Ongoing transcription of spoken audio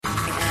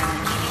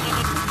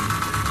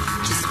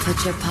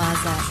Put your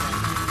paws up,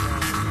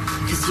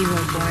 'cause you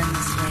were born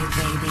this way,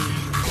 baby.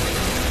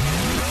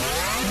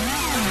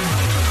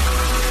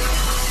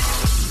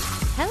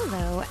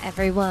 Hello,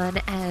 everyone,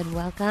 and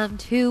welcome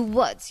to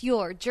What's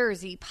Your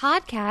Jersey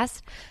podcast.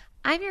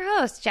 I'm your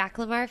host, Jack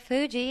Lamar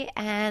Fuji,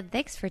 and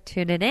thanks for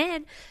tuning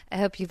in. I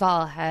hope you've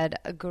all had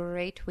a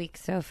great week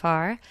so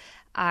far.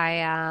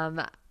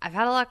 I've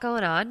had a lot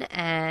going on,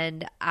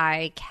 and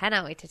I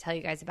cannot wait to tell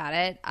you guys about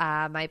it.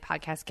 My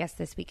podcast guest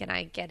this week and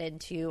I get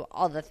into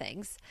all the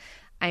things.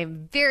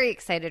 I'm very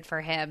excited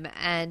for him,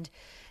 and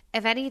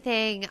if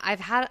anything, I've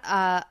had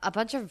a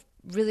bunch of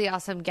really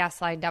awesome guests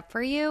lined up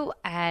for you,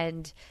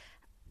 and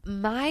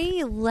my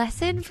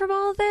lesson from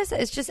all of this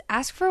is just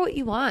ask for what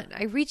you want.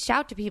 I reached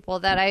out to people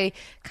that I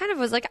kind of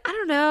was like, I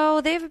don't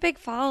know, they have a big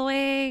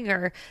following,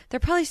 or they're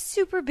probably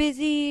super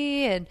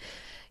busy and,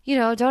 you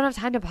know, don't have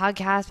time to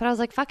podcast. But I was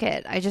like, fuck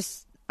it. I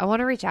want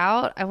to reach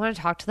out. I want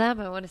to talk to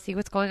them. I want to see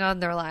what's going on in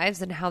their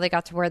lives and how they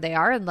got to where they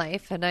are in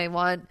life. And I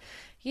want,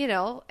 you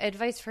know,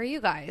 advice for you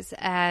guys.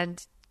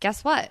 And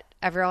guess what?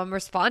 Everyone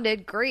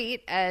responded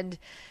great. And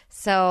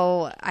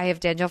so I have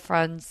Daniel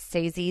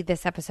Franzese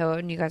this episode,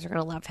 and you guys are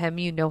going to love him.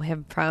 You know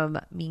him from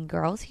Mean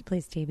Girls. He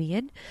plays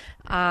Damien.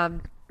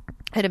 And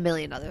a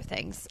million other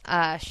things.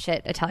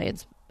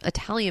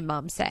 Italian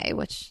moms say,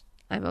 which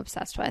I'm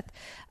obsessed with.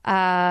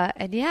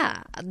 And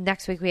yeah,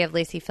 next week we have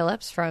Lacey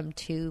Phillips from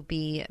To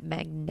Be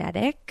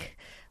Magnetic,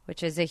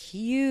 which is a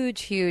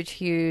huge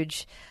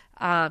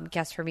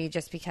guest for me,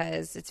 just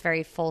because it's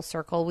very full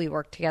circle. We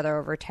worked together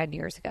over 10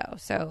 years ago.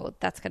 So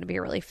that's going to be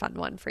a really fun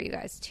one for you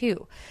guys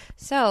too.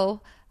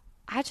 So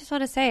I just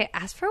want to say,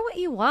 ask for what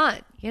you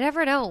want. You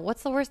never know.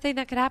 What's the worst thing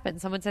that could happen?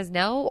 Someone says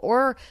no,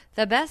 or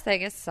the best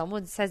thing is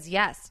someone says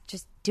yes.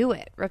 Just do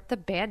it. Rip the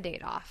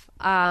Band-Aid off.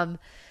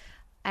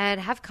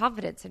 And have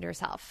confidence in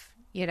yourself.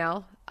 You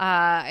know,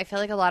 I feel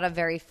like a lot of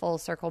very full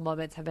circle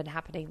moments have been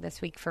happening this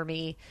week for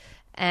me.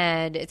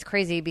 And it's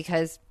crazy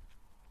because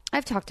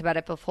I've talked about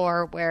it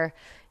before where,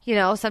 you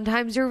know,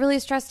 sometimes you're really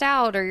stressed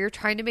out or you're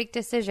trying to make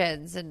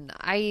decisions. And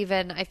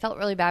I felt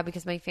really bad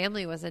because my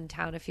family was in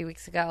town a few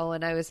weeks ago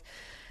and I was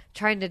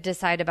trying to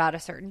decide about a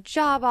certain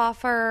job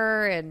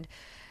offer and,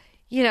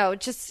 you know,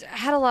 just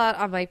had a lot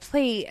on my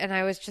plate. And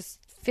I was just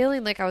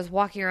feeling like I was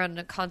walking around in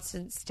a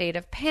constant state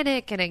of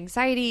panic and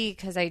anxiety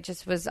because I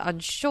just was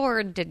unsure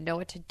and didn't know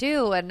what to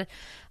do. And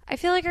I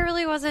feel like I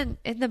really wasn't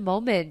in the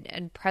moment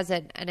and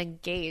present and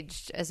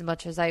engaged as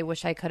much as I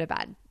wish I could have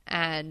been.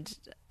 And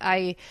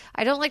I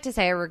don't like to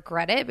say I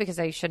regret it because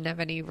I shouldn't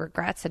have any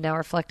regrets. And now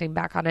reflecting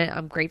back on it,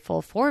 I'm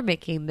grateful for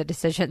making the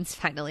decisions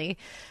finally.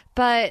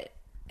 But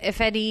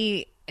if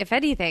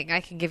anything,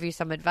 I can give you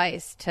some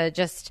advice to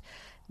just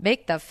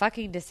make the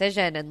fucking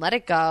decision and let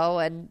it go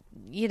and,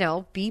 you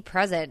know, be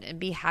present and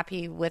be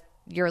happy with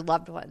your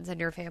loved ones and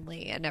your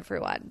family and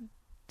everyone.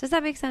 Does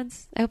that make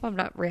sense? I hope I'm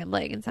not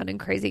rambling and sounding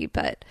crazy,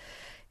 but,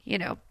 you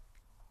know,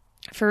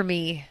 for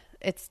me,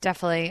 it's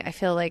definitely, I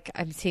feel like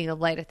I'm seeing a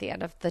light at the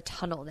end of the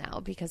tunnel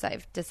now because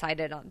I've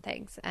decided on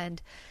things.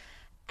 And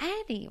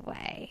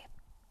anyway,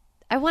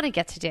 I want to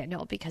get to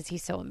Daniel because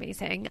he's so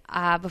amazing.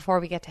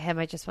 Before we get to him,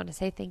 I just want to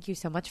say thank you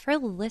so much for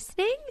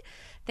listening.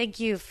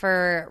 Thank you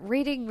for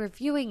rating,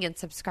 reviewing, and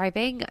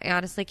subscribing. I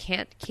honestly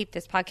can't keep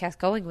this podcast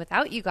going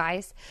without you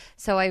guys.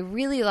 So I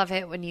really love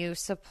it when you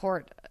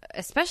support,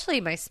 especially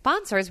my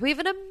sponsors. We have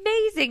an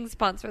amazing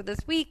sponsor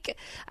this week.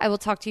 I will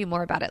talk to you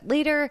more about it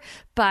later.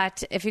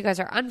 But if you guys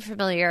are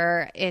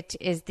unfamiliar, it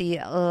is the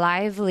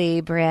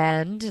Lively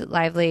brand.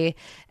 Lively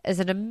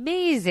is an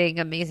amazing,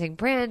 amazing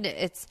brand.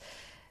 It's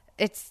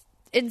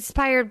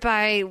inspired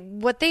by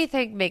what they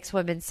think makes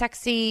women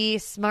sexy,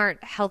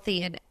 smart,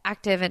 healthy, and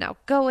active and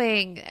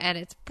outgoing. And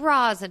it's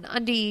bras and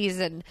undies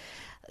and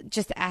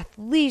just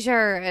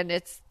athleisure and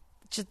it's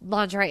just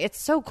lingerie. It's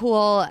so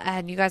cool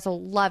and you guys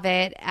will love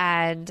it.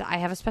 And I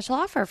have a special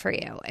offer for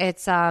you.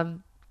 It's for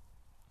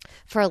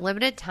a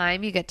limited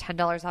time, you get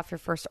 $10 off your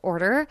first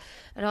order.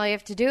 And all you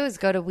have to do is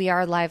go to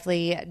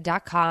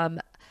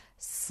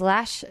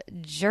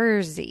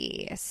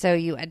wearelively.com/Jersey. So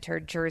you enter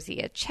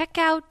Jersey at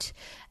checkout.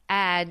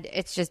 And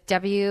it's just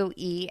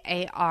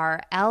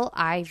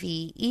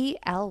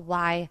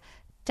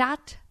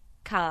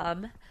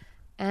wearlively.com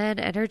and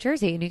enter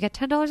Jersey and you get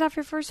 $10 off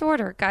your first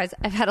order. Guys,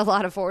 I've had a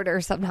lot of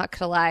orders. I'm not going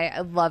to lie. I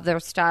love their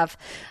stuff.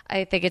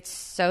 I think it's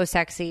so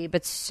sexy,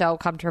 but so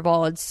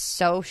comfortable and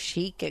so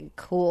chic and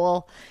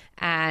cool.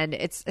 And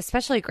it's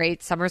especially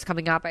great. Summer's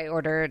coming up. I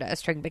ordered a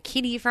string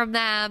bikini from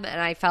them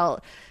and I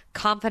felt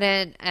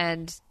confident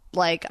and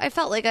like I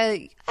felt like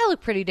I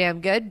look pretty damn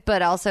good,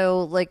 but also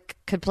like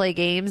could play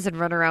games and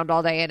run around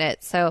all day in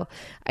it. So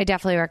I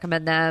definitely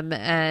recommend them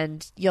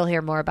and you'll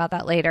hear more about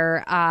that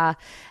later.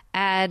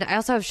 And I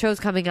also have shows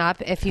coming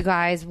up if you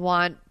guys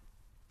want.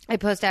 I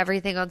post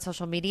everything on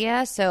social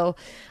media. So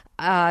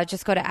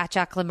just go to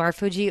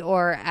 @JackLamarFuji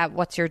or at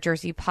What's Your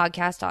Jersey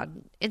Podcast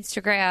on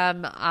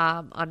Instagram,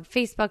 on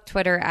Facebook,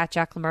 Twitter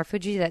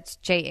 @JackLamarFuji. That's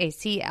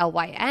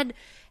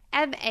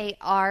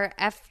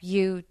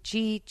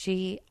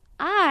JACLYNMARFUGGI.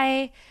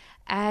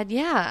 And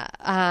yeah,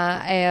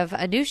 I have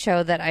a new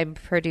show that I'm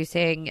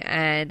producing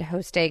and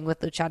hosting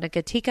with Luciana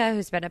Gatica,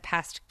 who's been a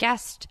past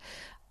guest.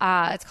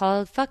 It's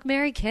called Fuck,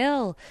 Marry,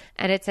 Kill,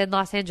 and it's in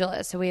Los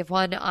Angeles. So we have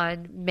one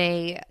on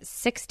May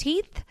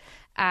 16th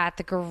at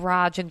the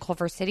Garage in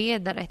Culver City,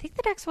 and then I think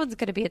the next one's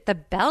going to be at the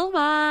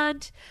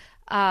Belmont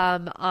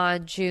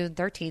on June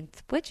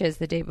 13th, which is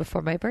the day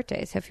before my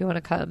birthday. So if you want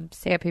to come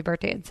say happy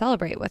birthday and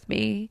celebrate with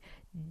me,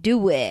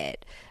 do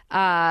it.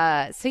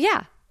 So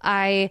yeah,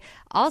 I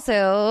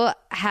also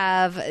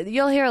have,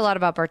 you'll hear a lot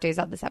about birthdays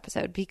on this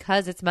episode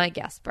because it's my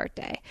guest's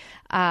birthday.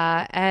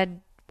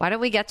 And why don't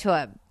we get to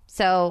him?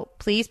 So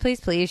please, please,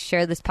 please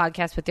share this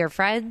podcast with your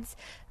friends.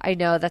 I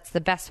know that's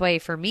the best way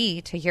for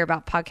me to hear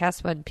about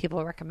podcasts when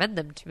people recommend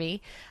them to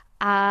me.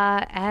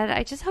 And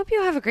I just hope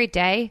you have a great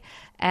day,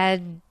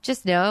 and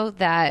just know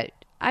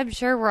that I'm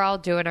sure we're all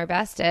doing our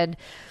best, and,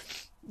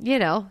 you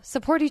know,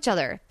 support each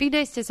other. Be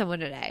nice to someone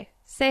today.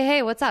 Say,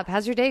 hey, what's up?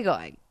 How's your day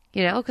going?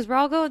 You know, because we're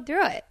all going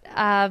through it.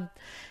 And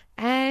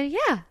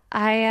yeah,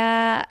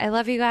 I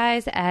love you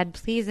guys, and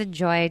please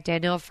enjoy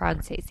Daniel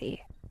Francesi.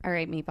 All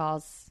right,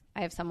 meatballs.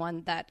 I have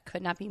someone that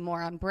could not be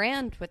more on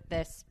brand with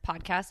this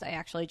podcast. I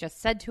actually just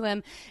said to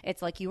him,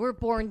 it's like you were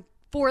born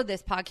for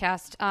this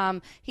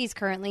podcast. He's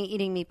currently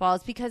eating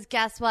meatballs because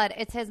guess what?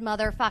 It's his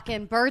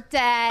motherfucking birthday.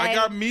 I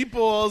got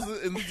meatballs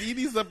and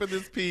ziti's up in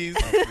this piece.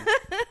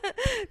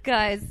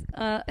 Guys,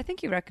 I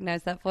think you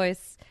recognize that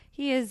voice.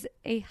 He is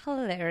a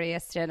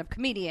hilarious stand-up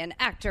comedian,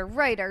 actor,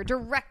 writer,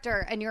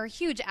 director, and you're a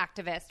huge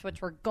activist,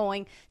 which we're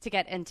going to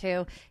get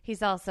into.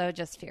 He's also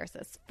just fierce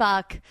as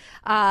fuck.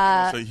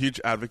 So a huge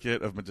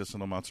advocate of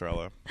medicinal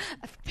mozzarella.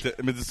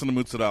 Medicinal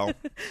mozzarella.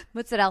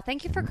 Mozzarella.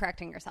 Thank you for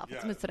correcting yourself.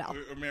 It's mozzarella.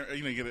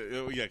 You know, you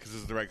gotta, yeah, because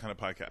this is the right kind of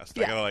podcast.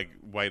 Yeah. I gotta like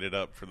white it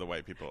up for the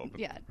white people.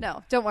 But Yeah,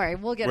 no, don't worry.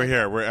 We'll get we're into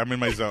here. I'm in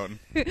my zone.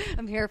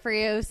 I'm here for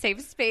you.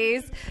 Safe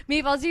space.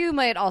 Meatballs, you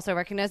might also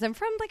recognize him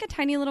from like a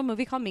tiny little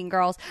movie called Mean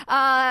Girls.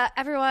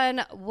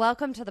 Everyone,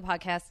 welcome to the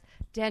podcast.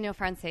 Daniel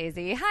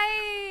Francesi.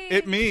 Hi.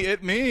 It me.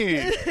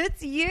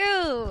 It's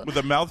you. With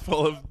a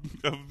mouthful of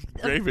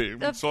gravy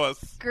and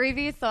sauce.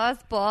 Gravy, sauce,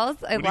 balls.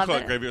 I What do you love call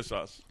it. it? Gravy or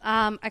sauce?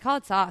 I call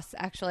it sauce,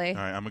 actually. All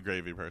right, I'm a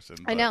gravy person.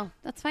 I but know.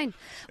 That's fine.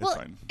 Well,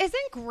 fine.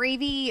 isn't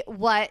gravy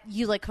what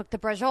you like cook the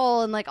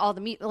brajol and like all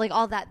the meat, like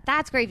all that?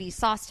 That's gravy.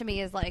 Sauce to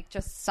me is like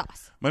just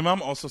sauce. My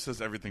mom also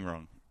says everything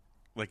wrong.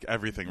 Like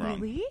everything wrong.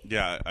 Really?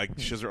 Yeah,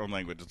 she has her own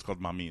language. It's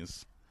called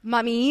mamis.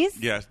 Mummies?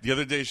 Yeah, the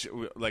other day,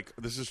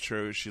 this is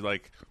true. She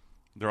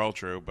they're all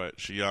true, but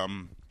she,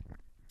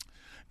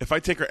 if I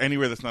take her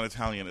anywhere that's not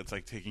Italian, it's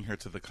like taking her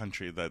to the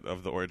country of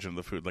the origin of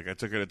the food. Like I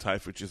took her to Thai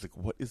food. She's like,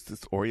 "What is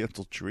this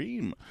Oriental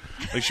dream?"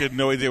 Like she had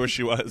no idea where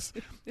she was.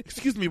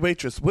 Excuse me,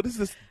 waitress. What is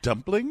this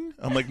dumpling?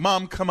 I'm like,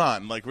 Mom, come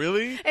on. Like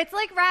really? It's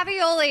like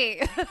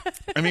ravioli.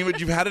 I mean, but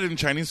you've had it in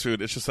Chinese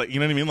food. It's just like, you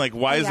know what I mean? Like,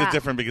 why is it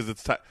different? Because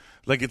it's Thai.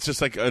 Like, it's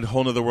just like a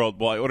whole nother world.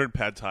 Well, I ordered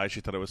pad Thai. She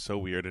thought it was so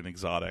weird and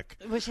exotic.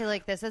 Was she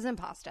like, this isn't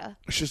pasta?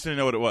 She just didn't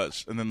know what it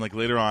was. And then like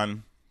later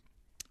on,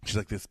 she's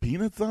like, there's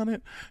peanuts on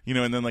it? You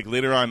know, and then like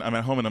later on, I'm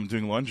at home and I'm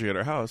doing laundry at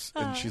her house.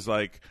 And she's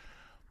like,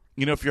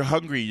 you know, if you're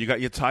hungry, you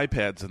got your Tide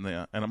pads in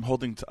there. And I'm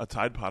holding a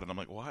Tide Pod. And I'm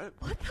like, what?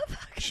 What the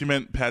fuck? She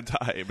meant pad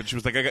Thai. But she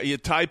was like, I got your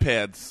Tide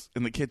pads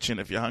in the kitchen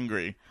if you're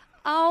hungry.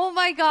 Oh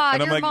my God,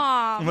 And I'm your like,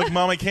 mom. I'm like,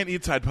 Mom, I can't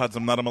eat Tide Pods.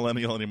 I'm not a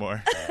millennial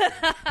anymore.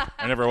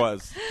 I never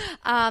was.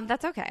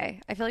 That's okay.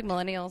 I feel like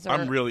millennials are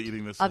I'm really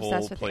eating this obsessed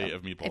whole with plate you.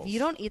 of meatballs. If you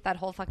don't eat that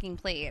whole fucking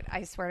plate,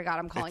 I swear to God,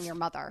 I'm calling your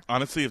mother.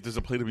 Honestly, if there's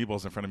a plate of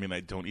meatballs in front of me and I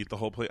don't eat the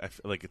whole plate, I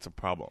feel like it's a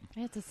problem.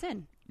 It's a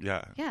sin.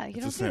 Yeah. Yeah, you it's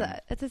a don't do sin.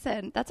 that. It's a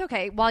sin. That's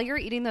okay. While you're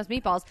eating those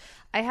meatballs,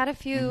 I had a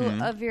few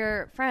of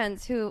your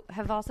friends who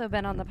have also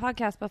been on the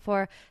podcast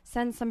before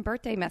send some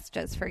birthday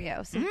messages for you.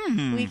 So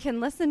we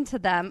can listen to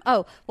them.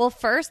 Oh, well,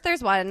 first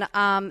there's one.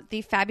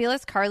 The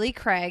fabulous Carly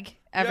Craig,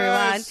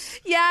 everyone.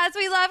 Yes,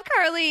 we love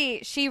Carly.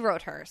 She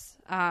wrote hers.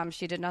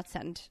 She did not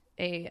send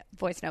a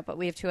voice note, but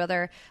we have two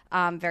other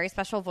very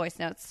special voice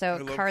notes. So I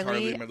love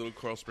Carly, my little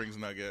Coral Springs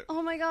nugget.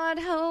 oh my God,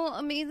 how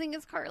amazing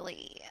is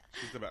Carly?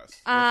 She's the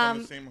best. We're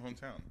from the same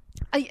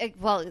hometown.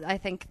 Well, I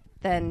think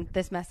then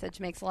this message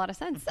makes a lot of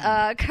sense.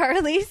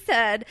 Carly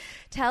said,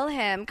 tell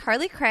him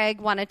Carly Craig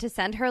wanted to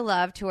send her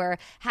love to her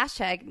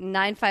hashtag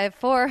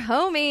 954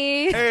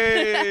 homie.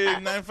 Hey,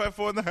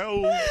 954 in the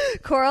house.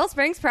 Coral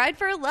Springs Pride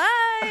for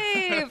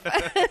life.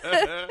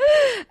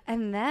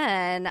 And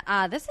then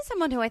this is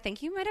someone who I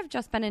think you might have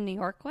just been in New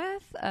York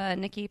with,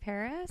 Nikki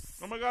Paris.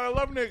 Oh my God, I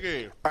love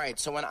Nikki. All right,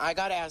 so when I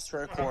got asked to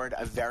record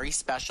a very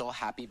special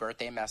happy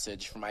birthday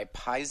message for my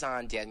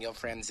paisan Daniel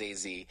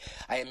Francesi,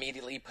 I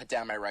immediately put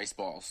down my rice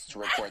balls to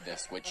record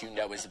this, which you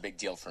know is a big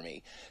deal for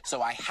me. So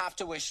I have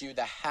to wish you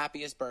the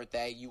happiest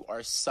birthday. You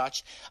are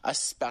such a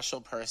special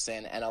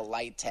person and a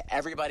light to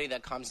everybody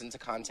that comes into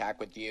contact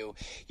with you.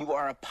 You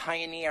are a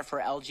pioneer for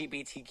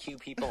LGBTQ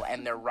people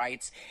and their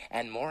rights,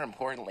 and more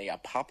importantly, a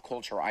pop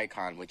culture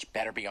icon, which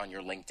better be on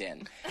your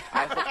LinkedIn.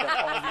 I hope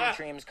that all of your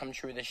dreams come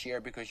true this year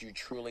because you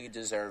truly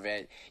deserve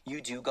it. You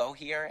do go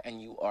here,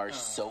 and you are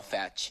so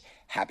fetch.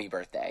 happy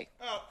birthday.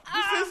 Oh,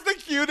 this is the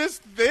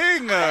cutest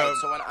thing. All right,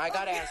 so when I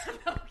got asked,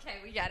 Okay,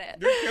 we get it.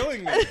 You're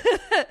killing me.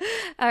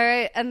 All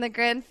right, and the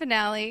grand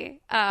finale.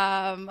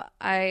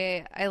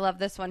 I love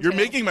this one. You're too.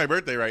 making my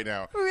birthday right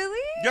now. Really?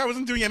 Yeah, I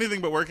wasn't doing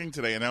anything but working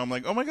today, and now I'm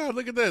like, oh my god,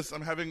 look at this.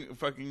 I'm having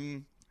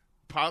fucking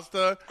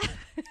pasta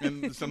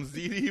and some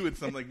ziti with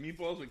some like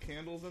meatballs with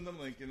candles in them,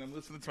 like, and I'm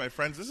listening to my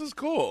friends. This is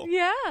cool.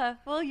 Yeah.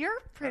 Well, you're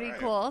pretty All right.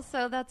 cool,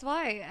 so that's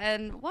why.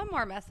 And one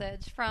more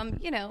message from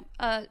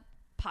a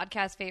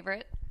podcast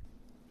favorite.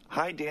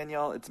 Hi,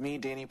 Danielle. It's me,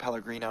 Danny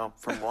Pellegrino.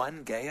 From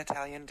one gay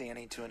Italian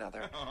Danny to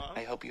another.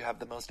 I hope you have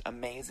the most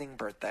amazing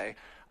birthday.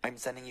 I'm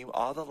sending you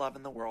all the love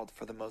in the world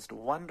for the most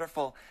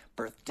wonderful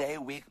birthday,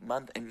 week,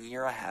 month, and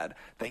year ahead.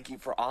 Thank you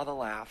for all the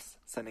laughs.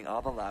 Sending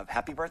all the love.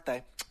 Happy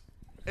birthday.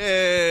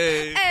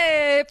 Hey.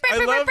 Hey,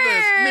 I love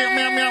this. Meow,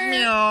 meow, meow,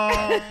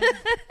 meow.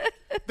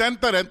 Dun,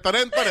 dun, dun, dun,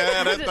 dun,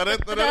 dun, dun,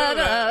 dun, dun,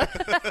 dun.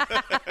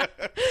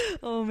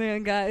 Oh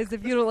man, guys,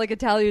 if you don't like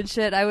Italian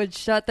shit, I would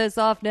shut this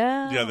off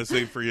now. Yeah, this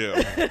ain't for you.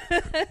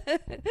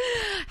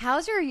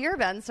 How's your year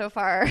been so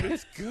far?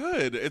 It's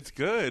good. It's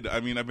good. I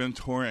mean, I've been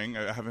touring.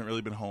 I haven't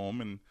really been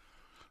home, and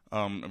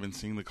I've been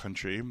seeing the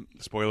country.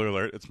 Spoiler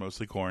alert, it's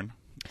mostly corn.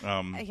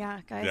 Yeah,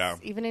 guys. Yeah.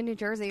 Even in New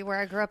Jersey, where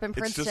I grew up in It's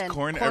Princeton, just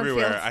corn cornfields.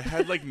 everywhere. I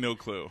had like no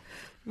clue.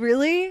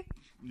 Really?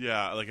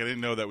 Yeah, like I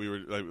didn't know that we were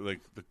like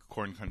the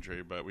corn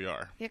country, but we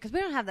are. Yeah, because we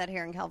don't have that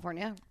here in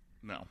California.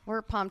 No.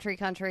 We're palm tree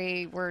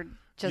country. We're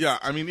just Yeah,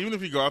 I mean, even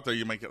if you go out there,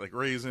 you might get like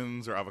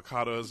raisins or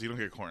avocados. You don't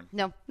get corn.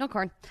 no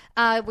corn.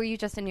 Were you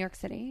just in New York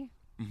City?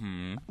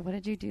 Mm-hmm. What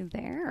did you do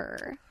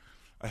there?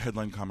 I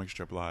headlined Comic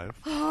Strip Live.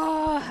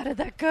 Oh, how did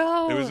that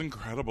go? It was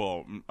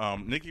incredible.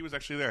 Nikki was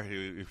actually there.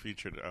 He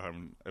featured.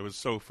 It was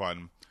so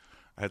fun.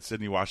 I had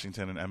Sydney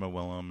Washington and Emma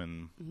Willem,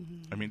 and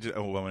I mean, just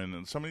Emma Willem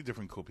and so many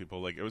different cool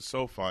people. Like, it was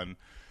so fun.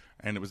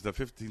 And it was the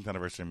 15th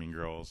anniversary of Mean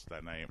Girls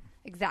that night.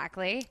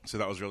 Exactly. So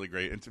that was really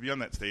great. And to be on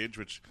that stage,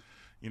 which,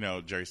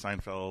 Jerry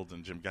Seinfeld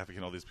and Jim Gaffigan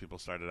and all these people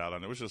started out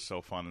on, it was just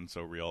so fun and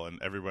so real.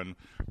 And everyone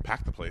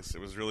packed the place.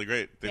 It was really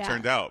great. They Yeah.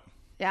 turned out.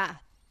 Yeah.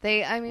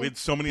 We We had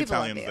so many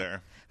Italians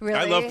there. Really?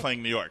 I love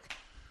playing New York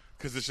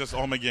because it's just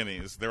all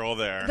McGinnies. They're all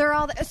there. They're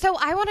all so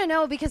I want to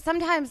know because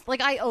sometimes like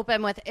I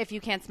open with if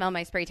you can't smell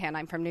my spray tan,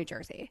 I'm from New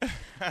Jersey.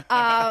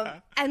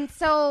 And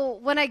so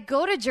when I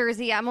go to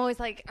Jersey, I'm always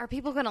like, are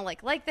people gonna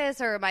like this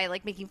or am I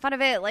like making fun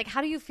of it? Like,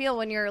 how do you feel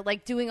when you're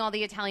like doing all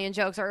the Italian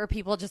jokes or are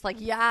people just like,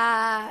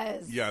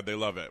 yes? Yeah, they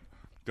love it.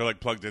 They're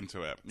like plugged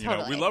into it.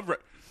 Totally.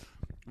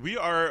 We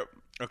are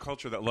a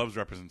culture that loves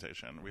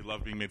representation. We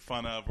love being made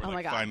fun of. We're Oh my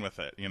like God. fine with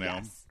it,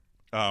 Yes.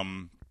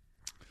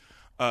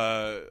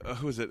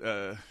 Who is it?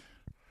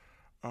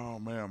 Oh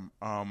man.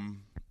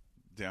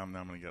 Damn, now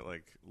I'm gonna get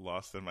like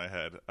lost in my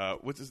head.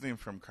 What's his name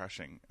from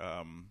Crushing?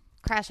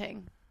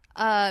 Crashing.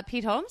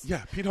 Pete Holmes?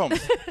 Yeah, Pete Holmes.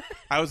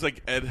 I was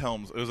like Ed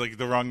Helms. It was like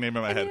the wrong name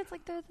in my I head. mean, it's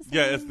like they're the same.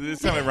 Yeah, it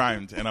sounded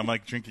rhymed, and I'm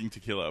like drinking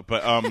tequila.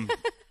 But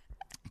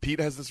Pete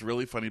has this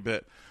really funny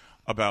bit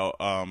about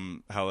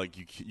how like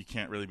you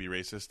can't really be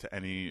racist to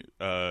any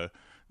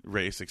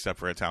race except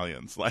for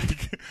Italians.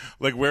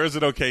 Like where is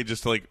it okay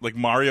just to like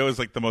Mario is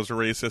like the most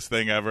racist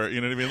thing ever.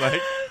 You know what I mean?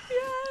 Like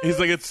he's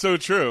like, it's so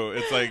true.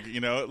 It's like,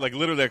 like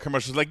literally a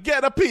commercial's like,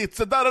 get a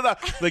pizza, da da da.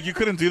 Like you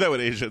couldn't do that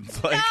with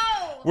Asians. Like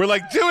we're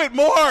like, do it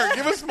more,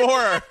 give us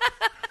more.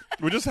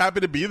 We're just happy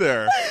to be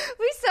there.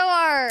 We so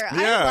are.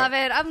 Yeah. I love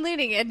it. I'm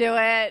leaning into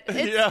it.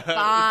 It's Yeah, it's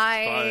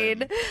fine.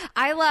 fine.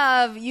 I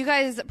love, you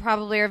guys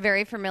probably are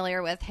very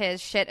familiar with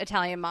his shit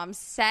Italian moms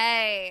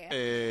say.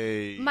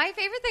 Hey. My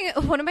favorite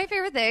thing, one of my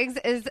favorite things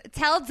is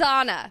tell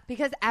Donna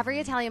because every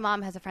Italian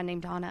mom has a friend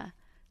named Donna.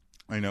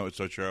 I know, it's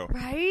so true.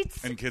 Right?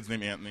 And kids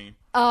named Anthony.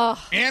 Oh,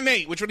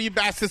 Andy, which one of you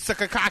bastards suck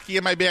a cocky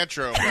in my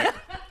bedroom? Like,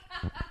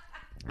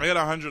 I got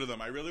 100 of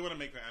them. I really want to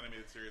make the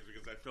animated series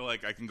because I feel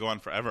like I can go on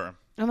forever.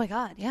 oh my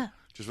God. Yeah.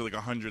 Just with like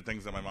 100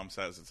 things that my mom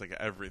says. It's like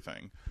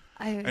everything.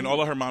 I, And all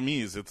of her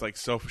mommies, it's like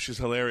she's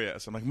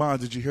hilarious. I'm like, Mom,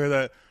 did you hear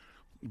that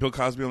Bill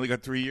Cosby only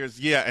got 3 years?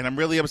 Yeah, and I'm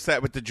really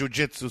upset with the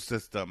jujitsu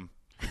system.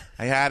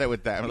 I had it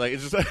with that. I'm like,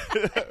 it's just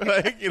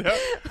like,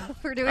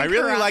 we're doing I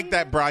really karate. like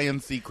that Brian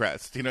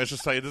Seacrest. It's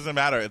just like, it doesn't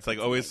matter. It's like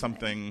always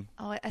something.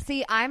 Oh,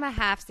 see, I'm a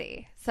half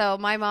C. So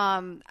my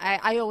mom,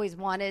 I always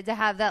wanted to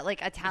have that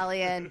like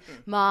Italian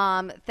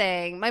mom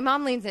thing. My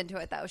mom leans into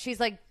it though. She's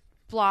like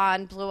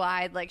blonde,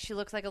 blue-eyed. Like she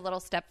looks like a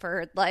little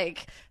Stepford,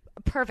 like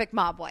perfect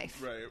mob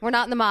wife. Right. We're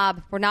not in the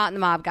mob. We're not in the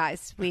mob,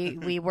 guys.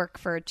 We work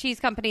for a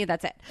cheese company.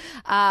 That's it.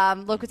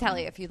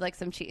 Locatelli, if you'd like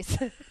some cheese.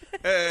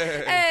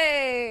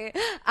 Hey.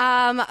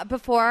 Hey.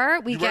 Before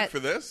we You get work for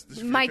this? This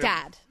is for my your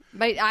fam- dad.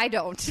 I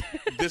don't.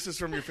 This is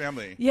from your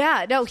family.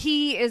 Yeah, no,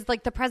 he is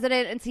like the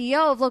president and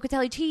CEO of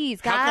Locatelli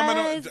Cheese, guys. How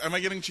come am I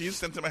getting cheese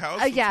sent to my house?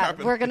 What's Yeah,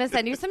 happened? we're going to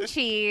send you some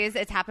cheese.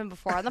 It's happened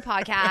before on the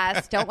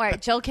podcast. Don't worry.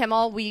 Jill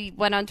Kimmel, we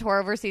went on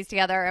tour overseas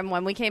together, and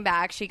when we came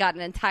back, she got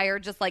an entire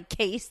just like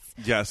case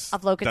Yes.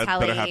 of Locatelli. That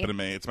better happen to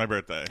me. It's my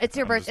birthday. It's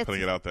your I'm birthday. just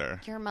putting it out there.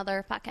 Your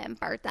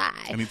motherfucking birthday.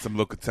 I need some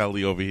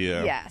Locatelli over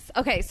here. Yes.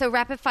 Okay, so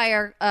rapid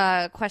fire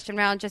question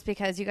round just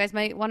because you guys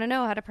might want to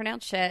know how to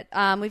pronounce shit.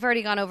 We've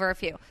already gone over a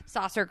few.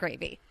 Sauce or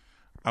gravy?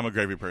 I'm a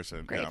gravy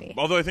person. Gravy. Yeah.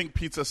 Although I think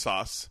pizza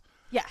sauce,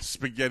 Yes.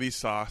 spaghetti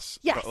sauce,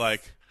 Yes. but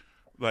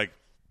like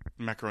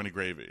macaroni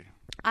gravy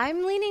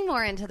I'm leaning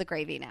more into the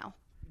gravy now.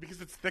 because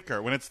it's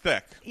thicker when it's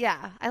thick.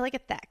 Yeah, I like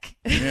it thick.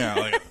 Yeah, I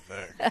like it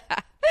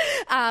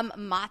thick.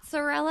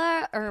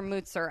 Mozzarella or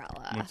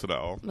mozzarella?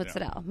 Mozzarella.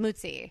 Mozzarella.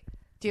 Mootsie.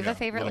 Do you have Yeah, a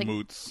favorite? little like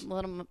moots.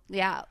 Little.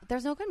 Yeah.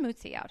 There's no good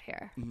mootsie out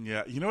here.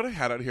 Yeah, you know what I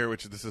had out here,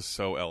 which this is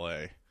so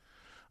LA.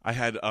 I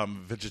had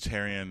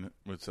vegetarian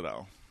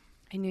mozzarella,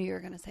 I knew you were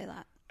going to say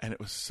that. and it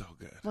was so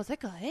good. Was it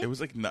good? It was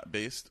like nut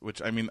based,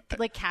 which I mean,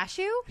 like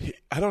cashew?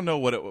 I don't know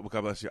what it.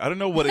 God bless you. I don't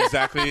know what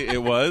exactly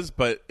it was,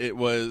 but it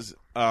was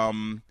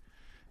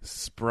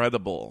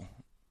spreadable.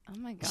 Oh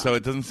my god. So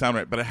it doesn't sound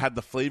right, but it had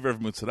the flavor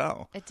of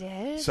mozzarella. It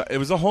did? So it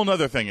was a whole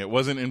nother thing. It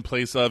wasn't in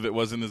place of. It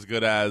wasn't as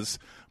good as.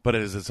 But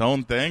it is its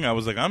own thing. I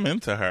was like, I'm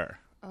into her.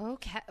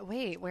 Okay.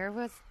 Wait, where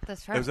was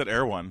this from? It was at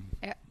Air One.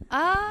 Yeah.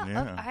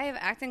 Yeah. I have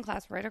acting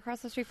class right across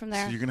the street from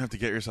there. So you're gonna have to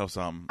get yourself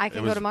some. I can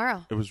It go was-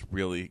 tomorrow. It was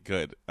really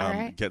good. All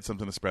right. Get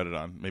something to spread it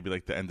on. Maybe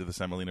like the end of the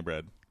semolina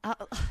bread.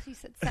 You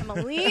said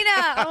semolina.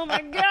 Oh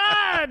my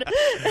god,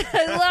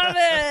 I love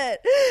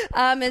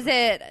it. Is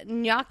it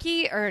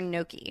gnocchi or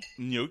gnocchi?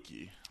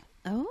 Gnocchi.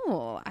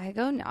 Oh, I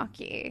go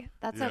gnocchi.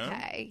 That's Yeah?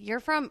 okay.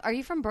 Are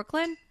you from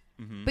Brooklyn?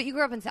 Mm-hmm. But you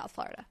grew up in South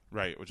Florida.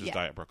 Right, which is Yeah.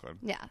 Diet Brooklyn.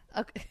 Yeah.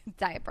 Okay.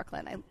 Diet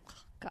Brooklyn.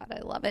 God,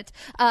 I love it.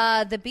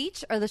 The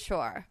beach or the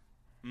shore?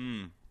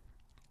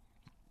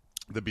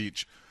 The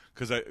beach,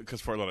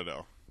 because Fort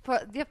Lauderdale.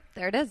 Yep,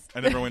 there it is.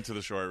 I never went to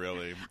the shore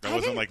really. That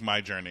wasn't didn't- like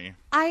my journey.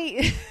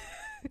 I.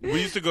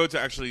 We used to go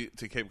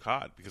to Cape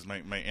Cod because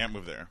my aunt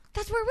moved there.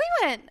 That's where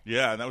we went.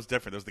 Yeah, and that was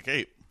different. That was the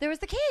Cape. There was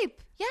the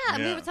Cape. Yeah,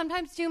 and we Yeah. would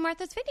sometimes do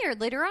Martha's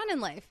Vineyard later on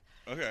in life.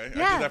 Okay, I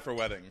Yeah. did that for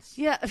weddings.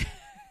 Yeah.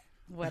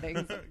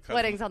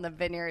 Weddings on the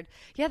vineyard.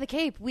 Yeah, the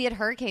Cape. We had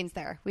hurricanes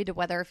there. We had to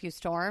weather a few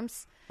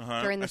storms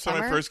during the I saw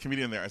summer. my first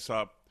comedian there. I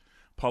saw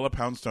Paula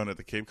Poundstone at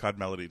the Cape Cod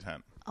Melody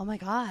Tent. Oh my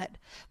God.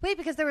 Wait,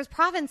 because there was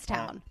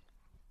Provincetown.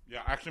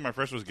 Yeah, actually, my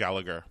first was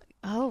Gallagher.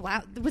 Oh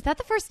wow. Was that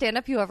the first stand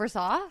up you ever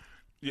saw?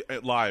 Yeah,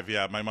 live,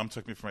 yeah. My mom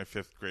took me for my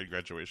 5th grade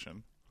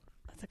graduation.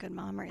 That's a good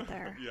mom right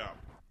there. Yeah.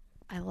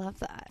 I love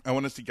that. I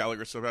wanted to see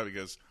Gallagher so bad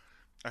because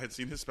I had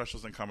seen his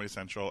specials on Comedy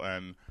Central,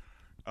 and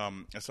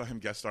I saw him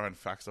guest star on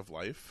Facts of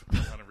Life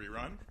on a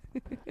rerun.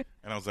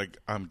 And I was like,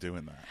 I'm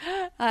doing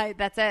that.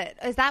 That's it.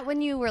 Is that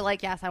when you were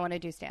like, yes, I want to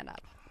do stand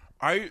up?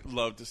 I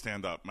loved to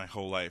stand up my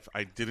whole life.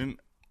 I didn't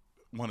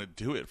want to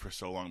do it for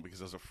so long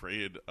because I was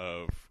afraid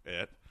of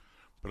it,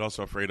 but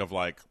also afraid of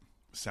like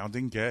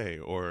sounding gay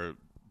or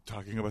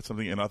talking about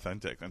something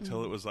inauthentic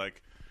until it was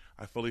like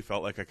I fully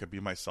felt like I could be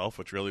myself,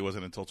 which really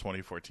wasn't until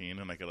 2014,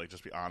 and I could like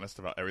just be honest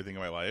about everything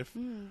in my life.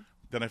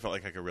 Then I felt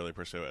like I could really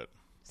pursue it.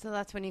 So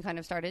that's when you kind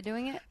of started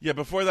doing it? Yeah,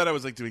 before that I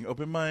was like doing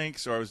open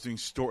mics, or I was doing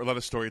a lot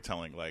of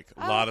storytelling, like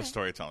a lot of okay.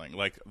 storytelling,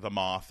 like The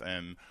Moth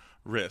and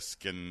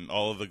Risk and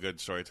all of the good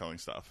storytelling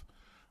stuff.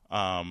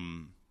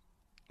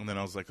 And then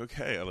I was like,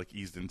 okay, I like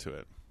eased into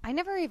it. I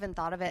never even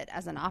thought of it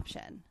as an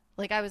option.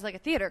 Like I was like a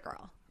theater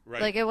girl.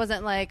 Right. Like it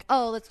wasn't like,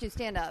 oh, let's do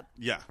stand up.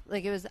 Yeah.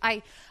 Like it was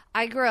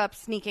I grew up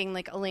sneaking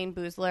like Elaine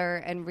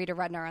Boozler and Rita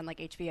Rudner on like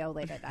HBO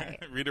late at night.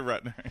 Rita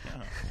Rudner.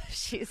 Yeah.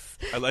 She's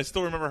I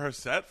still remember her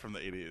set from the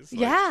 80s. Like,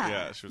 Yeah.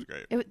 Yeah, she was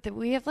great.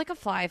 we have like a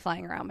fly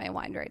flying around my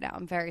mind right now.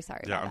 I'm very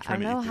sorry Yeah, about I'm that. I trying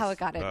don't to know eat how this, it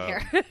got in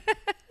here.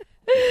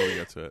 Before we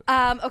get to it.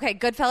 Okay,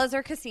 Goodfellas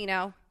or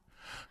Casino?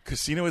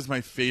 Casino is my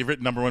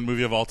favorite #1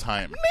 movie of all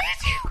time. Me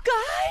too,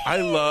 guys. I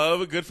love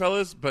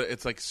Goodfellas, but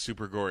it's like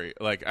super gory.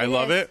 Like I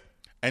love is. it,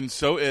 and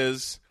so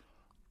is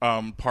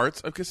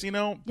parts of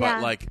Casino. But Yeah.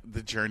 like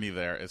the journey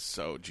there is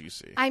so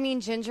juicy. I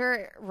mean,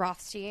 Ginger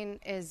Rothstein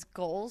is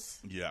goals.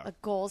 Yeah. A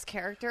goals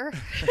character.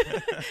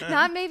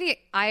 Not maybe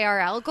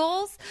IRL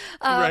goals.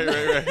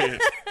 Right.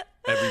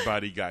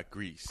 Everybody got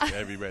grease.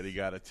 Everybody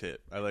got a tip.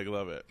 I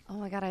love it. Oh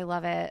my God, I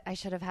love it. I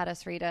should have had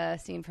us read a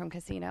scene from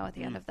Casino at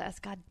the end of this.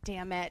 God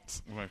damn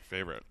it. My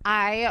favorite.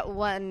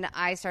 When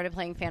I started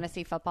playing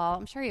fantasy football,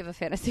 I'm sure you have a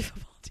fantasy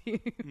football team.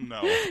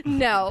 No.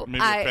 No. Maybe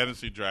a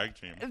fantasy drag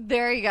team.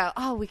 There you go.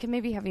 Oh, we can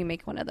maybe have you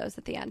make one of those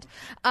at the end.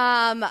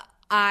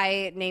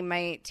 I named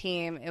my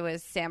team. It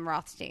was Sam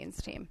Rothstein's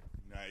team.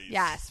 Nice.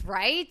 Yes,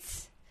 right?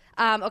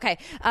 Okay.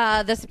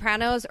 The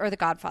Sopranos or The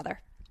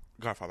Godfather?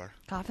 Godfather.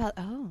 Godfather.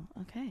 Oh,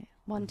 okay.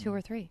 1, 2, or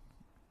 3?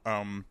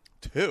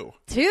 2.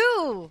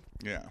 2.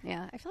 Yeah.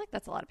 Yeah, I feel like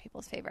that's a lot of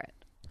people's favorite.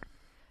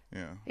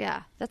 Yeah.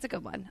 Yeah, that's a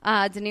good one.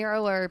 De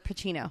Niro or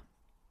Pacino?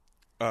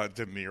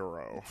 De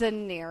Niro. De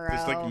Niro.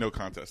 There's like no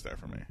contest there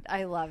for me.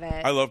 I love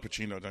it. I love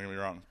Pacino, don't get me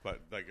wrong,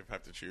 but like if I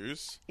have to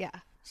choose, Yeah.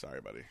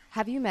 sorry, buddy.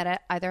 Have you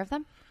met either of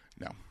them?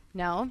 No.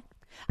 No?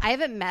 I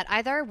haven't met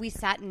either. We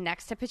sat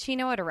next to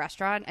Pacino at a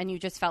restaurant, and you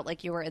just felt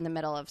like you were in the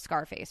middle of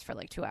Scarface for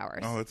like 2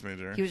 hours. Oh, that's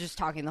major. He was just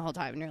talking the whole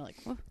time, and you're like,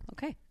 oh,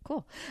 okay,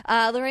 cool.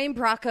 Lorraine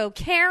Bracco,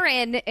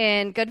 Karen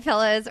in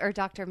Goodfellas, or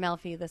Dr.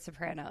 Melfi, The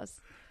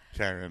Sopranos?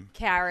 Karen.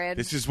 Karen.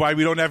 This is why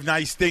we don't have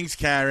nice things,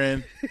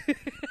 Karen.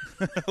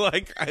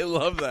 Like, I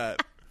love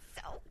that.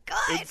 so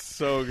good. It's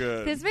so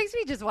good. This makes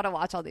me just want to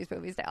watch all these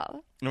movies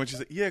now. And when she's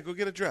like, yeah, go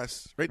get a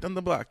dress right down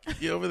the block.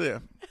 Yeah, over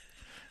there.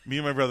 Me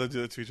and my brother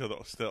do that to each other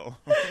still.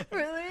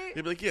 Really?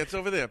 He'd be like, yeah, it's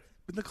over there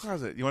in the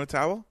closet. You want a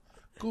towel?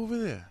 Go over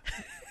there.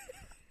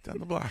 Down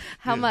the block.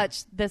 How Yeah.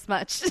 much? This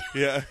much.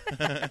 Yeah.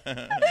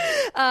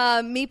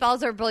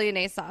 Meatballs or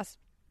bolognese sauce?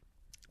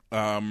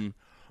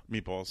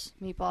 Meatballs.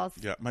 Meatballs.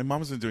 Yeah. My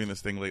mom's been doing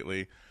this thing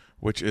lately,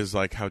 which is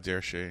like, how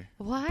dare she?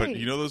 Why? But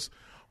you know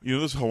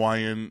those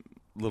Hawaiian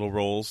little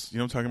rolls? You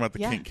know what I'm talking about? The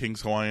Yeah.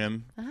 King's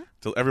Hawaiian?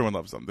 Everyone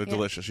loves them. They're Yeah.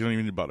 delicious. You don't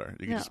even need butter.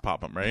 You can No. just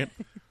pop them, right?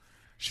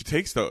 She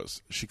takes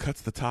those. She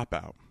cuts the top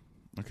out.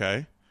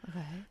 Okay?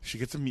 Okay.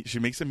 She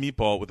makes a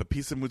meatball with a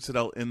piece of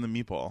mozzarella in the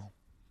meatball.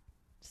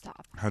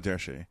 Stop. How dare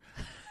she?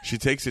 She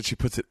takes it, she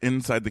puts it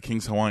inside the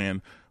King's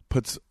Hawaiian,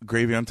 puts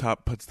gravy on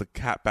top, puts the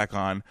cap back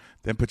on,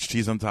 then puts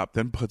cheese on top,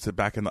 then puts it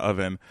back in the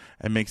oven,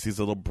 and makes these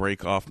little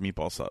break-off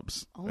meatball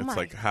subs. Oh it's my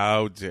like,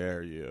 how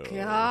dare you?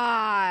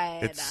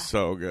 God. It's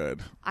so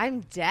good. I'm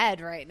dead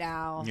right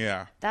now.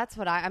 Yeah. That's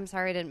what I'm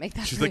sorry I didn't make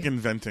that. She's for like you.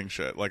 inventing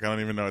shit. Like, I don't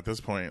even know at this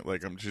point.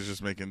 Like, she's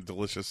just making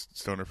delicious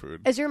stoner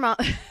food. Is your mom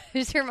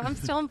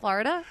still in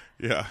Florida?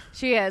 Yeah.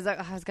 She is. I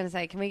was going to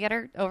say, can we get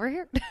her over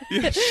here?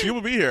 Yeah, she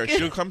will be here.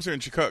 She'll come here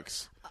and she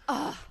cooks.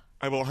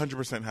 I will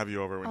 100% have you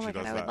over when Oh she my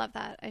does God, I that. would love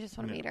that. I just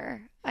want to meet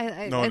her.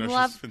 I No,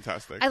 love. she's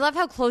fantastic. I love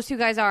how close you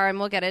guys are, and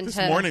we'll get into This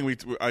morning,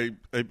 I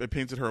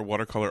painted her a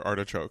watercolor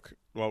artichoke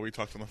while we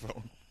talked on the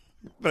phone.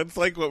 That's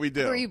like what we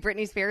do. Were you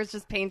Britney Spears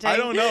just painting? I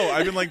don't know.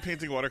 I've been like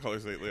painting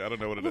watercolors lately. I don't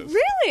know what it is.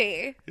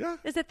 Really? Yeah.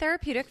 Is it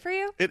therapeutic for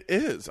you? It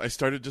is. I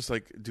started just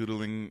like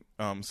doodling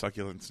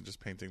succulents and just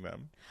painting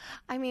them.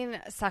 I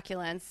mean,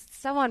 succulents,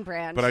 so on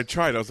brand. But I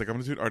tried. I was like, I'm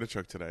going to do an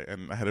artichoke today.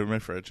 And I had it in my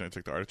fridge and I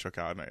took the artichoke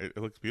out and it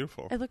looks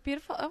beautiful. It looked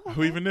beautiful. Oh,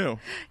 Who even knew?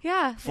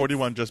 yeah.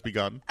 41 just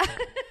begun.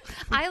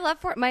 I love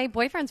my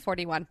boyfriend's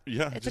 41.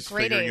 Yeah, it's just a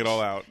great figuring age. it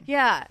all out.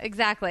 Yeah,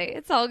 exactly.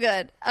 It's all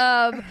good.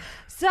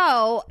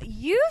 So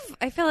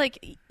I feel like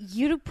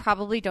you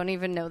probably don't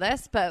even know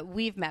this, but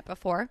we've met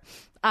before.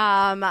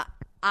 I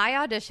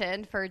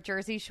auditioned for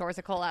Jersey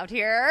Shoresicle out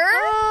here.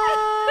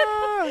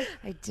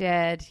 I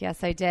did.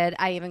 Yes, I did.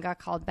 I even got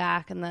called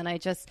back, and then I'm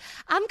kind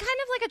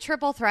of like a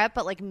triple threat,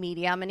 but like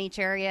medium in each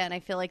area, and I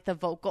feel like the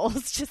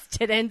vocals just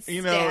didn't stand.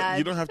 You know,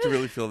 you don't have to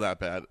really feel that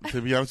bad.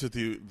 To be honest with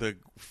you, the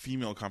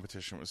female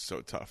competition was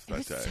so tough that It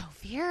was day. so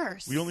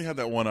fierce. We only had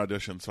that one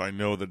audition, so I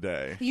know the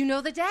day. You know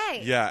the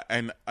day. Yeah,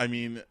 and I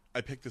mean,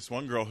 I picked this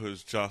one girl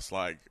who's just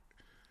like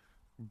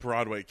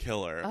Broadway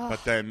killer,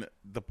 but then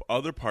the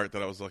other part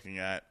that I was looking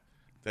at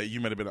that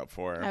you might have been up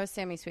for. I was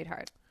Sammy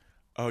Sweetheart.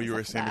 Oh, you were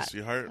up for Sammy that.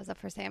 Sweetheart? I was up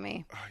for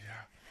Sammy. Oh,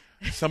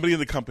 yeah. Somebody in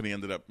the company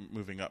ended up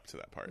moving up to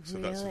that part, so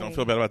Really? don't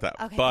feel bad about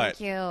that. Okay, but thank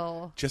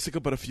you.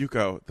 Jessica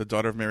Buttafuoco, the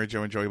daughter of Mary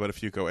Jo and Joey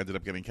Buttafuoco, ended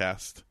up getting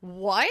cast.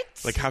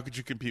 What? Like, how could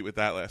you compete with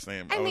that last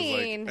name? I was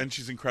mean- like, and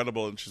she's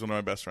incredible, and she's one of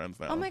my best friends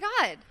now. Oh my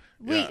God.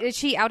 Wait, Yeah. is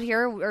she out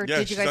here, or Yeah, did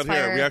you she's guys out fire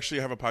here. her? We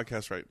actually have a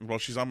podcast, right? Well,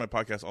 she's on my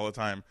podcast all the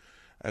time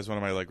as one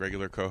of my like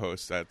regular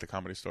co-hosts at the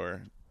Comedy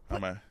Store on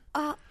my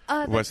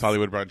West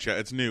Hollywood brunch. Yeah,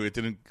 it's new. It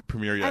didn't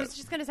premiere yet. I was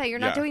just going to say, you're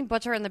not Yeah. doing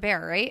Butcher and the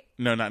Bear, right?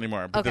 No, not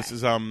anymore. But Okay. this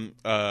is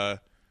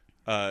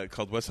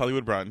called West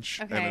Hollywood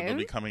Brunch, Okay. and it'll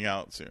be coming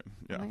out soon.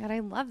 Yeah. Oh my God, I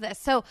love this.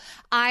 So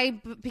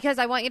because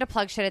I want you to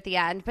plug shit at the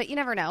end, but you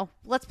never know.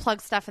 Let's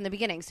plug stuff in the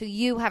beginning. So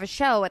you have a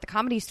show at the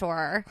Comedy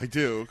Store. I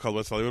do, called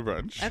West Hollywood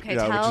Brunch. Okay,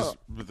 yeah, tell-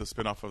 which is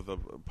the spinoff of the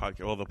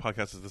podcast. Well, the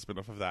podcast is the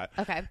spinoff of that.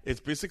 Okay. It's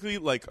basically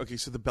like, okay,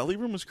 so the Belly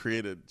Room was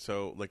created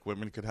so like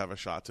women could have a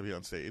shot to be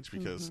on stage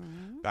because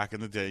back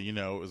in the day, you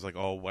know, it was like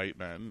all white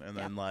men, and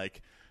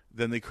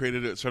then they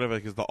created it sort of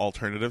like as the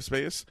alternative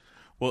space.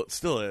 Well, it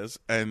still is,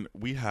 and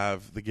we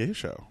have the gay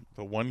show,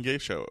 the one gay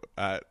show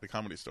at the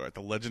Comedy Store, at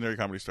the legendary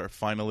Comedy Store.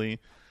 Finally,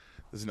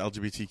 there's an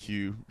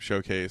LGBTQ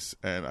showcase,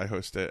 and I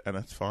host it, and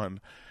it's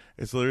fun.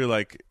 It's literally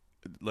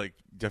like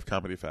Def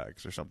Comedy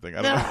Fags or something.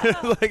 I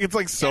don't know. Like, it's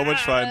like so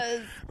much fun.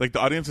 Like,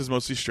 the audience is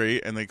mostly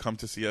straight, and they come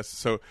to see us.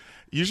 So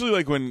usually,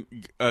 like, when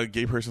a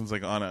gay person's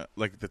like on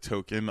the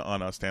token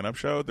on a stand-up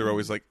show, they're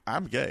always like,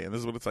 I'm gay, and this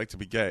is what it's like to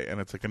be gay, and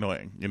it's like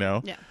annoying, you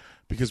know? Yeah.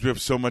 Because we have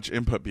so much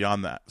input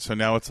beyond that. So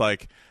now it's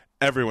like,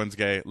 everyone's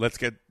gay. Let's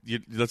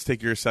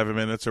take your 7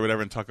 minutes or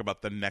whatever and talk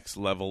about the next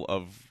level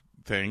of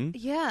thing.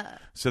 Yeah.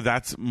 So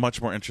that's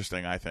much more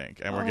interesting, I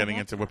think. And we're I getting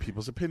love into what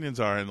people's opinions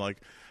are and like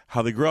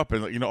how they grew up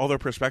and, you know, all their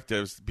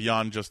perspectives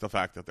beyond just the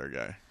fact that they're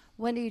gay.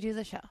 When do you do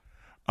the show?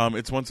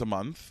 It's once a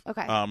month.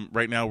 Okay.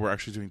 Right now we're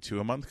actually doing 2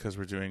 a month because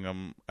we're doing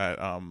them at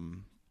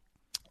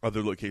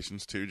other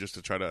locations too, just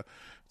to try to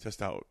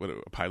test out what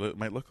a pilot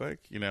might look like,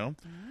 you know.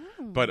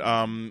 But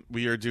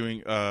we are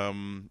doing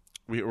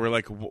we're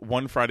like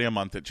one Friday a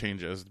month. It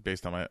changes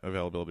based on my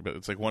availability, but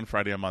it's like one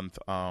Friday a month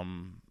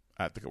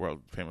at the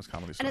world famous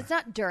Comedy Store. And it's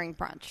not during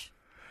brunch.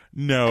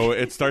 No,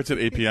 it starts at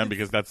 8 p.m.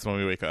 because that's when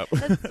we wake up.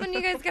 That's when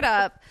you guys get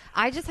up.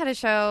 I just had a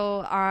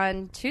show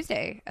on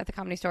Tuesday at the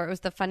Comedy Store. It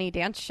was the Funny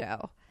Dance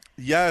Show.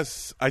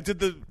 Yes, I did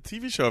the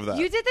TV show of that.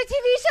 You did the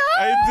TV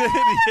show? I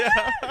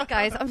did, yeah.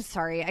 Guys, I'm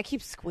sorry. I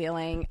keep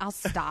squealing. I'll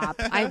stop.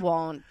 I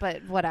won't,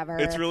 but whatever.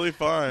 It's really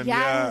fun. Yes.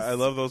 Yeah, I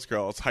love those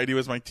girls. Heidi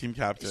was my team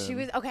captain. She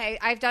was okay.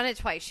 I've done it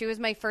twice. She was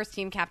my first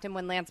team captain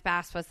when Lance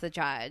Bass was the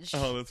judge.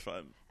 Oh, that's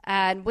fun.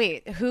 And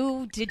wait,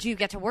 who did you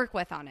get to work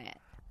with on it?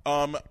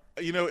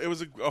 It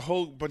was a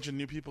whole bunch of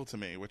new people to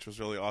me, which was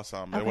really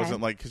awesome. Okay. It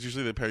wasn't like, because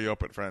usually they pair you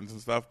up with friends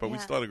and stuff, but we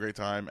still had a great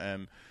time,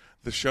 and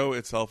the show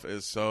itself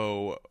is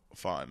so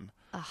fun.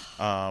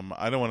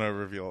 I don't want to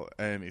reveal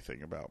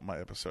anything about my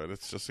episode.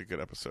 It's just a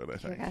good episode, I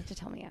think. You're going to have to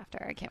tell me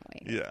after. I can't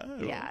wait. Yeah.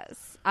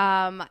 Yes.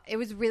 It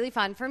was really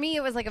fun. For me,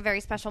 it was like a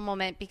very special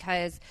moment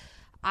because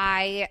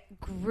I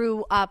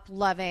grew up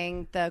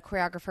loving the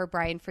choreographer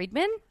Brian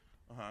Friedman.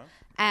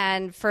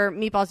 And for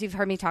Meatballs, you've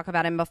heard me talk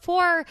about him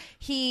before.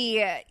 He,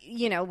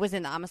 was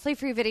in the I'm a Slave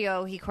For You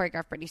video. He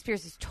choreographed Britney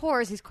Spears'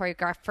 tours. He's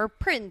choreographed for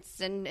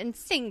Prince and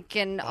Sync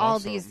and all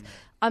these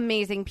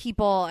amazing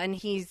people. And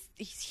he's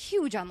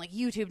huge on like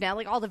YouTube now,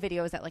 like all the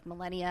videos at like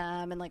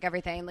Millennium and like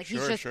everything. Like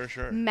he's just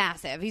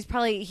massive.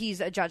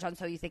 He's a judge on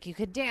So You Think You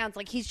Could Dance.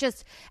 Like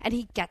and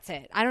he gets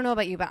it. I don't know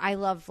about you, but I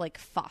love like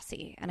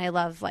Fosse, and I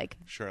love like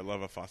I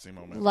love a Fosse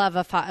moment.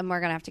 And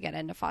we're gonna have to get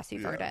into Fosse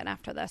Verdon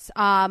after this.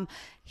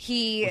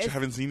 Which I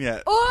haven't seen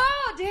yet.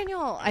 Oh,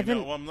 Daniel!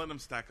 Well, I'm letting them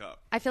stack up.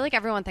 I feel like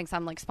everyone thinks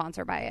I'm like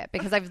sponsored by it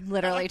because I've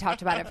literally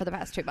talked about it for the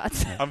past 2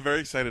 months. I'm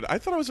very excited. I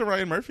thought it was a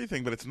Ryan Murphy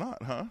thing, but it's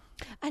not, huh?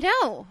 I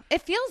know.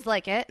 It feels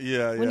like it.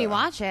 Yeah. When you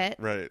watch it.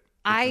 Right.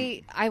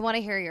 I want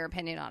to hear your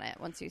opinion on it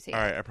once you see it.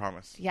 All right, I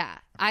promise. Yeah.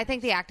 I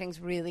think the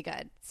acting's really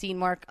good. Scene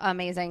work,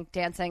 amazing.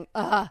 Dancing,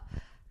 I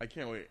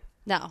can't wait.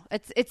 No,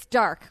 it's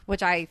dark,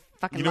 which I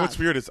fucking love. You know what's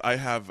weird is I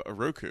have a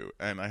Roku,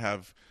 and I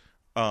have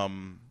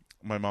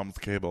my mom's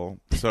cable.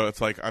 So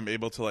it's like I'm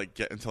able to like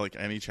get into like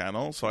any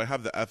channel. So I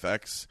have the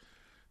FX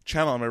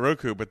channel on my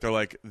Roku, but they're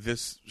like,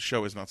 this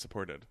show is not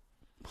supported.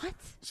 What?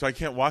 So I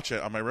can't watch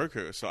it on my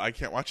Roku, so I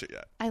can't watch it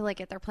yet. I like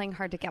it. They're playing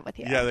hard to get with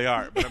you. Yeah, they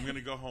are. But I'm going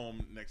to go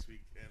home next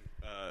week and,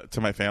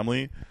 to my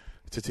family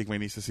to take my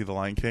niece to see The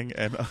Lion King,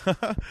 and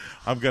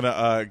I'm going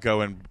to go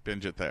and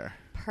binge it there.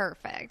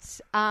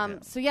 Perfect.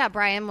 So yeah,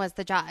 Brian was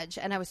the judge,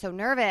 and I was so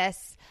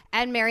nervous.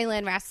 And Mary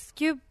Lynn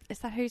Rascube, is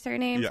that how you say her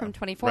name? Yeah. From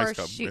 24?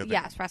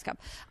 Yes,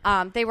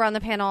 Rascube. They were on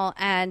the panel,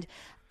 and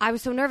I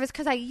was so nervous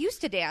because I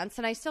used to dance,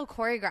 and I still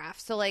choreograph.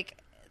 So like,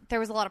 there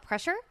was a lot of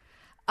pressure.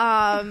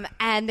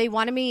 And they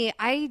wanted me,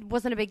 I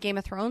wasn't a big Game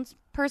of Thrones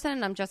person,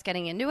 and I'm just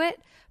getting into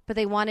it, but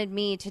they wanted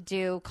me to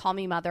do Call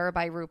Me Mother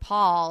by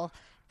RuPaul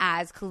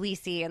as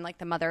Khaleesi and like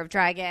the Mother of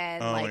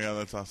Dragon. Oh, yeah,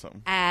 that's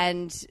awesome.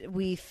 And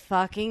we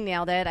fucking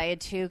nailed it. I had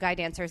 2 guy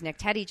dancers, Nick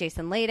Teddy,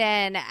 Jason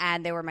Layden,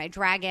 and they were my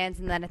dragons.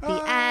 And then at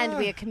the end,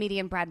 we had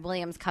comedian Brad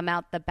Williams come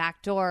out the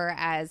back door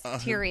as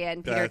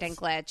Tyrion, Peter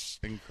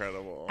Dinklage.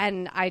 Incredible.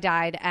 And I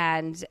died.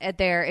 And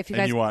there, if you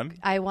guys, you won?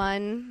 I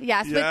won.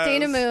 Yes, with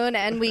Dana Moon,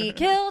 and we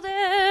killed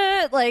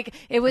it. Like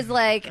it was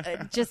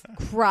like just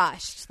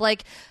crushed.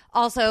 Like.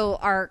 Also,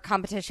 our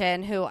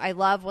competition, who I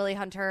love, Willie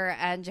Hunter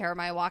and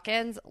Jeremiah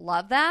Watkins,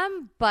 love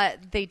them, but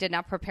they did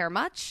not prepare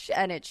much,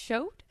 and it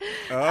showed.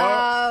 So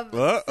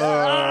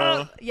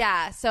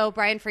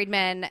Brian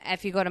Friedman,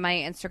 if you go to my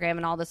Instagram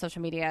and all the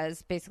social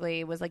medias,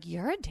 basically was like,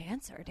 "You're a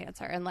dancer,"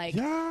 and like,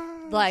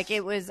 like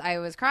it was. I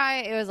was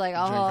crying. It was like,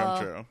 dream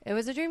come true. It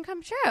was a dream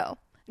come true.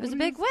 It was a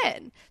big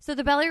win. So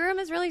the belly room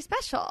is really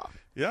special.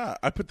 Yeah,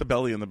 I put the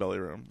belly in the belly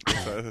room.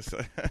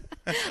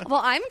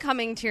 Well, I'm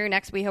coming to your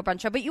next We Hope Brunch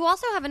show, but you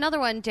also have another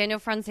one, Daniel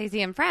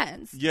Franzese and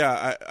Friends.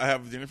 Yeah, I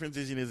have Daniel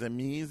Franzese and his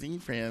amazing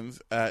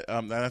friends at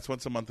that's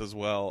once a month as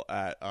well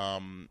at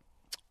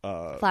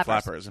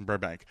Flappers in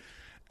Burbank.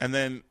 And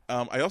then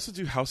I also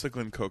do House of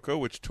Glen Coco,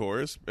 which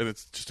tours, and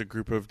it's just a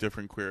group of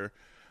different queer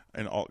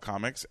and alt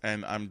comics,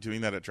 and I'm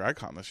doing that at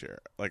DragCon this year.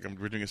 Like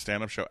we're doing a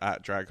stand-up show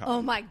at DragCon. Oh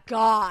my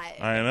god!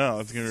 I know,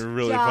 it's gonna be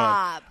really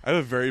fun. I have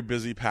a very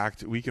busy,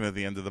 packed weekend at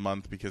the end of the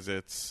month because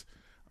it's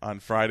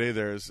on Friday.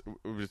 It's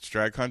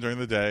DragCon during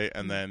the day,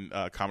 and then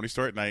Comedy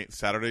Store at night.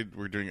 Saturday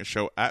we're doing a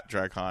show at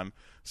DragCon.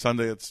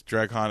 Sunday it's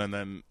DragCon, and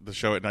then the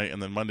show at night,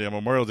 and then Monday on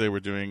Memorial Day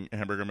we're doing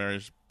Hamburger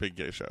Mary's big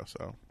gay show.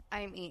 So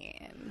I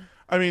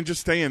mean,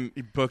 just staying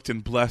booked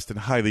and blessed and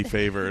highly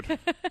favored.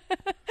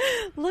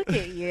 Look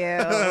at you.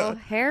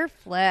 Hair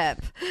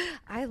flip.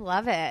 I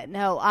love it.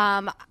 No,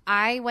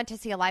 I went to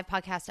see a live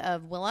podcast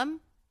of Willem.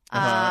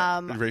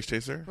 Race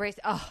Chaser?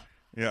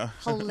 Yeah.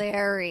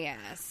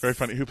 Hilarious. Very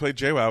funny. Who played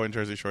JWoww in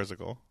Jersey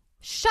Shoresicle?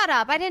 Shut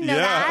up. I didn't know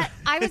that.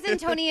 I was in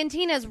Tony and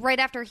Tina's right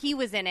after he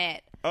was in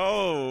it.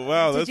 Oh,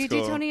 wow. That's cool. Did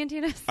you do Tony and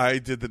Tina's? I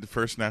did the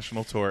first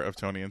national tour of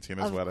Tony and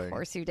Tina's wedding. Of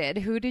course you did.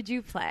 Who did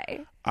you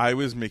play? I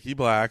was Mickey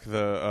Black,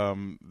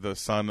 the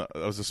son.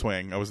 I was a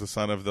swing. I was the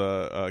son of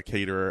the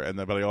caterer,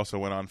 but I also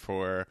went on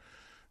for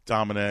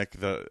Dominic.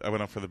 I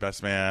went on for the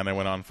best man. I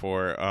went on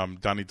for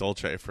Donnie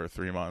Dolce for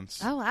 3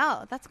 months. Oh,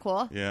 wow. That's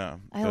cool. Yeah.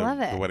 I love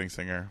it. The wedding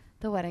singer.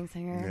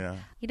 Yeah.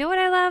 You know what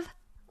I love?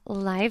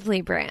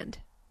 Lively brand.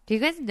 Do you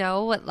guys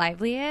know what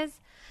Lively is?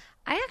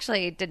 I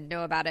actually didn't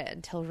know about it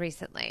until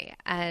recently,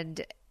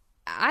 and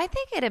I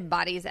think it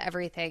embodies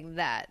everything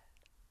that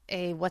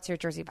a What's Your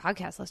Jersey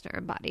podcast listener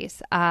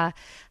embodies.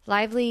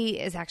 Lively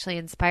is actually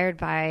inspired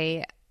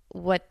by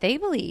what they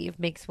believe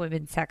makes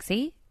women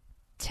sexy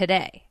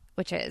today,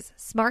 which is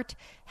smart,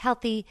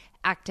 healthy,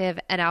 active,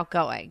 and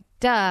outgoing.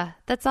 Duh,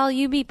 that's all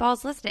you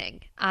meatballs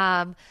listening.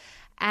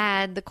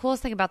 And the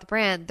coolest thing about the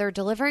brand, they're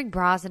delivering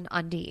bras and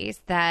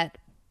undies that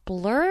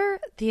blur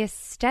the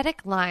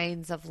aesthetic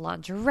lines of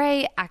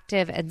lingerie,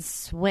 active, and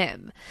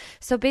swim.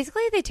 So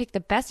basically, they take the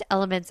best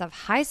elements of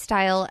high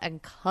style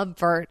and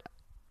comfort.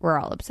 We're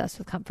all obsessed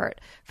with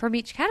comfort from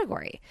each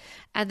category.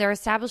 And they're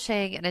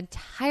establishing an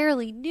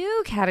entirely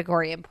new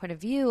category and point of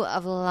view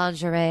of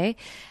lingerie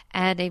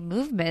and a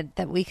movement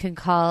that we can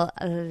call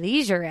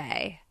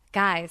leisure.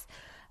 Guys,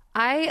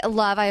 I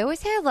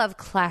always say I love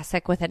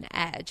classic with an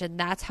edge, and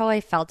that's how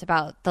I felt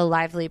about the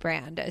Lively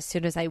brand as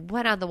soon as I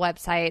went on the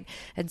website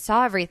and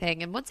saw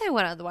everything. And once I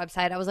went on the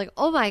website, I was like,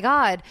 oh my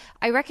God,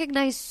 I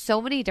recognize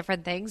so many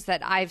different things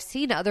that I've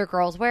seen other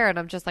girls wear, and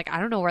I'm just like, I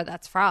don't know where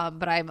that's from,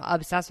 but I'm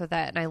obsessed with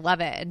it and I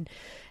love it. And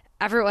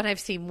everyone I've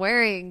seen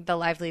wearing the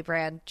Lively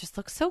brand just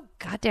looks so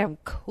goddamn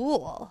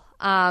cool.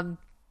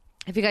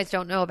 If you guys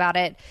don't know about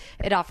it,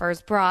 it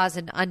offers bras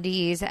and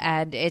undies,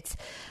 and it's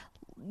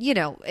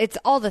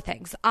all the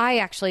things. I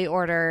actually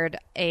ordered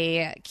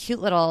a cute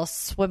little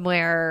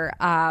swimwear,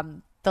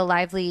 the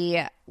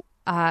Lively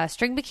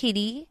string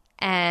bikini,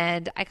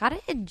 and I got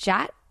it in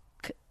jet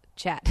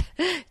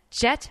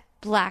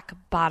black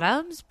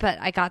bottoms, but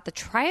I got the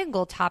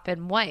triangle top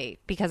in white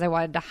because I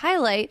wanted to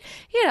highlight,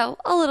 a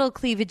little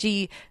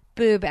cleavagey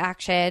boob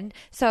action.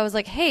 So I was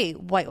like, hey,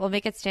 white will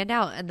make it stand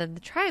out. And then the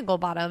triangle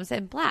bottoms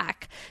in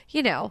black,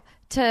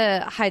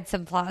 to hide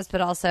some flaws, but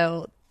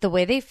also the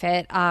way they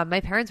fit.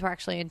 My parents were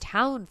actually in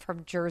town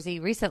from Jersey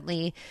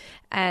recently,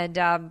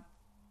 and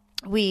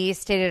we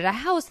stayed at a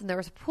house and there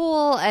was a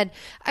pool, and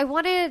I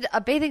wanted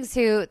a bathing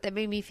suit that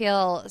made me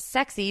feel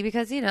sexy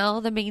because,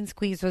 the main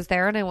squeeze was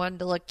there and I wanted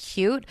to look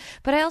cute,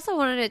 but I also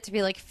wanted it to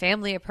be like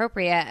family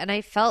appropriate, and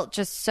I felt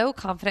just so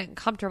confident and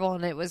comfortable,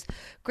 and it was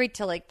great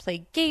to like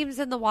play games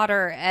in the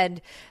water. And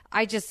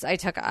I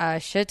took a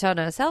shit ton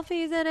of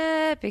selfies in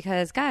it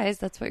because, guys,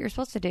 that's what you're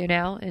supposed to do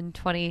now in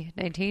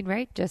 2019,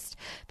 right? Just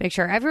make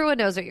sure everyone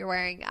knows what you're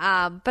wearing.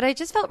 But I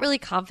just felt really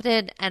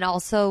confident and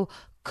also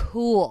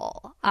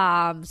cool. So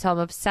I'm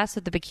obsessed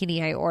with the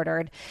bikini I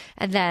ordered.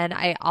 And then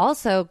I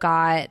also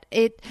got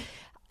it.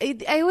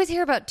 I always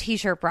hear about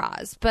t-shirt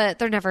bras, but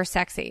they're never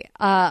sexy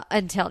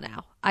until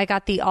now. I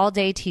got the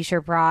all-day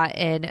t-shirt bra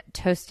in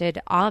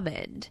toasted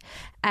almond.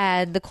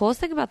 And the coolest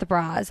thing about the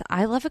bras,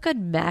 I love a good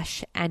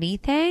mesh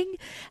anything.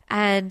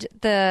 And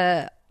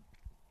I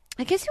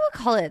guess you would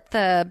call it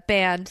the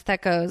band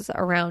that goes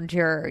around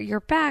your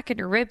back and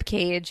your rib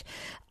cage,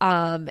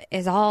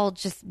 is all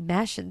just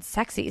mesh and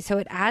sexy. So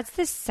it adds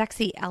this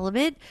sexy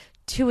element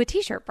to a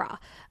t-shirt bra.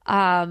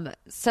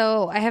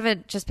 So I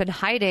haven't just been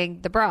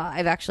hiding the bra.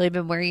 I've actually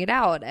been wearing it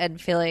out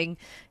and feeling,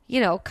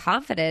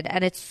 confident.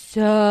 And it's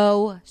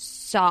so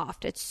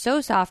soft. It's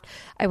so soft.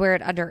 I wear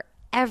it under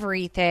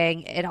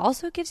everything. It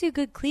also gives you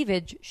good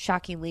cleavage,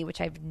 shockingly, which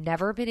I've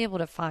never been able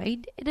to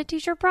find in a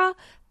t-shirt bra,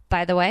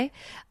 by the way.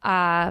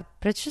 But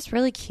it's just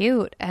really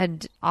cute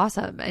and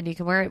awesome, and you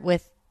can wear it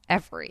with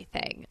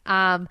everything.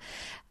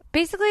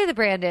 Basically, the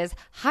brand is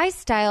high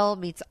style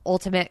meets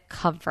ultimate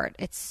comfort.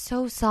 It's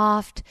so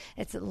soft,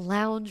 it's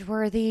lounge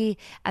worthy,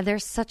 and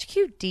there's such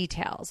cute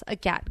details.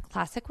 Again,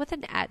 classic with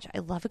an edge. I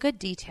love a good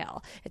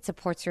detail. It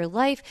supports your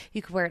life.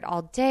 You can wear it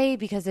all day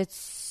because it's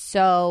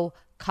so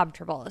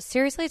comfortable.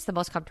 Seriously, it's the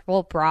most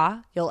comfortable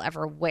bra you'll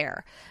ever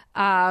wear.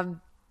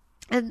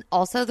 And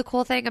also the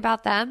cool thing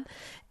about them,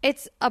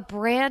 it's a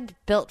brand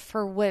built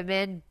for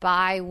women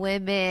by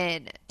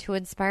women to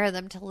inspire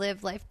them to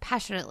live life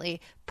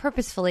passionately,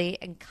 purposefully,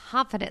 and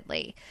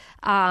confidently.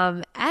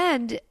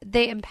 And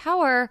they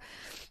empower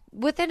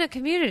within a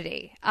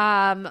community.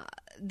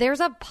 There's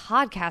a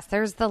podcast.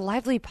 There's the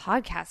Lively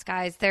podcast,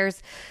 guys.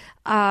 There's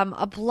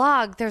a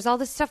blog. There's all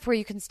this stuff where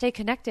you can stay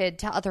connected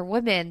to other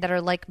women that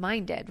are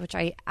like-minded, which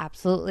I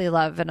absolutely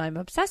love and I'm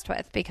obsessed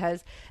with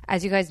because,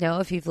 as you guys know,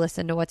 if you've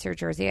listened to What's Your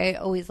Jersey, I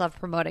always love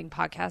promoting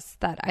podcasts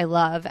that I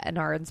love and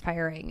are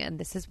inspiring, and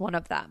this is one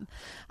of them.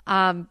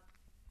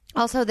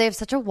 Also, they have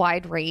such a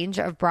wide range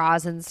of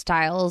bras and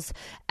styles,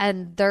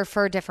 and they're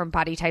for different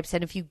body types.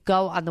 And if you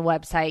go on the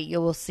website, you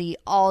will see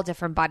all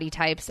different body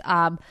types.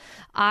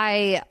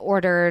 I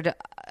ordered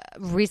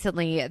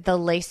recently the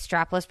lace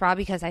strapless bra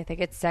because I think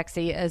it's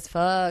sexy as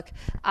fuck.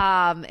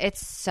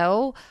 It's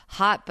so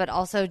hot, but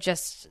also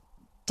just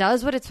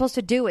does what it's supposed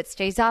to do. It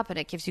stays up and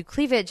it gives you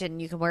cleavage,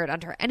 and you can wear it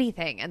under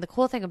anything. And the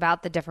cool thing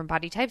about the different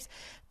body types,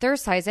 their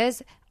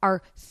sizes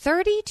are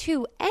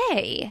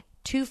 32A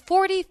to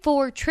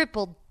 44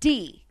 triple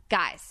D,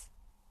 guys.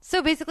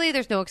 So basically,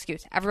 there's no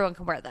excuse. Everyone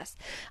can wear this.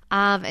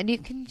 And you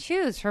can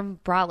choose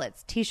from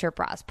bralettes, t-shirt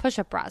bras,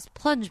 push-up bras,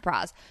 plunge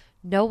bras,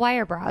 no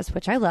wire bras,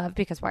 which I love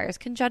because wires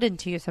can jut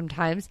into you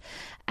sometimes.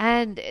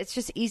 And it's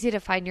just easy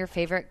to find your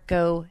favorite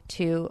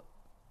go-to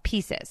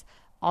pieces.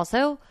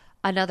 Also,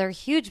 another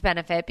huge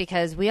benefit,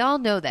 because we all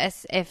know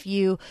this, if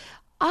you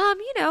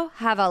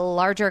have a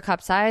larger cup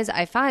size,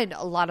 I find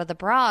a lot of the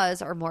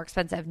bras are more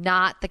expensive.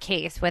 Not the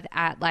case with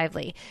at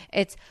Lively.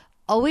 It's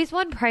always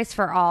one price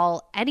for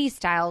all, any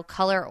style,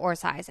 color, or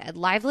size. At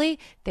Lively,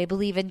 they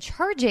believe in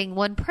charging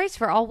one price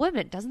for all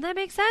women. Doesn't that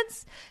make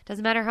sense?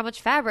 Doesn't matter how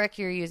much fabric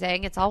you're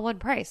using. It's all one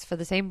price for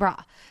the same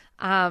bra.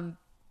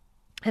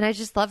 And I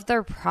just love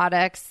their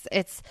products.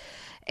 It's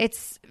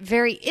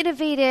very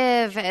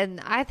innovative,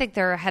 and I think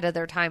they're ahead of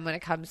their time when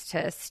it comes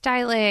to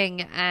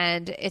styling,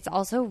 and it's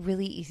also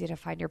really easy to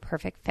find your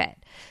perfect fit.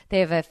 They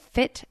have a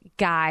fit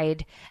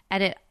guide,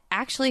 and it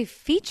actually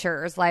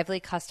features Lively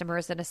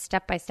customers in a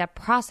step-by-step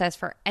process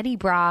for any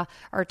bra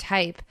or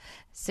type,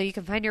 so you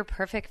can find your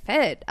perfect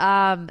fit.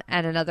 And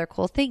another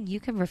cool thing, you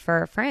can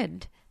refer a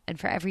friend, and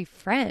for every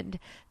friend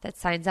that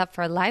signs up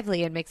for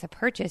Lively and makes a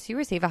purchase, you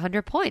receive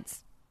 100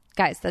 points.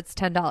 Guys, that's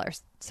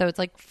 $10. So it's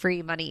like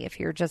free money if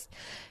you're just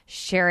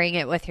sharing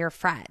it with your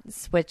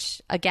friends,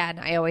 which again,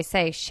 I always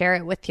say, share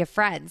it with your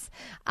friends.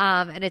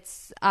 And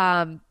it's,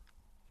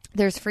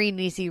 there's free and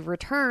easy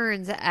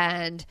returns,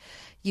 and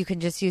you can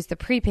just use the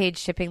prepaid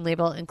shipping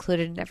label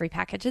included in every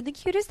package. And the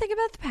cutest thing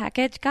about the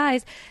package,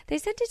 guys, they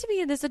sent it to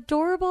me in this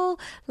adorable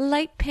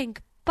light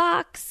pink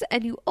box,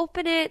 and you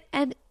open it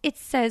and it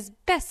says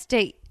best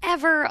day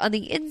ever on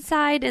the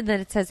inside, and then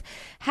it says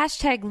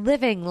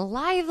 #living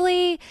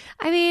lively.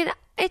 I mean,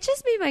 it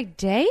just made my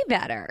day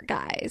better,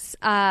 guys.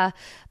 But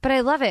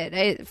I love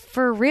it.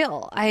 For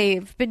real.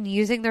 I've been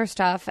using their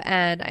stuff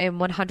and I am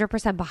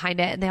 100% behind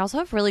it. And they also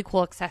have really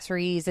cool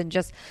accessories and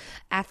just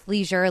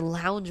athleisure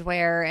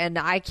loungewear, and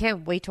I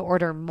can't wait to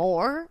order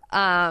more.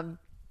 And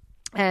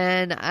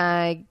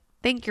I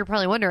think you're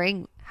probably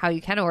wondering how you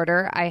can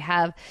order. I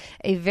have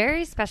a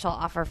very special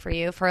offer for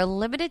you. For a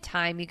limited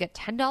time, you get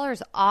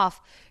 $10 off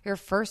your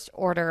first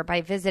order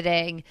by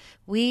visiting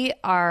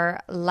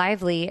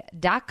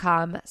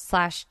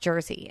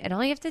wearelively.com/Jersey. And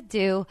all you have to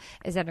do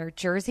is enter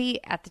Jersey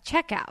at the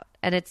checkout.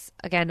 And it's,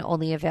 again,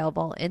 only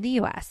available in the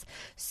U.S.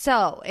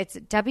 So it's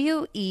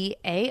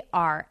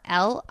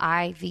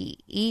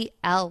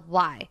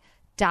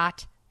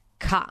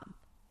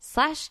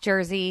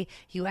wearlively.com/Jersey.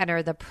 You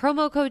enter the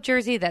promo code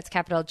Jersey, that's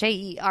capital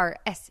Jersey, and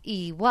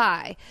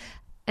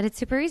it's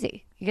super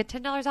easy. You get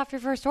 $10 off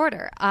your first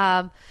order.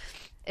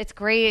 It's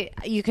great.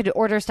 You could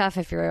order stuff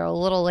if you're a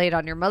little late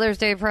on your Mother's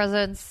Day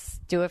presents.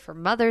 Do it for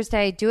Mother's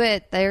Day. Do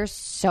it. There's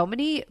so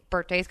many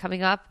birthdays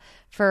coming up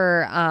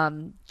for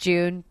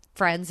June.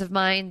 Friends of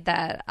mine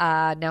that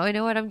now I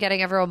know what I'm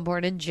getting everyone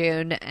born in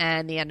June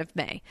and the end of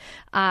May.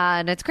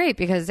 And it's great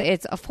because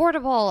it's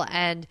affordable,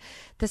 and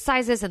the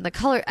sizes and the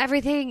color,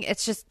 everything,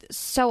 it's just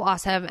so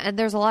awesome. And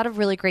there's a lot of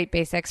really great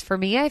basics. For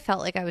me, I felt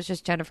like I was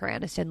just Jennifer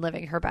Aniston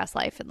living her best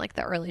life in like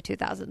the early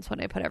 2000s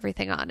when I put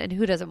everything on. And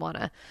who doesn't want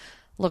to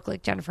look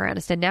like Jennifer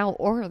Aniston now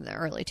or in the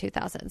early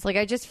 2000s? Like,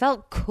 I just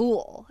felt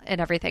cool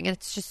and everything. And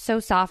it's just so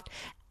soft,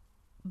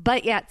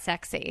 but yet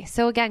sexy.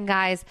 So again,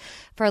 guys,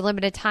 for a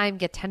limited time,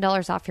 get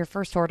 $10 off your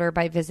first order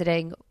by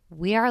visiting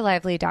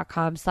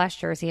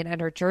wearelively.com/Jersey and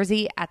enter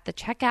Jersey at the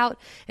checkout.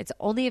 It's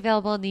only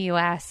available in the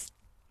U.S.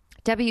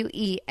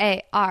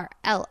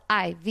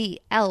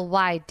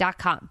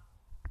 wearlivly.com.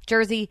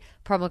 Jersey,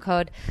 promo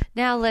code.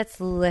 Now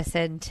let's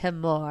listen to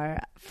more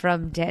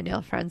from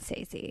Daniel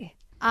Francesi.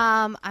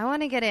 I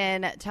want to get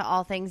into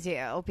all things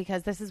you,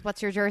 because this is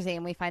What's Your Jersey,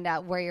 and we find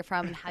out where you're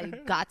from and how you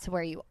got to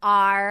where you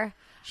are.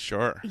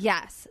 Sure.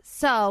 Yes.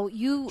 So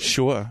you...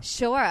 Sure,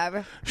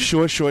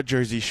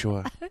 Jersey,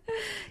 sure.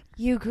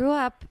 You grew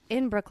up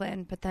in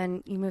Brooklyn, but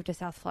then you moved to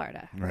South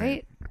Florida,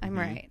 right? I'm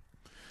right.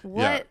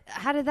 What? Yeah.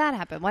 How did that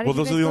happen? Why did Well, you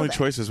those guys are the go only there?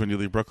 choices when you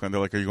leave Brooklyn.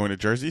 They're like, are you going to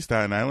Jersey,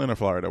 Staten Island, or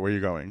Florida? Where are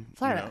you going?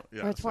 Florida, You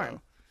know? where it's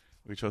warm.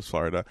 We chose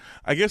Florida.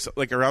 I guess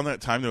like around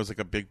that time there was like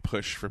a big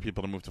push for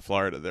people to move to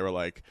Florida. They were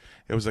like,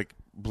 it was like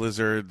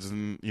blizzards,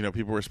 and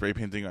people were spray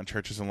painting on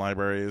churches and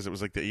libraries. It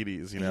was like the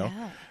 80s,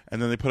 Yeah.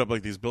 And then they put up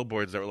like these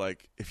billboards that were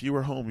like, if you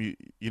were home,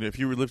 if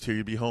you lived here,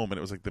 you'd be home, and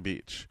it was like the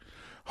beach.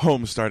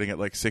 Home starting at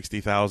like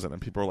 60,000,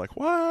 and people were like,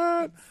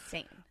 what?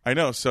 Insane. I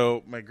know.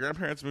 So my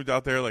grandparents moved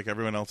out there like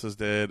everyone else's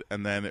did,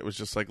 and then it was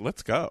just like,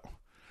 let's go.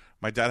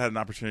 My dad had an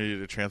opportunity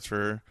to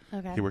transfer.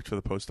 Okay. He worked for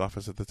the post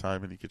office at the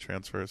time, and he could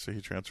transfer, so he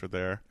transferred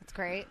there. That's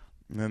great.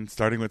 And then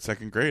starting with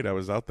second grade, I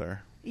was out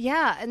there.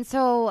 Yeah, and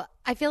so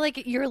I feel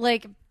like you're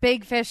like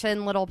big fish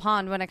in little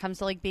pond when it comes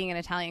to like being an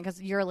Italian,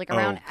 because you're like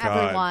around Oh, God.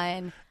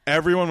 everyone.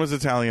 Everyone was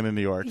Italian in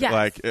New York. Yes.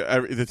 Like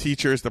the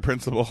teachers, the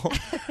principal.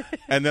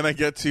 And then I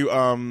get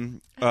to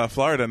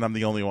Florida, and I'm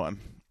the only one.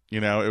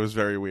 It was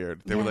very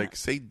weird. They were like,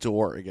 say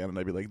door again, and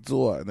I'd be like,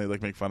 door, and they'd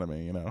like make fun of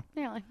me,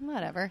 You're like,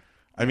 whatever.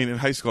 I mean, in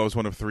high school, I was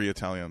one of 3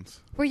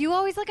 Italians. Were you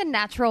always like a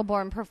natural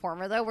born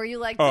performer though? Were you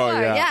like, Oh,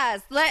 "Sure, yeah.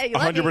 yes, let me."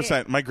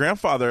 100%. My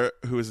grandfather,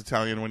 who was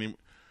Italian, when he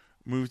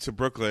moved to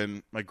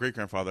Brooklyn, my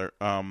great-grandfather,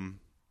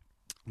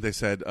 they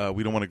said,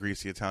 we don't want a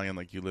greasy Italian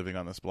like you living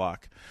on this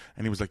block.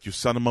 And he was like, you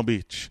son of a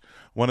bitch.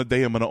 One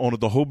day I'm going to own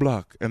the whole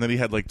block. And then he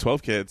had like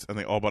 12 kids, and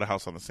they all bought a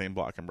house on the same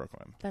block in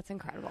Brooklyn. That's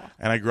incredible.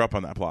 And I grew up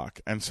on that block.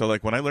 And so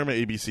like when I learned my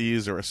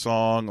ABCs or a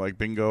song, like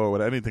bingo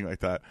or anything like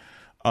that,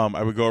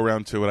 I would go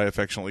around to what I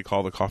affectionately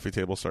call the coffee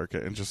table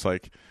circuit and just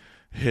like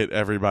hit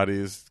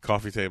everybody's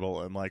coffee table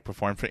and like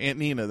perform for Aunt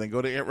Nina, then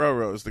go to Aunt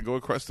Roro's, then go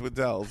across to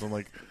Adele's, and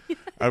like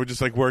I would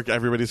just like work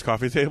everybody's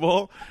coffee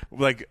table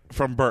like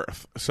from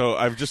birth. So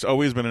I've just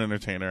always been an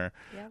entertainer.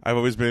 Yep. I've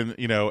always been,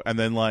 and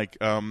then like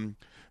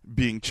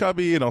being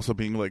chubby and also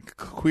being like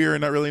queer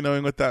and not really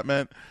knowing what that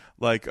meant.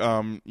 like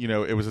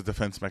it was a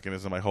defense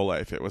mechanism my whole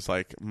life. It was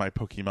like my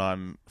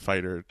Pokemon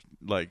fighter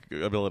like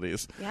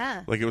abilities.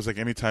 Yeah. Like it was like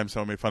anytime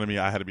someone made fun of me,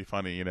 I had to be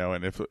funny,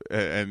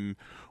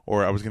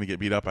 or I was going to get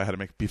beat up, I had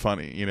to be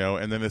funny,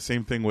 And then the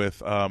same thing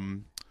with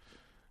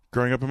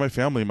growing up in my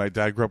family. My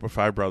dad grew up with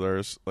 5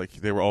 brothers. Like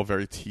they were all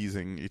very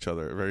teasing each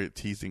other, a very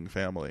teasing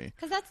family.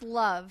 Because that's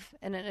love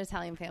in an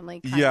Italian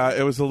family. Yeah,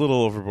 it was a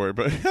little overboard,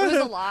 but it was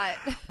a lot.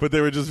 But they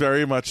were just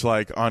very much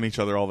like on each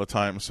other all the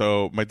time.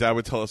 So my dad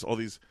would tell us all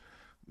these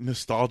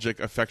nostalgic,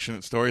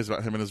 affectionate stories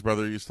about him and his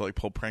brother used to like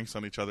pull pranks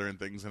on each other and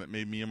things, and it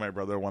made me and my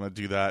brother want to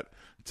do that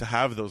to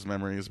have those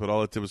memories, but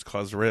all it did was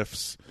cause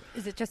rifts.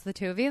 Is it just the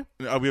two of you?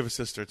 We have a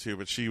sister too,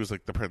 but she was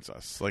like the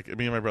princess. Like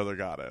me and my brother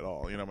got it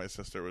all. My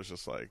sister was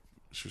just like,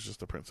 she was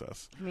just a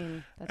princess. I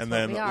mean, that's and what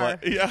then, we are.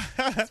 Yeah.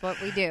 That's what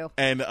we do.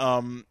 And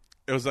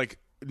it was like,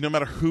 no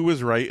matter who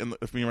was right, and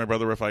if me and my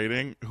brother were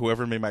fighting,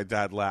 whoever made my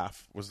dad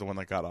laugh was the one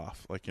that got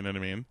off. Like, you know what I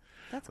mean?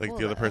 That's like cool,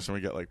 the other though. person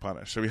would get like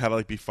punished. So we had to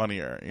like be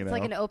funnier, It's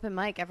like an open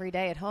mic every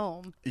day at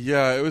home.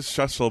 Yeah, it was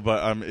stressful,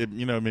 but it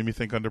made me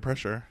think under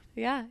pressure.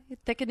 Yeah, you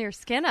thicken your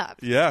skin up.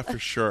 Yeah, for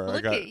sure. Look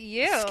I got at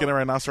you. Skin of a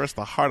rhinoceros,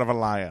 the heart of a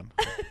lion.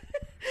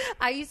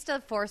 I used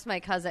to force my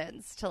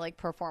cousins to like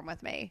perform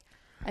with me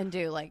and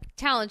do like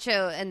talent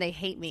show, and they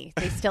hate me.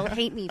 They still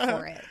hate me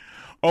for it.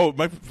 Oh,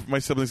 my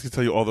siblings could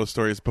tell you all those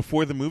stories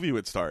before the movie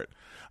would start.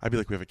 I'd be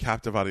like, we have a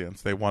captive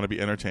audience. They want to be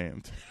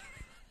entertained.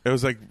 It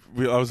was like,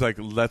 I was like,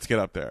 let's get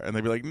up there. And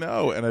they'd be like,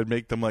 no. And I'd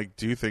make them like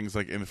do things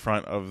like in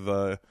front of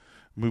the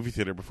movie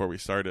theater before we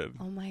started.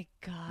 Oh my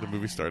God. The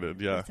movie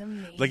started, yeah. That's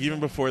amazing. Like even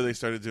before they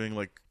started doing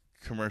like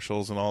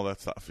commercials and all that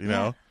stuff, you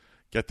know?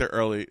 Get there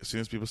early. As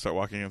soon as people start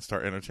walking in,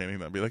 start entertaining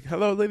them. Be like,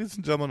 hello, ladies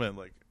and gentlemen.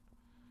 Like,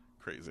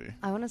 crazy.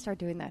 I want to start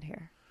doing that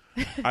here.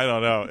 I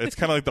don't know. It's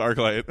kind of like the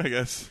ArcLight, I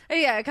guess.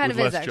 Yeah, it kind With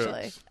of is less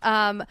actually.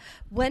 jokes.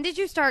 When did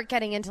you start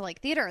getting into like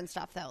theater and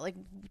stuff though? Like,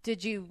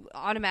 did you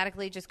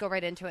automatically just go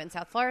right into it in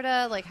South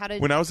Florida? Like, how did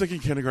When I was like in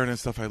kindergarten and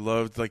stuff, I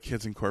loved like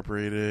Kids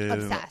Incorporated.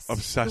 and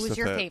Obsessed Who was with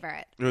your it.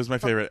 favorite? It was my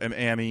favorite, and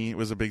Annie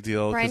was a big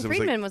deal. Brian 'cause it was,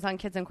 Friedman like, was on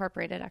Kids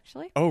Incorporated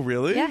actually. oh,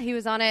 really? Yeah, he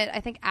was on it.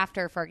 I think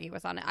after Fergie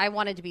was on it. I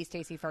wanted to be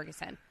Stacey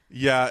Ferguson.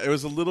 Yeah, it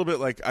was a little bit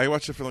like I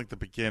watched it from like the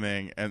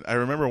beginning, and I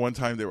remember one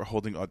time they were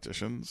holding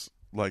auditions.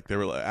 Like they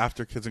were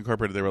after Kids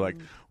Incorporated, they were like,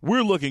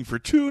 "We're looking for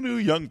 2 new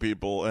young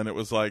people," and it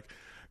was like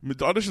the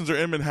auditions are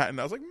in Manhattan.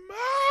 I was like,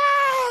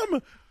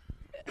 "Mom!"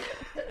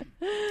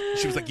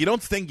 She was like, "You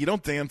don't sing, you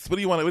don't dance. What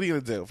do you want? What are you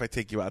gonna do if I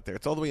take you out there?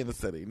 It's all the way in the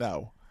city."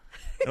 No,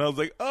 and I was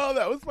like, "Oh,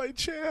 that was my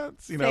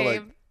chance," you know,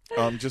 Same.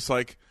 like just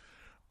like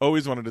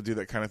always wanted to do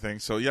that kind of thing.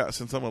 So yeah,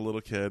 since I'm a little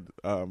kid,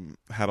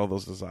 had all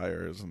those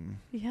desires, and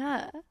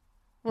Yeah.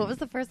 What was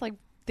the first like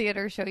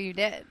theater show you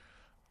did?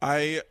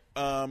 I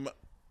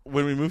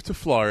when we moved to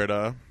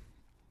Florida,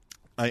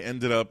 I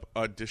ended up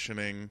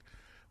auditioning.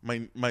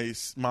 My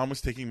mom was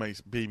taking my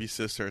baby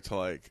sister to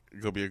like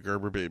go be a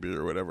Gerber baby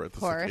or whatever at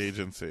this like,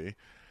 agency,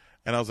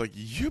 and I was like,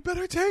 "You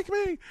better take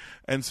me!"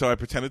 And so I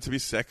pretended to be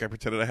sick. I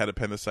pretended I had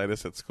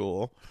appendicitis at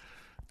school,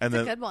 and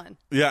That's then a good one.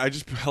 yeah, I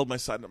just held my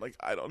side and I'm like,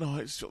 "I don't know,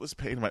 I just feel this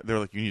pain." They were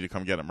like, "You need to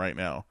come get him right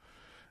now."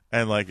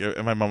 And like,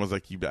 and my mom was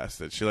like, "You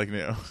bastard!" She like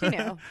knew. She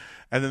knew.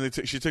 And then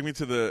she took me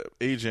to the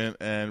agent,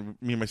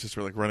 and me and my sister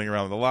were like running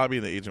around in the lobby,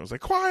 and the agent was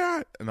like,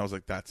 "Quiet!" And I was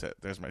like, "That's it.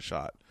 There's my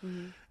shot."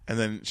 Mm-hmm. And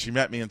then she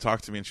met me and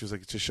talked to me, and she was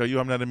like, "To show you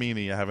I'm not a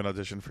meanie, I have an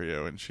audition for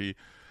you." And she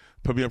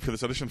put me up for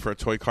this audition for a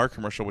toy car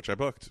commercial, which I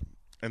booked.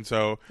 And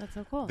so That's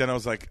so cool. then I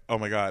was like, "Oh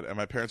my God!" And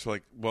my parents were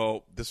like,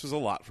 "Well, this was a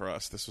lot for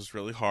us. This was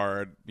really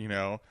hard, you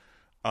know.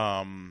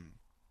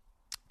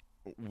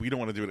 We don't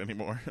want to do it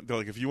anymore." They're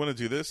like, "If you want to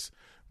do this,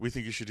 we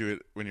think you should do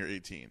it when you're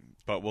 18,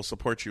 but we'll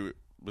support you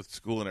with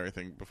school and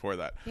everything before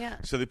that." Yeah.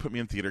 So they put me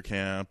in theater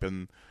camp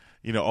and,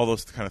 you know, all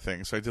those kind of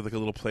things. So I did like a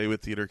little play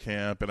with theater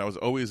camp, and I was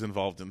always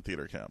involved in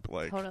theater camp.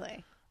 Like,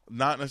 Totally.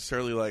 not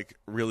necessarily like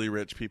really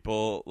rich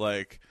people,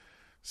 like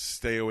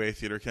stay away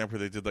theater camp where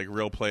they did like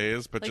real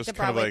plays, but Like just the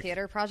kind of Broadway like,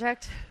 Theater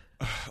Project.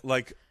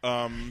 like,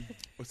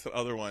 what's the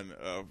other one?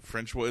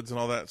 French Woods and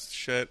all that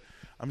shit.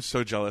 I'm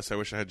so jealous. I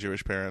wish I had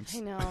Jewish parents. I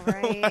know,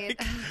 right?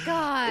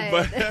 God.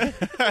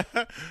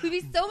 But We'd be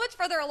so much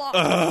further along.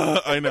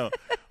 I know.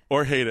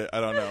 Or hate it.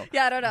 I don't know.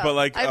 Yeah, I don't know. But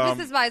like,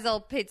 Mrs.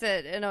 Meisel paints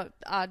it in an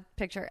odd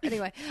picture.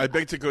 Anyway. I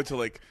begged to go to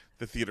like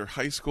the theater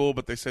high school,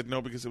 but they said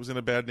no because it was in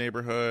a bad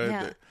neighborhood.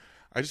 Yeah.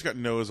 I just got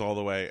no's all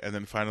the way. And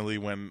then finally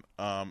when,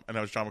 and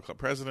I was drama club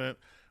president,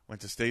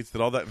 went to States,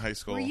 did all that in high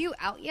school. Were you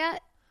out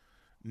yet?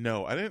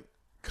 No, I didn't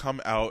come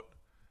out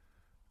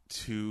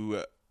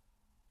to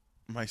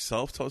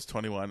myself till I was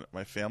 21,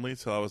 my family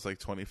till I was like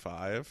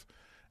 25,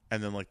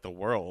 and then like the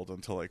world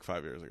until like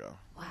 5 years ago.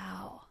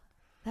 Wow.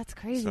 That's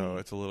crazy. So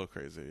it's a little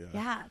crazy, yeah.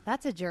 Yeah,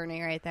 that's a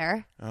journey right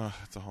there. Oh,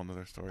 it's a whole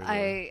nother story.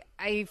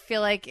 I feel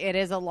like it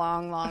is a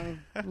long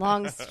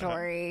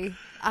story.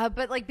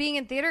 But like being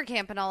in theater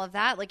camp and all of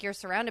that, like you're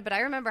surrounded. But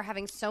I remember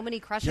having so many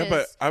crushes. Yeah,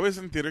 but I was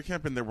in theater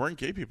camp and there weren't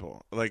gay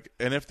people. Like,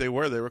 and if they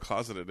were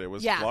closeted. It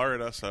was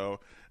Florida,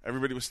 so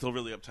everybody was still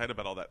really uptight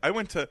about all that. I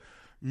went to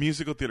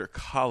musical theater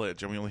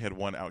college and we only had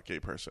one out gay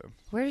person.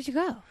 Where did you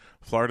go?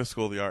 Florida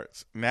School of the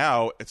Arts.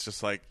 Now it's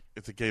just like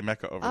it's a gay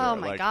mecca over there. Oh,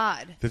 my like,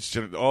 God.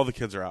 all the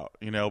kids are out,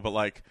 but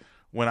like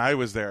when I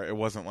was there, it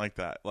wasn't like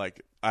that.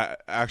 Like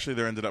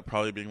there ended up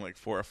probably being like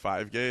 4 or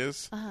 5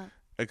 gays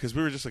because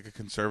we were just like a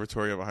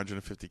conservatory of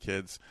 150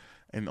 kids.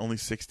 And only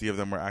 60 of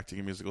them were acting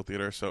in musical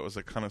theater, so it was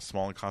like kind of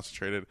small and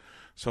concentrated.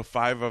 So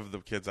 5 of the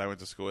kids I went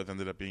to school with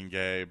ended up being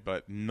gay,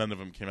 but none of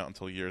them came out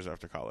until years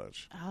after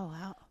college. Oh,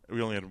 wow.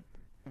 We only had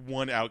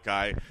one out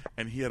guy,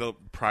 and he had a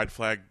pride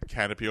flag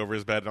canopy over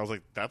his bed, and I was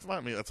like, that's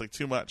not me. That's like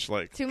too much.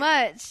 Like Too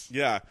much.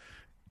 Yeah.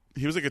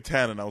 He was like a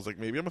 10, and I was like,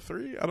 maybe I'm a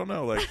 3? I don't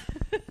know. Like,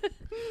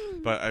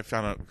 but I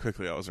found out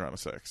quickly I was around a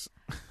 6.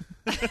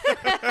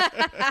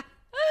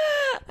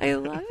 I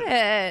love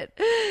it.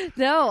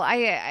 No,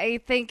 I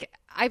think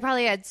I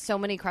probably had so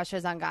many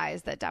crushes on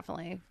guys that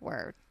definitely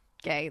were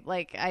gay.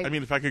 Like I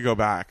mean, if I could go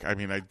back, I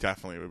mean, I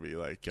definitely would be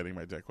like getting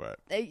my dick wet,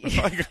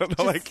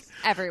 like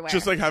everywhere,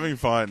 just like having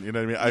fun. You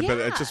know what I mean? But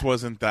Yeah. it just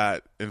wasn't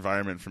that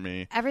environment for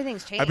me.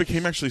 Everything's changed. I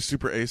became actually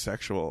super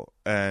asexual,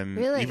 and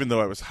Really? even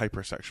though I was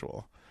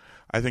hypersexual,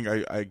 I think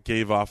I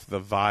gave off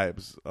the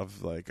vibes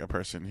of like a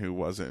person who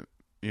wasn't.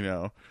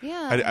 Yeah.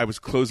 I was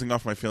closing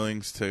off my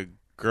feelings to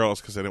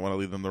girls because I didn't want to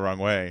lead them the wrong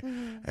way,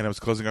 and I was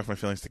closing off my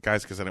feelings to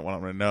guys because I didn't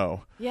want them to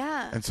know.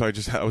 Yeah. And so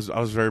I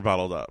was very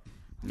bottled up.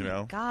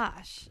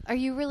 Gosh, are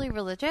you really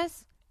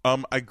religious?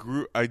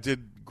 I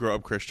did grow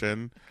up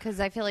Christian. Because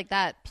I feel like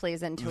that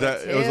plays into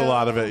That it too. it was a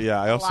lot of it.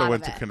 Yeah, I A also lot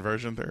went of to it.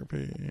 conversion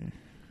therapy.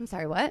 I'm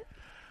sorry, what?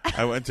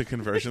 I went to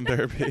conversion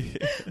therapy.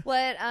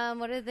 What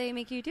did they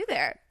make you do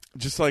there?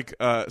 Just like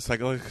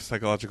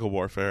psychological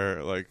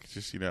warfare, like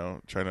just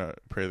trying to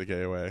pray the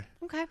gay away,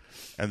 Okay.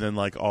 and then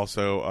like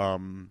also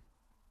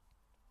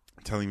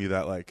telling me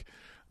that like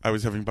I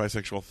was having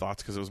bisexual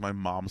thoughts because it was my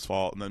mom's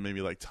fault, and then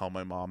maybe like tell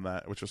my mom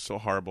that, which was so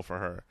horrible for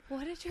her.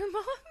 What did your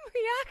mom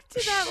react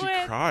to that She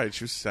with? cried.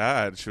 She was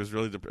sad. She was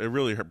really. It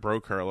really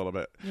broke her a little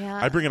bit. Yeah.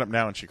 I bring it up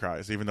now and she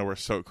cries, even though we're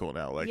so cool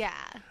now. Like, Yeah.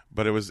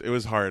 But it was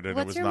hard and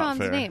What's it was your not mom's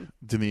fair. name?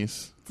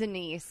 Denise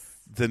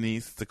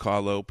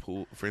DiCarlo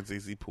Poole,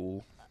 Franzese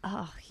Poole.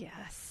 Oh,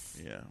 yes.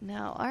 Yeah.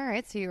 No. All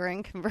right. So you were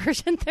in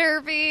conversion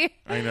therapy.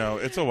 I know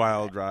it's a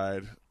wild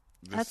ride.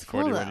 This That's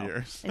cool, 41 though.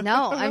 years.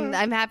 No,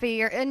 I'm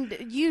happy and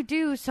you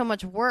do so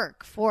much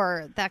work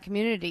for that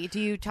community. Do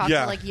you talk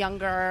Yeah. to like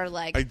younger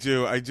I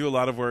do a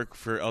lot of work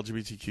for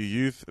LGBTQ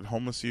youth and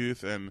homeless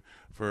youth, and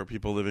for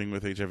people living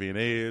with HIV and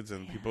AIDS,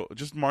 and people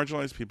just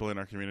marginalized people in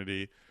our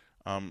community.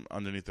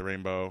 Underneath the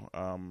rainbow,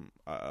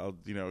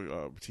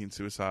 teen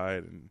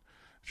suicide and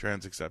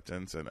trans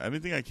acceptance, and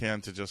anything I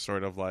can to just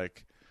sort of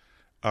like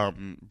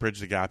bridge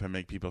the gap and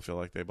make people feel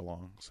like they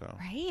belong. So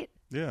right?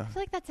 yeah, I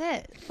feel like that's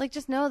it. Like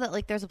just know that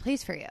like there's a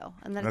place for you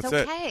and that that's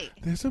it's okay. it.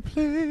 There's a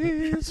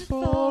place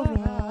for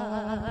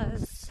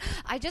us.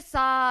 I just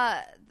saw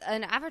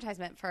an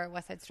advertisement for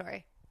West Side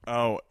Story.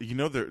 Oh,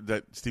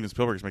 that Steven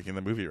Spielberg's making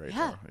the movie right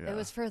Yeah, now. it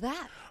was for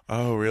that.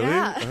 Oh, really?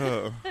 Yeah.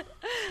 Oh.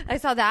 I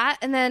saw that,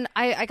 and then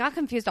I got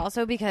confused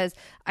also because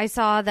I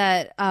saw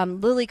that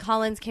Lily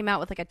Collins came out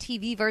with like a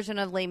TV version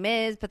of Les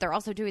Mis, but they're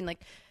also doing like,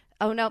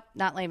 oh no,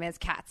 not Les Mis,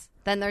 Cats.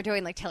 Then they're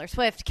doing like Taylor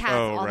Swift, Cats,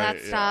 Oh, all right,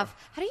 that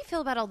stuff. How do you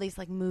feel about all these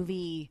like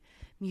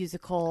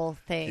musical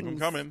things? Keep 'em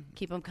coming.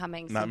 Keep them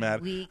coming. Not so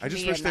mad. we I can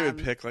just be wish in they would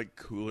them. pick like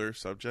cooler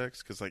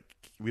subjects because like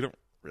we don't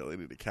really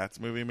need a Cats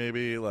movie.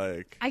 Maybe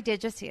like I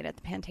did just see it at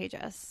the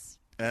Pantages.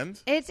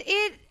 and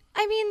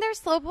I mean, there's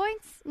slow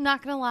points. I'm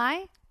not gonna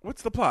lie.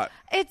 what's the plot?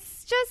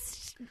 It's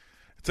just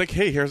It's like,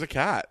 hey, here's a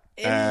cat,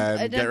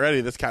 and get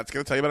ready. This cat's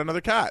going to tell you about another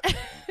cat,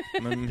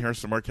 and then here's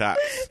some more cats.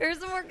 there's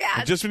some more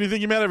cats. Just when you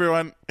think you met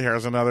everyone,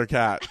 here's another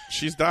cat.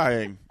 She's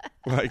dying.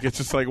 Like it's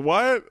just like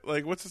what?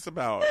 Like what's this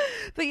about?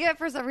 But yeah,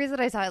 for some reason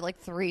I saw it like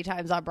 3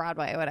 times on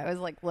Broadway when I was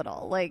like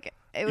little. Like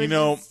it was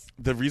just-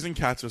 The reason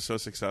Cats was so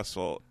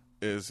successful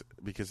is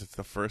because it's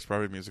the first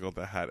Broadway musical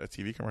that had a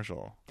TV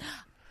commercial.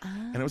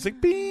 And it was like,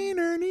 and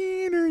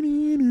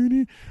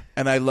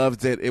I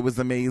loved it. It was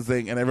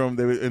amazing. And they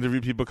would interview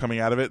people coming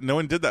out of it. No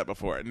one did that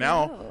before.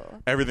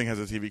 Now everything has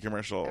a TV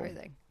commercial.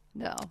 everything.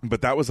 No.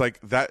 But that was like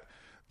that,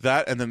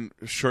 and then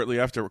shortly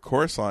after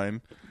Chorus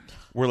Line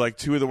were like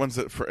 2 of the ones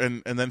that,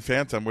 and then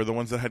Phantom were the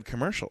ones that had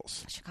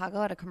commercials.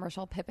 Chicago had a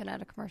commercial. Pippin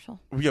had a commercial.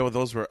 Yeah, well,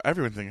 those were,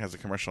 everything has a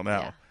commercial now.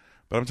 Yeah.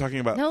 But I'm talking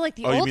about, No, like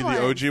the oh, old you mean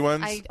ones. the OG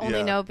ones? I only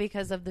Yeah. know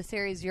because of the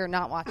series you're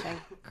not watching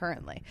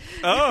currently.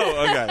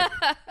 Oh, okay.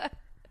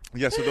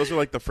 Yeah, so those were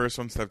like the first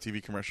ones to have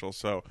TV commercials.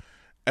 So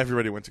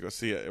everybody went to go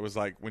see it. It was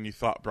like when you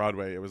thought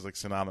Broadway, it was like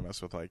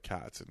synonymous with like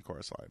Cats and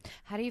Chorus Line.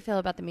 How do you feel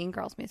about the Mean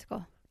Girls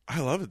musical? I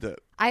loved it.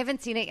 I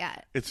haven't seen it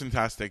yet. It's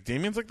fantastic.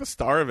 Damien's like the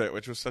star of it,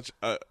 which was such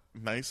a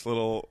nice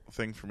little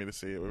thing for me to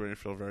see. It made me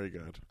feel very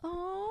good.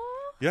 Oh.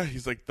 Yeah,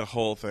 he's like the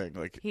whole thing.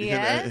 Like He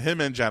him, is? him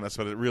and Janice,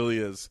 but it really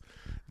is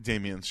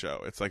Damien's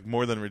show. It's like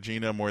more than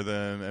Regina, more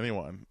than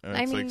anyone. And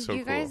I it's mean, like so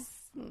you cool. guys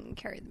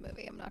carried the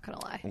movie. I'm not going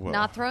to lie. Well.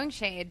 Not throwing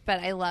shade, but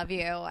I love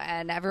you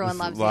and everyone There's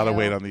loves a lot you. of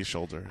weight on these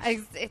shoulders.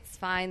 It's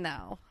fine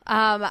though.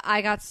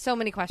 I got so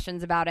many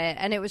questions about it,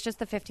 and it was just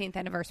the 15th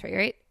anniversary,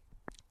 right?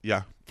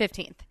 Yeah.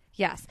 15th.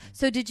 Yes.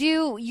 So did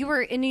you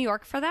were in New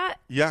York for that?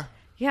 Yeah.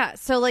 Yeah.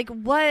 So, like,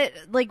 what,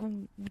 like,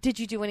 did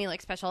you do any,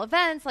 like, special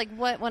events? Like,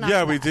 what went on?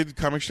 Yeah, we did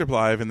Comic Strip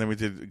Live, and then we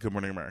did Good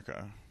Morning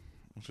America,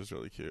 which was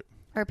really cute.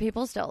 Are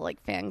people still,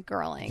 like,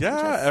 fangirling?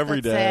 Yeah,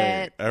 every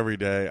day. It? Every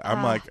day.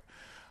 I'm like,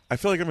 I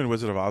feel like I'm in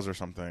Wizard of Oz or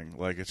something.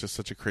 Like, it's just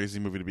such a crazy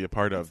movie to be a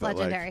part of. It's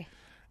legendary. Like,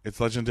 it's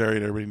legendary,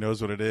 and everybody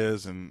knows what it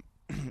is. And,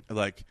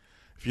 like,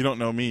 if you don't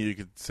know me, you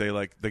could say,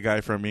 like, the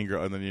guy from Mean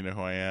Girl, and then you know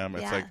who I am.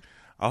 It's like,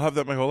 I'll have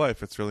that my whole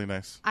life. It's really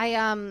nice.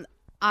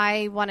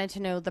 I wanted to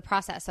know the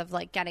process of,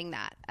 like, getting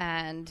that.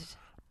 And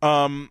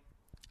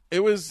it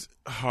was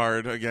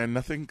hard. Again,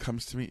 nothing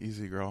comes to me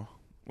easy, girl.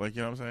 Like,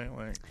 you know what I'm saying?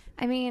 Like,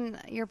 I mean,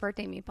 your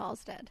birthday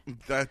meatballs did.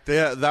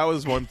 That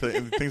was one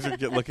thing. Things are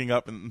looking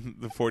up in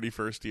the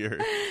 41st year.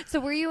 So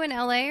were you in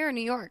LA or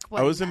New York?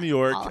 I was in New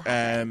York,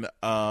 and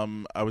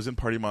I was in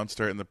Party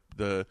Monster, and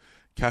the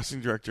casting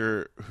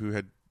director who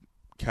had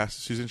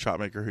cast Susan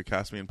Shotmaker, who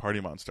cast me in Party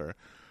Monster,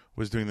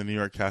 was doing the New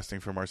York casting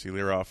for Marcy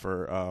Lira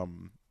for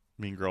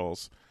Mean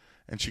Girls.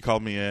 And she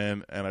called me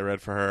in, and I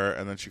read for her,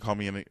 and then she called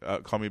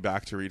me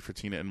back to read for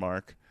Tina and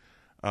Mark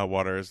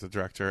Waters, the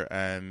director,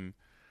 and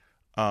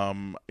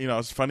you know, it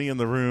was funny in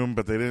the room,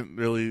 but they didn't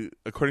really,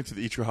 according to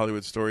the True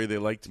Hollywood Story, they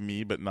liked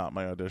me, but not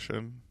my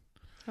audition.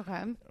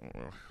 Okay.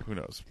 Who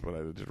knows what I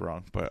did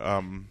wrong. But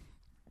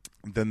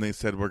then they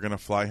said, we're going to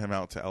fly him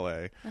out to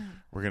L.A.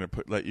 We're going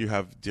to let you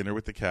have dinner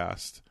with the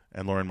cast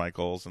and Lauren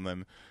Michaels, and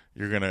then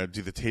you're going to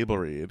do the table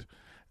read,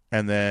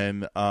 and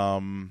then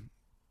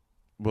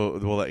we'll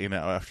let you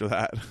know after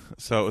that.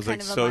 So it was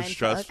like so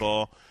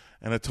stressful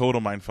and a total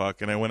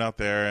mindfuck. And I went out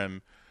there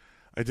and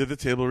I did the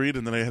table read,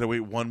 and then I had to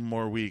wait one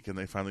more week, and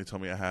they finally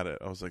told me I had it.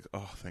 I was like,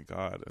 oh, thank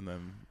God. And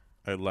then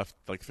I left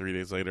like 3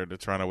 days later to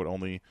Toronto would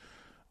only,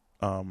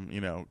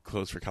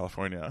 close for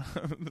California,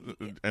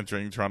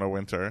 entering Toronto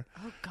winter.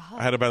 Oh, God.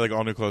 I had to buy like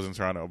all new clothes in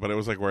Toronto, but it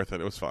was like worth it.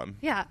 It was fun.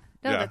 Yeah.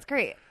 No, that's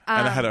great.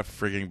 And I had a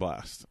frigging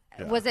blast.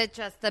 Yeah. Was it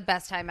just the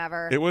best time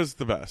ever? It was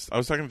the best. I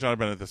was talking to John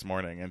Bennett this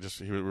morning, and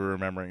we were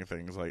remembering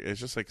things. Like,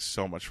 it's just like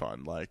so much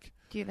fun. Like,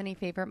 do you have any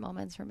favorite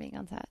moments from being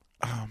on set?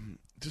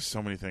 Just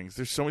so many things.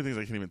 There's so many things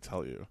I can't even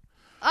tell you.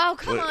 Oh,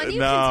 come on. You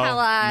can tell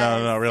us.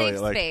 No, really.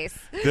 Safe like,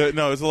 space.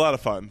 No, it was a lot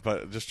of fun,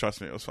 but just trust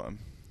me, it was fun.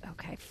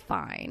 Okay,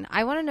 fine.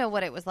 I want to know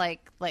what it was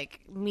like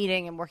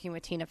meeting and working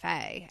with Tina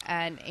Fey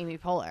and Amy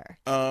Poehler.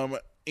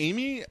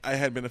 Amy, I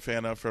had been a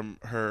fan of from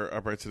her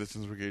Upright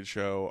Citizens Brigade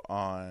show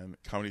on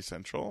Comedy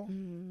Central,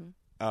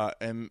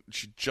 and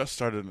she just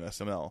started in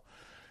SNL.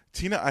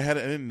 Tina, I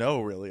didn't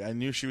know really. I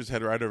knew she was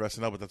head writer of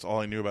SNL, but that's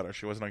all I knew about her.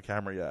 She wasn't on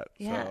camera yet,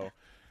 so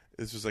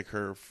this was like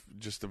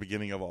just the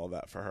beginning of all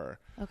that for her.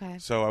 Okay.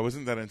 So I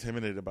wasn't that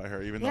intimidated by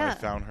her, even though I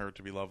found her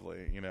to be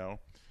lovely. You know,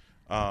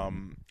 I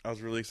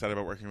was really excited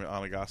about working with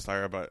Anna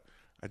Gasteyer, but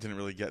I didn't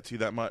really get to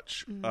that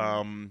much.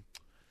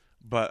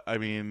 But I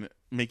mean,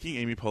 making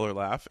Amy Poehler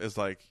laugh is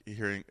like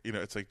hearing,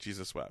 it's like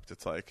Jesus wept.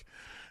 It's like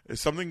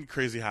something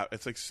crazy happened.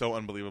 It's like so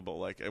unbelievable.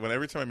 Like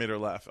every time I made her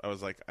laugh, I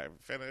was like, I'm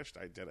finished.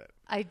 I did it.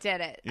 I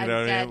did it. You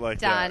know what I mean? Like,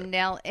 done.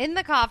 Nail in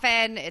the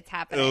coffin. It's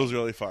happening. It was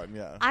really fun.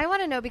 Yeah. I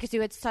want to know because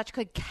you had such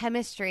good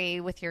chemistry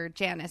with your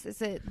Janice.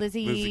 Is it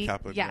Lizzie? Lizzie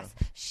Kaplan. Yes.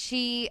 Yeah.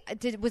 She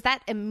did. Was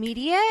that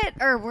immediate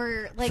or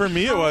were like? For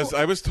me, it was.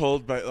 I was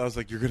told I was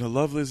like, you're gonna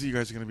love Lizzie. You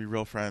guys are gonna be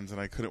real friends,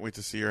 and I couldn't wait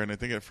to see her. And I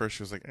think at first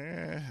she was like,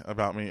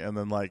 about me, and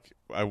then like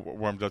I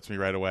warmed up to me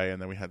right away, and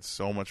then we had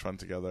so much fun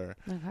together.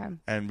 Okay.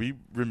 And we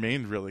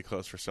remained really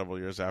close for several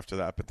years after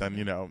that. But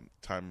then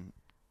time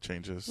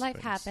changes.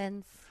 Life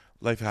happens.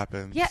 Life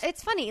happens. Yeah,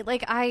 it's funny.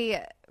 Like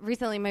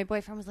recently, my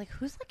boyfriend was like,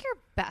 "Who's like your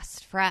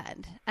best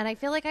friend?" And I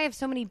feel like I have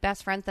so many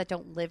best friends that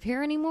don't live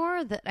here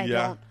anymore that I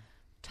don't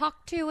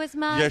talk to as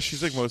much. Yeah,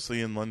 she's like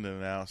mostly in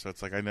London now, so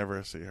it's like I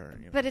never see her.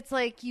 But it's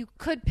like you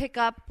could pick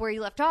up where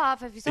you left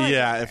off if you saw her.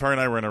 Yeah, if her and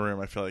I were in a room,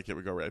 I feel like it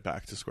would go right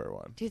back to square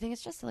one. Do you think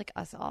it's just like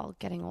us all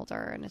getting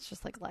older and it's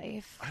just like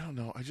life? I don't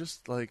know. I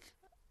just like.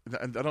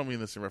 I don't mean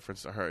this in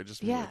reference to her. I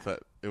just mean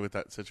with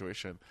that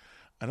situation.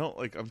 I don't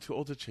like. I'm too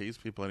old to chase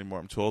people anymore.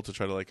 I'm too old to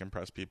try to like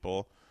impress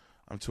people.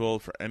 I'm too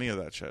old for any of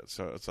that shit.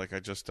 So it's like I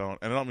just don't.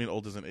 And I don't mean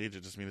old as an age.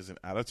 It just means as an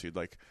attitude.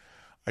 Like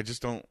I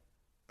just don't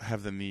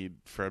have the need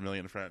for a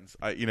million friends.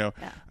 I've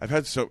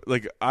had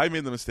I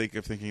made the mistake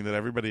of thinking that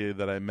everybody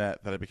that I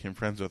met that I became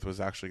friends with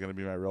was actually going to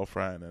be my real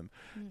friend, and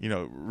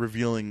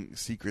revealing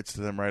secrets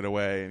to them right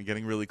away and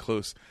getting really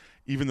close,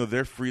 even though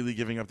they're freely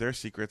giving up their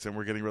secrets and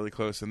we're getting really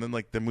close. And then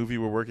like the movie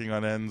we're working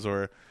on ends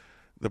or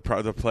the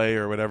play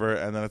or whatever,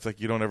 and then it's like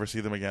you don't ever see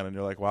them again, and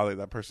you're like, wow,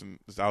 that person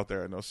is out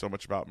there and knows so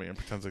much about me and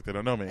pretends like they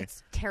don't know me.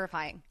 It's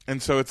terrifying.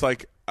 And so it's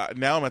like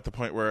now I'm at the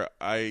point where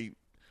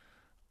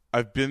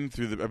I've been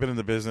in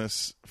the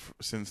business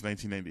since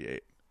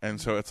 1998,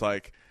 and so it's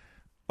like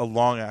a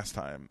long ass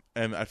time,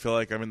 and I feel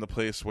like I'm in the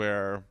place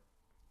where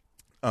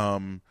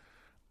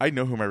I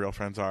know who my real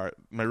friends are.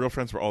 My real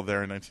friends were all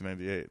there in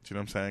 1998. Do you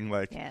know what I'm saying?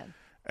 Like,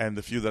 and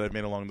the few that I've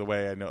made along the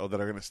way, I know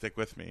that are going to stick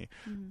with me.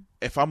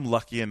 If I'm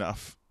lucky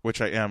enough, which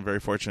I am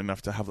very fortunate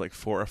enough to have like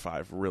 4 or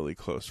 5 really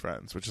close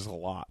friends, which is a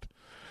lot,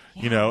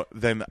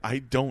 then I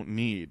don't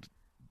need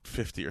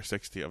 50 or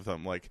 60 of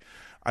them. Like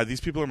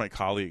these people are my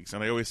colleagues,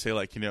 and I always say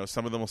like,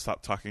 some of them will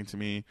stop talking to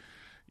me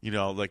you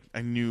know, like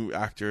I knew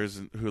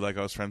actors who like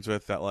I was friends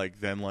with that like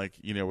then like,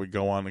 you know, would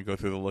go on and go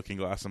through the looking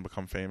glass and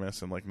become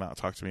famous and like not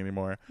talk to me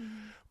anymore.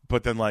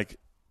 But then like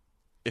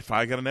if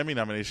I got an Emmy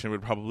nomination, it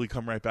would probably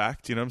come right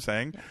back. Do you know what I'm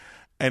saying? Yeah.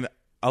 And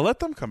I'll let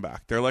them come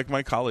back. They're like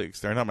my colleagues.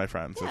 They're not my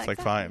friends. Yeah, it's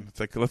like fine. It's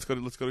like let's go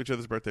to each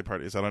other's birthday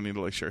parties. I don't need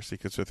to like share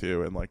secrets with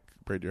you and like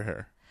braid your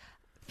hair.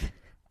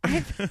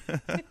 You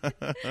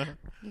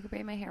can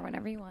braid my hair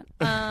whenever you want.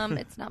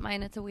 It's not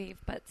mine, it's a weave,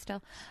 but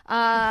still.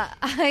 No,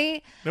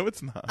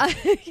 it's not.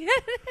 It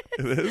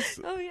is?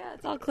 Oh yeah,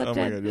 it's all clipped in.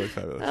 Oh my god, you look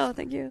fabulous. Oh,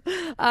 thank you.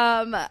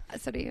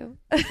 So do you.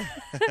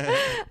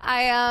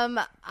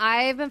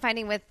 I've been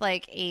finding with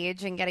like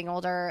age and getting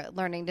older,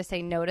 learning to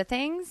say no to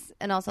things,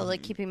 and also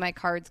like keeping my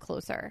cards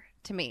closer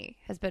to me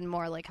has been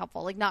more like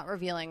helpful, like not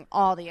revealing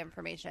all the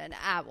information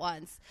at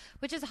once,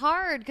 which is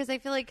hard because I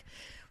feel like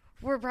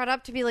we're brought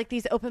up to be like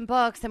these open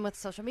books and with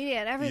social media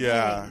and everything.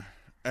 Yeah.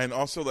 And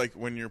also like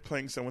when you're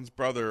playing someone's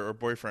brother or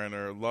boyfriend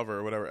or lover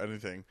or whatever,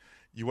 anything,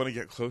 you want to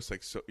get close.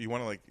 Like, so you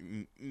want to like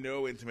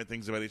know intimate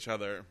things about each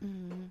other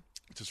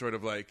to sort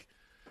of like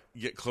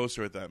get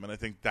closer with them. And I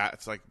think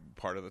that's like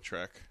part of the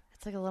trick.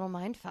 It's like a little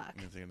mind fuck. I'm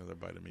going to take another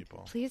bite of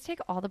meatball. Please take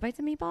all the bites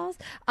of meatballs.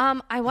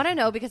 I want to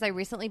know because I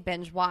recently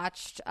binge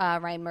watched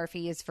Ryan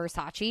Murphy's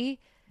Versace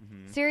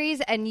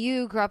series, and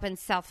you grew up in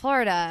South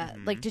Florida.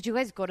 Like, did you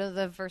guys go to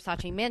the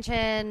Versace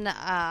mansion?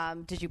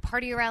 Did you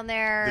party around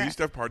there? They used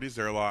to have parties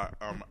there a lot.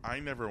 I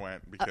never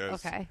went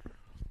because okay.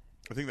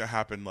 I think that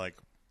happened like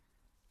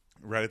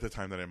right at the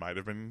time that I might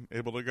have been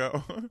able to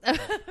go.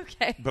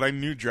 Okay. But I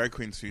knew drag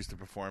queens who used to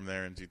perform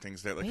there and do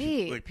things there. Like,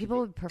 Wait, like people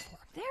would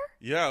perform there?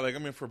 Yeah, like I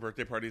mean for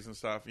birthday parties and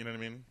stuff. You know what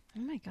I mean?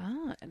 Oh my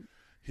god.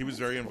 He was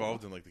very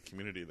involved in like the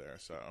community there.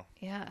 So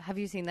yeah, have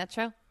you seen that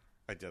show?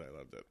 I did. I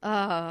loved it.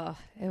 Oh,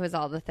 it was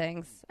all the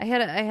things. I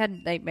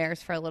had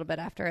nightmares for a little bit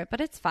after it, but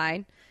it's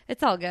fine.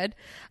 It's all good.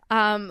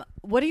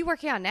 What are you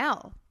working on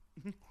now?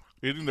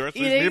 Eating the rest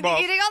of these meatballs.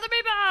 Eating all the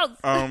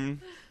meatballs.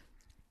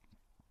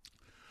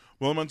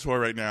 Well, I'm on tour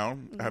right now.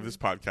 I have this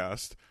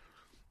podcast.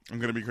 I'm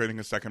going to be creating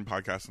a second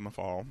podcast in the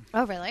fall.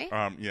 Oh, really?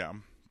 Yeah.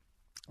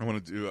 I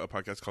want to do a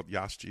podcast called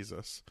Yas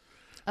Jesus.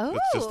 Oh.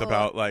 It's just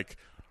about like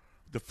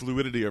the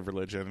fluidity of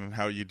religion and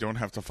how you don't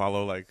have to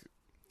follow like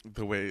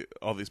the way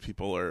all these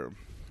people are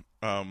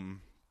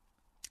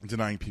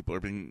denying people or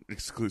being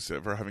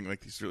exclusive or having like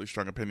these really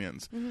strong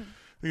opinions. I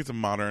think it's a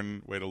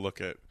modern way to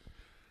look at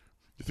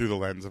through the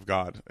lens of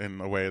God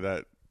in a way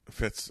that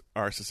fits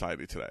our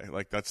society today.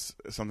 Like that's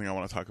something I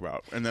want to talk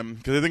about. And then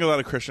because I think a lot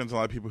of Christians, a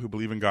lot of people who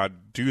believe in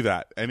God do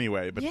that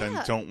anyway, but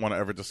then don't want to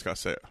ever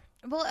discuss it.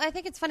 Well, I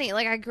think it's funny.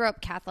 Like I grew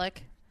up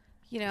Catholic,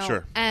 you know,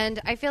 Sure.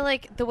 And I feel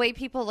like the way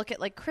people look at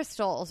like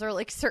crystals or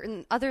like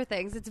certain other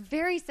things, it's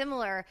very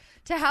similar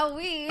to how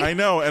we. I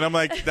know, and I'm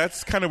like,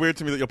 that's kind of weird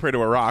to me that you'll pray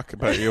to a rock,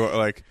 but you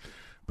like,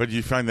 but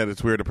you find that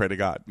it's weird to pray to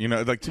God. You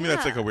know, like to me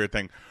that's like a weird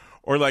thing.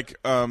 Or like,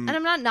 and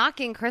I'm not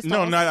knocking crystals.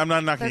 No, I'm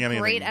not knocking They're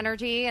anything. Great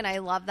energy, and I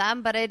love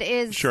them, but it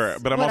is sure.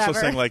 But I'm whatever.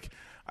 also saying like.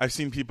 I've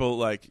seen people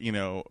like, you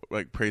know,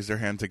 like praise their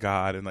hand to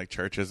God in like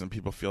churches and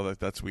people feel that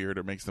that's weird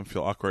or makes them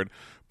feel awkward,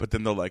 but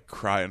then they'll like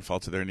cry and fall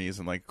to their knees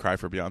and like cry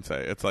for Beyonce.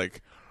 It's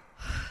like,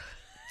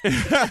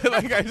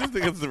 like I just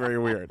think it's very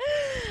weird.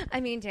 I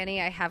mean, Danny,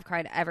 I have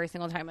cried every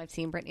single time I've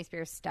seen Britney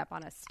Spears step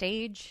on a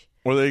stage.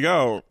 Well, there you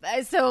go.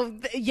 So,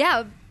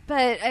 yeah,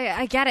 but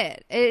I get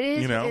it. It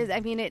is, you know? I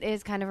mean, it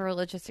is kind of a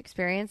religious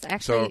experience.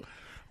 Actually, So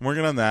I'm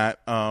working on that.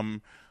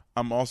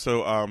 I'm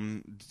also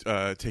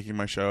taking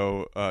my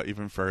show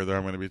even further.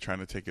 I'm going to be trying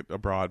to take it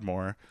abroad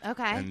more.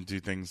 Okay. And do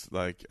things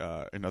like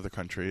in other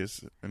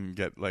countries and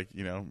get like,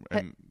 you know,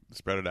 and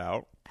spread it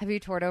out. Have you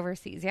toured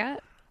overseas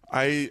yet?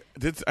 I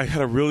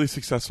had a really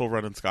successful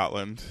run in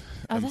Scotland.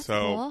 Oh, and that's so,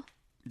 cool.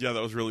 Yeah,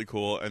 that was really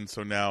cool. And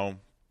so now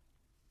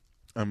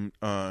I'm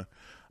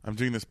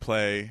doing this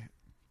play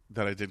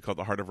that I did called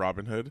The Heart of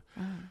Robin Hood.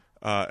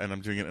 And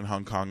I'm doing it in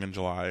Hong Kong in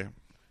July.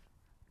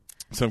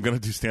 So I'm going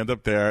to do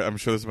stand-up there. I'm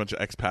sure there's a bunch of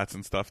expats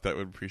and stuff that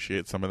would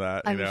appreciate some of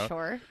that. I'm you know?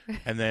 sure.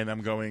 And then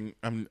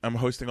I'm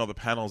hosting all the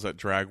panels at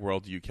Drag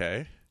World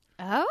UK.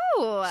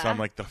 Oh. So I'm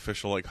like the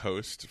official like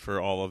host for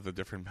all of the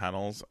different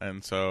panels.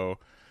 And so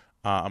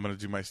I'm going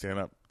to do my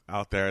stand-up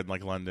out there in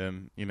like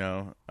London, you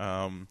know.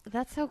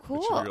 That's so cool.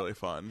 Which will be really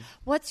fun.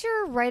 What's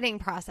your writing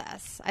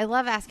process? I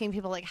love asking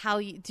people like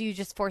do you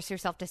just force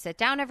yourself to sit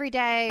down every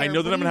day? I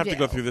know that I'm going to have to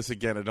go do? through this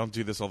again. I don't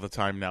do this all the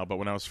time now, but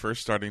when I was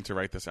first starting to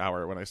write this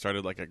hour, when I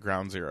started like at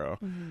ground zero,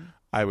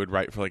 I would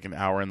write for like an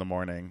hour in the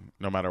morning,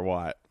 no matter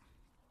what,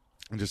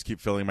 and just keep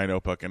filling my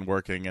notebook and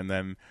working. And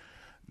then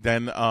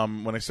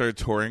when I started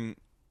touring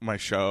my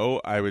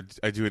show, I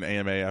do an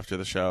AMA after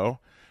the show.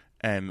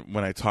 And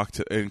when I talk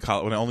to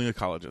when I only at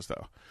colleges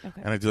though,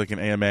 and I do like an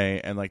AMA,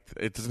 and like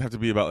it doesn't have to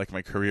be about like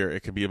my career; it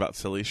could be about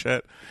silly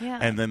shit. Yeah.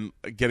 And then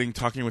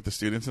talking with the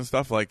students and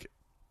stuff, like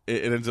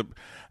it ends up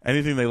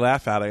anything they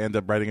laugh at, I end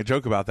up writing a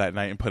joke about that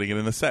night and putting it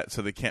in the set,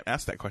 so they can't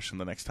ask that question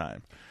the next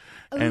time.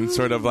 And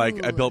sort of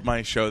like I built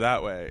my show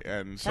that way,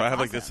 and so I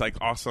have like this like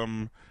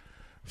awesome,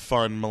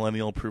 fun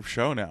millennial proof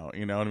show now.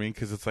 You know what I mean?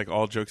 Because it's like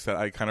all jokes that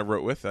I kind of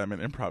wrote with them in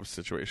improv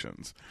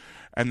situations,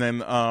 and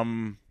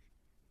then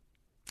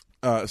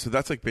So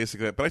that's like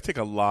basically it. But I take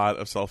a lot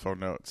of cell phone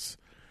notes,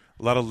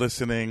 a lot of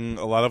listening,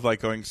 a lot of like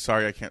going,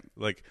 sorry, I can't,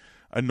 like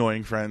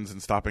annoying friends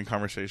and stopping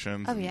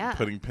conversations. Oh, and yeah.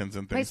 putting pins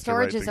in things. My to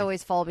storage write is things.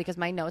 always full because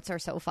my notes are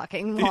so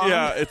fucking long.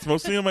 Yeah, it's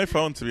mostly on my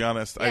phone, to be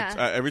honest. Yeah.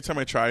 I every time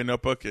I try a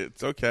notebook,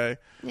 it's okay.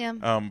 Yeah.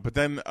 But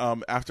then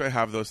after I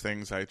have those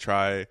things,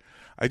 I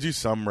do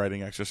some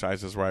writing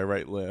exercises where I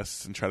write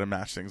lists and try to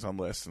match things on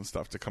lists and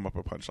stuff to come up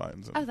with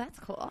punchlines. And, Oh, that's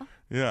cool.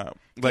 yeah.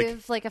 Do Like, you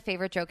have like a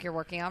favorite joke you're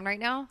working on right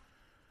now?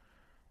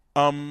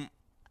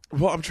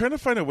 well, I'm trying to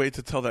find a way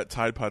to tell that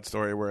Tide Pod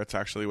story where it's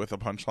actually with a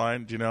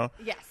punchline. Do you know?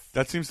 Yes.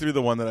 That seems to be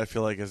the one that I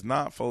feel like is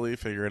not fully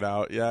figured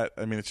out yet.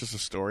 I mean, it's just a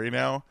story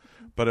now,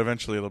 but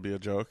eventually it'll be a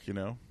joke, you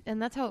know?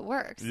 And that's how it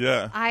works.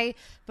 Yeah.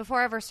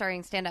 Before ever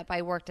starting stand up,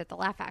 I worked at the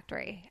Laugh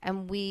Factory,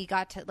 and we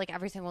got to like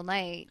every single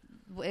night.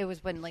 It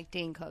was when like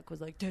Dane Cook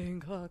was like,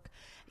 Dane Cook.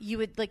 You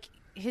would like,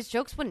 his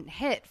jokes wouldn't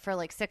hit for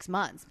like 6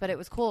 months, but it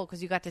was cool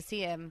because you got to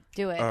see him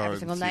do it every and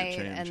single see it night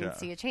change, and yeah.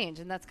 see a change.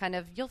 And that's kind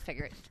of, you'll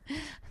figure it.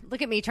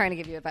 Look at me trying to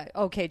give you advice.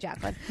 Okay,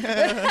 Jacqueline.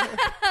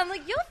 I'm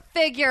like, you'll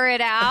figure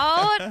it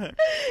out.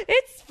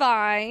 It's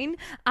fine.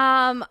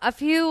 A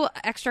few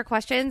extra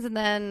questions, and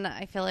then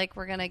I feel like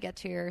we're going to get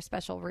to your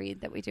special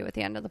read that we do at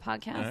the end of the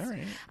podcast. All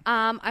right.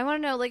 I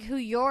want to know like who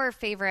your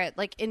favorite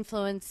like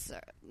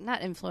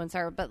not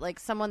influencer, but like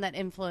someone that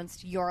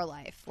influenced your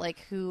life. Like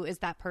who is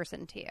that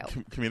person to you?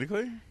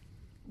 Comedically?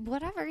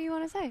 Whatever you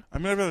want to say. I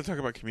mean, I'd rather talk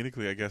about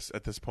comedically, I guess,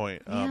 at this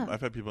point. Yeah. I've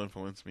had people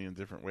influence me in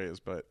different ways,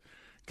 but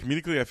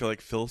comedically, I feel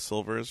like Phil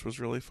Silvers was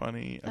really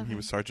funny, and he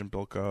was Sergeant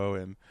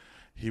Bilko, and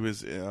he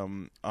was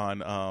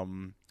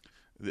on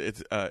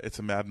it's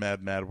a Mad,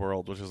 Mad, Mad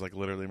World, which is like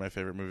literally my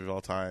favorite movie of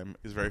all time.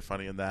 He's very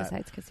funny in that.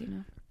 Besides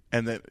Casino.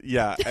 And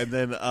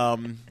then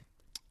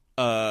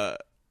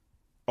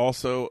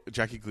also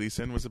Jackie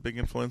Gleason was a big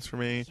influence for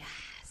me. Yes.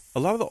 A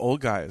lot of the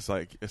old guys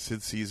like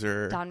Sid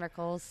Caesar, Don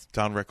Rickles.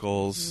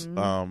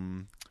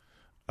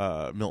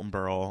 Milton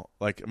Berle.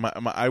 Like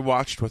I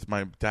watched with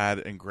my dad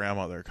and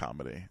grandmother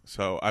comedy,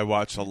 so I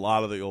watched a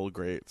lot of the old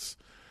greats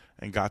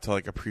and got to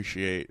like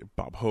appreciate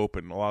Bob Hope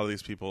and a lot of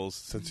these people's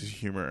sense of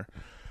humor.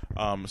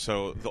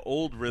 So the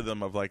old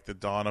rhythm of like the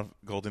dawn of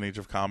golden age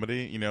of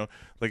comedy, you know,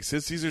 like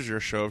Sid Caesar's your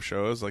show of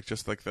shows, like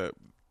just like the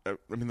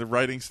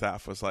writing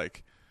staff was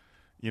like,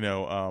 you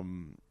know,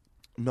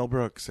 Mel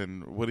Brooks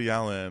and Woody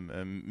Allen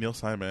and Neil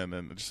Simon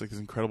and just like these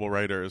incredible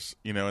writers,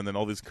 you know, and then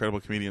all these incredible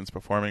comedians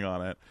performing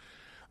on it.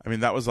 I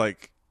mean, that was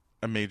like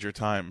a major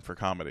time for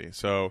comedy.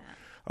 So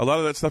a lot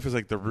of that stuff is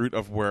like the root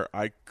of where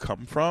I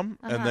come from.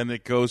 And then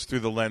it goes through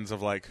the lens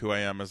of like who I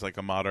am as like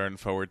a modern,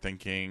 forward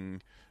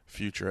thinking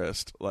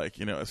futurist, like,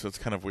 you know, so it's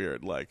kind of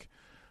weird. Like,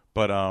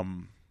 but,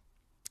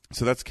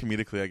 so that's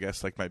comedically, I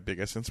guess, like my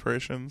biggest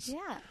inspirations.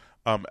 Yeah.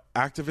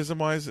 Activism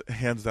wise,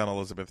 hands down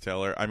Elizabeth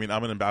Taylor. I mean,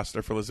 I'm an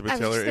ambassador for Elizabeth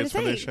Taylor AIDS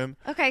Foundation.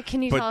 Okay,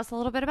 can you tell us a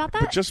little bit about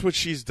that? But just what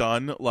she's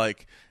done,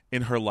 like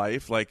in her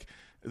life, like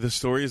the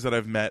stories that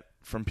I've met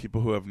from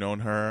people who have known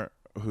her,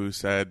 who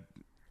said,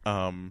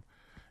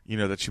 you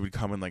know, that she would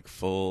come in like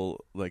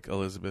full like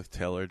Elizabeth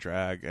Taylor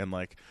drag and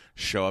like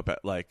show up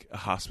at like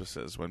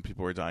hospices when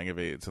people were dying of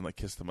AIDS and like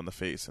kiss them on the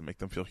face and make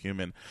them feel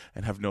human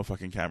and have no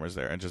fucking cameras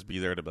there and just be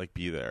there to like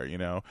be there, you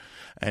know,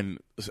 and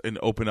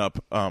open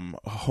up a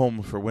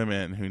home for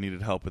women who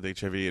needed help with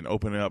HIV and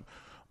open up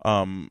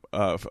a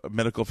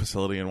medical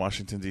facility in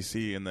Washington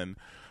D.C. and then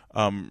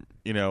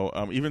you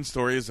know, even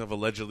stories of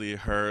allegedly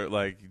her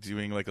like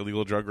doing like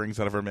illegal drug rings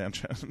out of her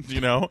mansion,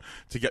 you know,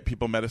 to get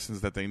people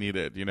medicines that they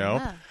needed, you know.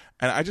 Yeah.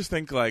 And I just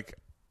think like,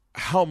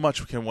 how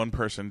much can one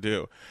person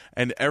do?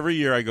 And every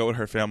year I go with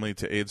her family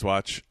to AIDS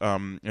Watch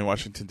in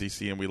Washington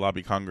D.C. and we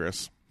lobby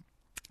Congress.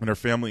 And her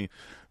family,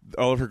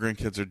 all of her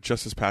grandkids are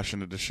just as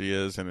passionate as she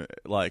is, and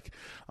like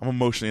I'm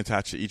emotionally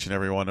attached to each and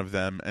every one of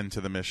them and to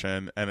the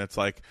mission. And it's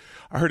like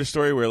I heard a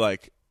story where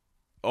like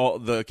all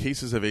the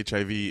cases of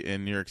HIV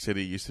in New York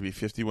City used to be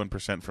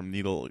 51% from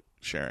needle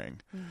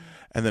sharing.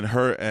 And then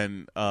her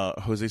and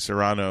Jose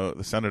Serrano,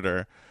 the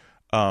senator,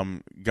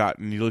 got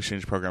needle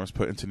exchange programs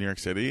put into New York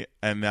City,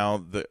 and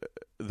now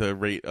the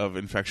rate of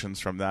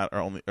infections from that are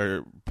only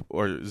or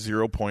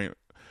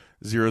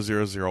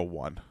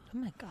 0.0001. Oh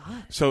my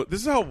god! So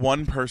this is how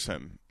one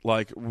person,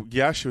 like,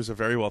 yeah, she was a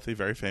very wealthy,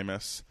 very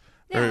famous,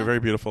 very very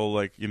beautiful,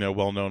 like, you know,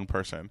 well known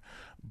person,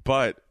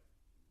 but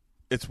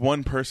it's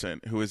one person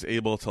who is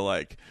able to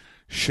like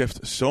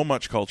shift so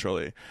much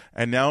culturally,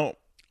 and now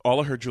all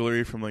of her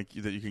jewelry from like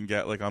that you can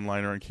get like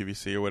online or on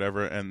QVC or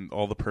whatever, and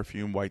all the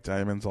perfume, white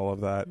diamonds, all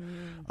of that,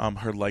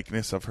 her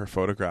likeness of her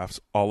photographs,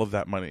 all of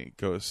that money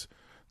goes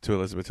to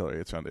Elizabeth Taylor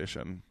AIDS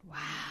Foundation. Wow!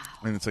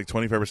 And it's like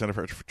 25% of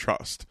her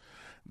trust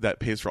that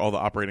pays for all the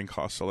operating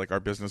costs. So like our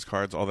business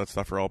cards, all that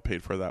stuff are all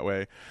paid for that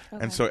way.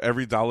 Okay. And so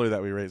every dollar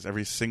that we raise,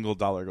 every single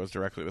dollar goes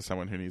directly to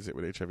someone who needs it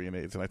with HIV and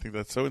AIDS. And I think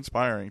that's so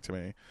inspiring to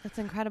me. That's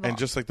incredible. And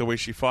just like the way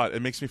she fought,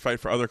 it makes me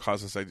fight for other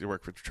causes. I do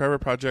work for the Trevor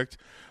Project,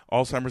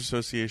 Alzheimer's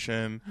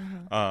Association,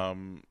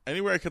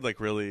 anywhere I could like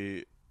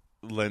really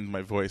lend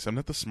my voice. I'm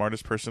not the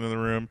smartest person in the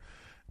room,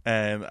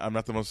 and I'm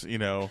not the most, you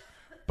know,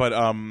 but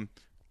and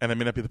I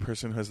may not be the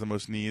person who has the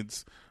most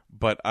needs,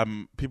 but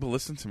people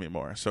listen to me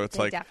more. So it's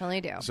They like definitely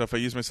do. So if I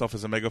use myself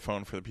as a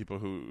megaphone for the people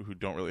who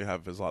don't really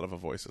have as lot of a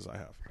voice as I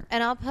have.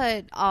 And I'll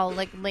put all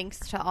like links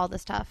to all the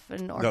stuff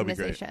and That'd be great.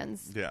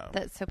 organizations. Yeah.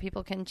 So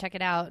people can check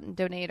it out and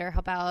donate or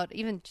help out.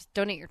 Even just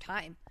donate your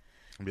time.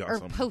 It'd be Or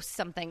awesome. post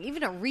something.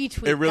 Even a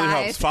retweet. It really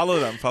guys. helps. Follow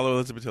them. Follow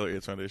Elizabeth Taylor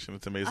Yates Foundation.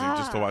 It's amazing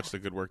just to Ah. watch the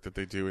good work that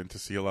they do and to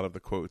see a lot of the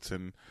quotes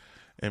and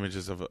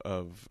images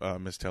of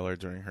Miss Taylor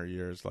during her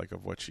years, like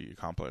of what she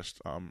accomplished.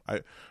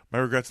 My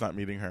regret's not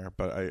meeting her,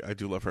 but I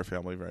do love her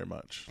family very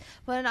much.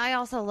 But and I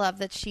also love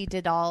that she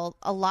did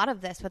a lot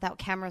of this without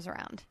cameras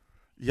around.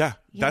 Yeah,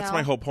 that's know?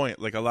 my whole point.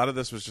 Like a lot of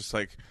this was just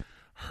like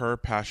her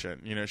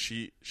passion. You know,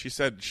 she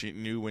said she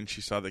knew when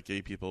she saw that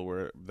gay people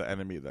were the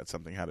enemy that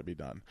something had to be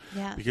done.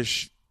 Yeah. Because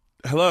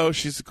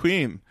she's a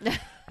queen.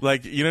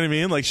 Like, you know what I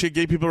mean? Like she had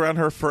gay people around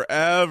her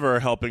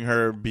forever helping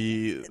her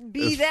be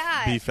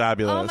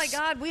fabulous. Oh my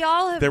God, we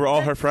all have. They were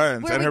all her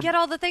friends. Where and we her, get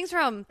all the things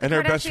from. The and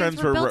her best Kardashians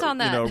friends were built on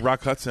that. You know,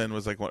 Rock Hudson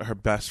was like her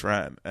best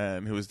friend,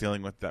 and who was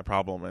dealing with that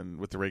problem and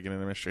with the Reagan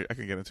administration. I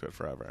can get into it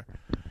forever,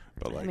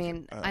 but like, I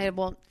mean, I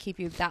won't keep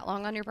you that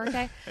long on your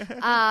birthday.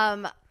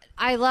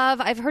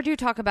 I've heard you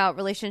talk about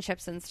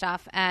relationships and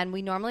stuff, and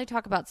we normally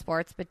talk about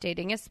sports, but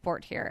dating is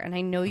sport here. And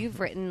I know you've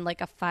written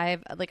like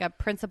a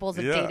principles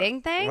of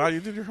dating thing. Wow, you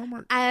did your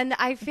homework. And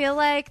I feel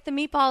like the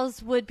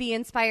meatballs would be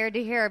inspired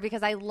to hear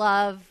because I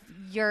love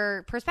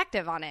your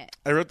perspective on it.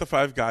 I wrote the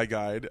 5 Guy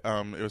Guide.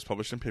 It was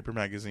published in Paper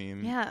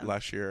Magazine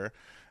last year.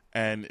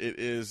 And it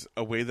is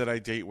a way that I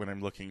date when I'm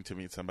looking to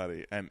meet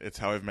somebody. And it's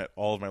how I've met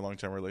all of my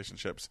long-term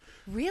relationships.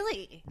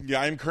 Really? Yeah,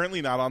 I'm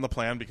currently not on the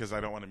plan because I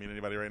don't want to meet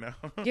anybody right now.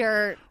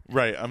 You're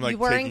right. I'm like you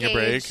were taking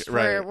engaged. a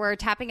break. Right. We're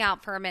tapping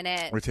out for a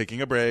minute. We're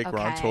taking a break. We're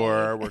on Okay.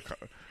 tour.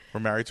 We're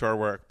married to our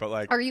work. But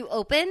like, Are you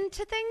open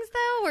to things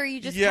though, or are you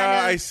just yeah, kind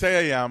of... I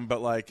say I am,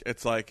 but like,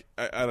 it's like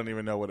I don't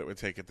even know what it would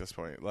take at this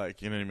point.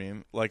 Like, you know what I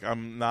mean? Like,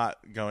 I'm not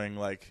going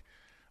like,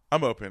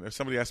 I'm open. If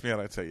somebody asked me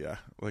out, I'd say yeah.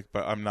 Like,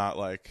 but I'm not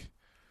like.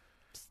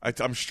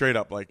 I'm straight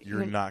up like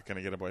you're not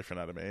gonna get a boyfriend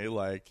out of me.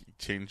 Like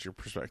change your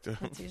perspective.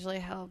 That's usually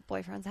how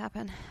boyfriends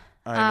happen.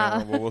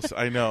 I know. Well,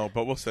 I know,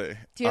 but we'll see.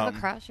 Do you have a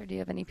crush, or do you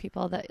have any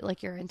people that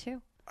like you're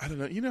into? I don't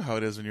know. You know how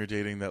it is when you're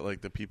dating that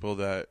like the people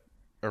that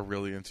are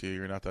really into you,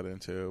 you're not that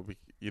into.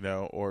 You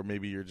know, or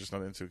maybe you're just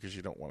not into because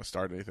you don't want to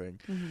start anything,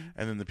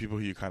 and then the people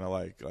who you kind of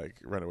like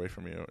run away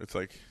from you. It's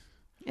like.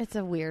 It's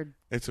a weird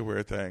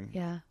thing.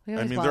 Yeah.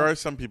 I mean, there are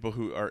some people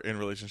who are in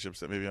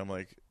relationships that maybe I'm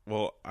like,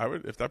 well, I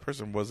would, if that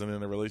person wasn't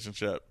in a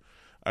relationship,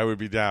 I would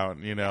be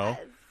down, you know?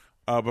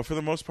 Yes. But for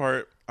the most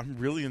part, I'm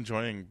really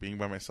enjoying being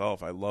by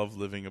myself. I love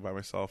living by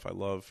myself. I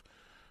love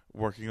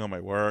working on my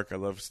work. I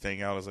love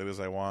staying out as late as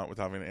I want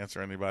without having to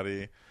answer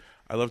anybody.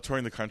 I love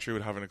touring the country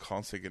with having to call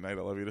and say goodnight,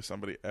 I love you to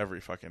somebody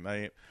every fucking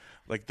night.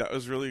 Like, that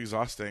was really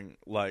exhausting.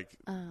 Like,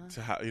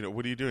 to have, you know,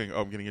 what are you doing?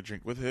 Oh, I'm getting a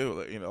drink with who?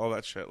 Like, you know, all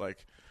that shit.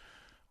 Like,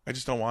 I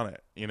just don't want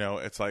it. You know,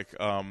 it's like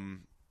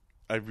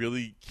I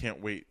really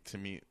can't wait to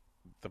meet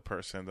the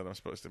person that I'm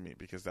supposed to meet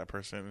because that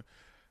person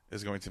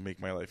is going to make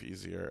my life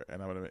easier.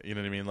 And I'm going to, you know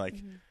what I mean? Like,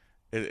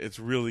 it's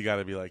really got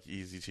to be like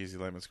easy, cheesy,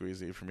 lemon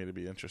squeezy for me to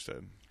be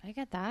interested. I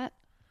get that.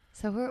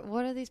 So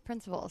what are these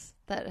principles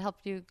that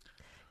helped you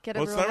get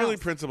Well, everyone it's not really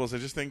else? principles. I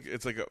just think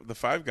it's like the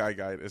 5 Guy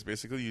Guide is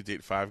basically you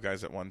date 5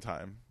 guys at one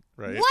time,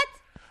 right? What?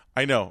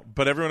 I know,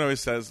 but everyone always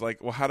says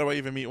like, well, how do I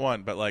even meet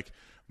one? But like,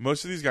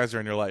 most of these guys are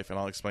in your life, and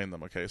I'll explain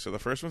them, okay? So the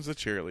first one's the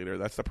cheerleader.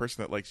 That's the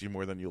person that likes you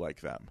more than you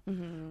like them.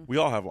 Mm-hmm. We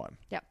all have one,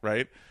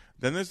 right?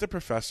 Then there's the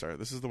professor.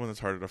 This is the one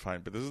that's harder to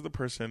find, but this is the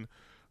person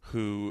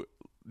who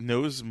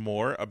knows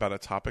more about a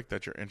topic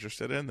that you're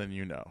interested in than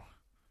you know.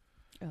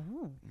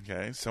 Oh.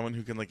 Okay? Someone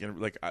who can,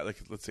 like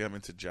let's say I'm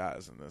into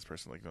jazz, and this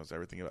person, like, knows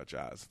everything about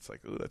jazz. It's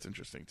like, ooh, that's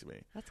interesting to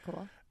me. That's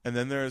cool. And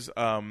then there's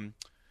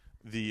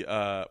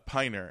the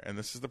piner, and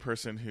this is the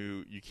person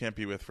who you can't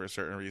be with for a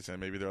certain reason.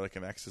 Maybe they're like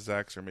an ex's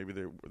ex, or maybe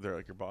they're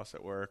like your boss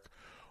at work,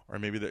 or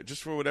maybe they're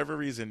just for whatever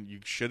reason you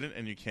shouldn't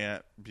and you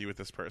can't be with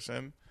this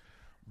person.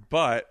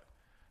 But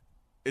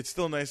it's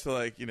still nice to,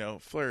 like, you know,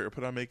 flirt or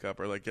put on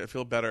makeup or like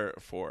feel better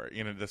for,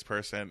 you know, this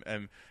person,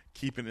 and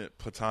keeping it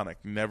platonic.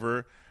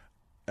 Never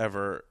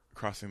ever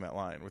crossing that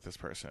line with this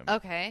person.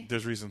 Okay.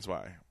 There's reasons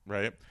why,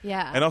 right?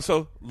 Yeah. And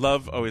also,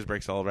 love always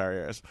breaks all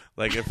barriers.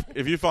 Like,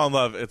 if you fall in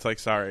love, it's like,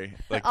 sorry.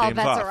 Like, all game's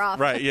bets off. are off.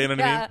 Right, you know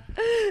what I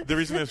mean? The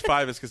reason there's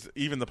 5 is because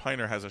even the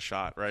piner has a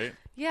shot, right?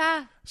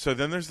 Yeah. So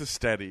then there's the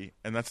steady,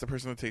 and that's the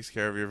person that takes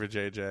care of your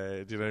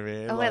vajayjay. Do you know what I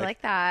mean? Oh, I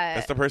like that.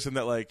 That's the person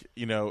that, like,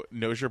 you know,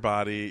 knows your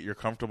body, you're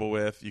comfortable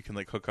with, you can,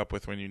 like, hook up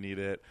with when you need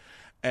it.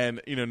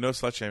 And, you know, no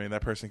slut shaming.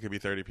 That person could be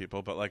 30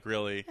 people, but, like,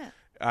 really,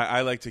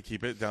 I like to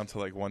keep it down to,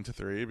 like, 1 to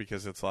 3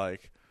 because it's,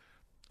 like,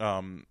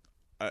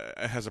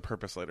 it has a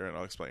purpose later, and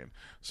I'll explain.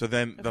 So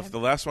then the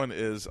last one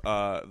is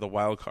the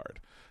wild card.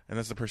 And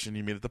that's the person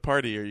you meet at the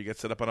party, or you get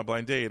set up on a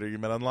blind date, or you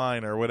met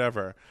online, or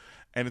whatever.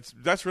 And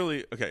that's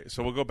really, okay,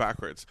 so we'll go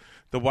backwards.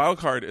 The wild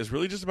card is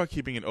really just about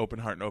keeping an open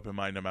heart and open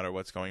mind no matter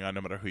what's going on,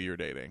 no matter who you're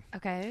dating.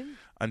 Okay.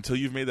 Until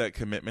you've made that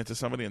commitment to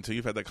somebody, until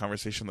you've had that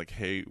conversation like,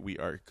 hey, we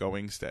are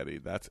going steady.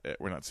 That's it.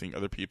 We're not seeing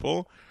other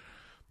people.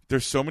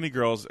 there's so many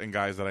girls and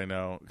guys that I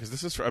know, because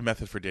this is a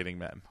method for dating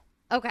men.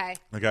 Okay.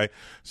 Okay.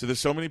 So there's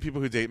so many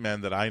people who date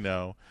men that I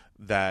know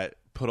that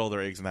put all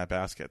their eggs in that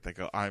basket. They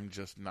go, I'm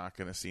just not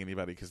going to see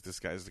anybody because this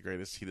guy's the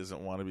greatest. He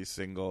doesn't want to be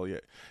single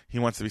yet. He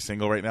wants to be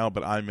single right now,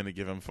 but I'm going to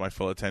give him my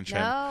full attention.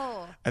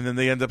 No. And then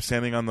they end up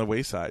standing on the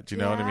wayside. Do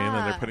you know what I mean? And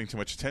Yeah. they're putting too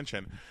much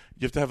attention.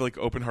 You have to have like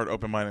open heart,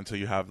 open mind until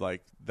you have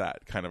like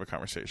that kind of a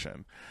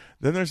conversation.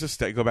 Then there's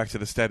go back to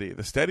the steady.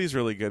 The steady is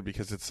really good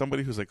because it's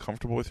somebody who's like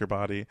comfortable with your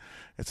body.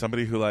 It's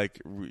somebody who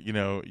like,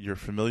 you're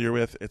familiar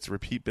with. It's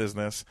repeat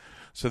business.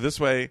 So this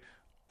way,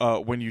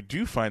 when you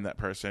do find that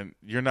person,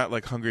 you're not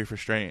like hungry for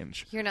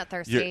strange. You're not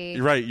thirsty.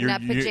 You're right. You're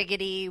not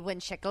fidgety when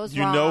shit goes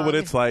you wrong. You know what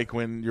it's like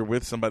when you're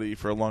with somebody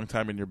for a long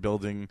time and you're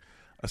building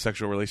a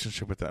sexual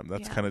relationship with them.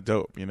 That's kind of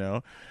dope,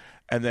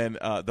 And then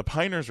the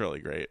piner's really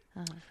great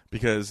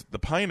because the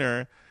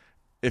piner,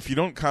 if you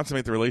don't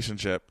consummate the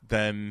relationship,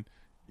 then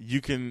you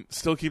can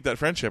still keep that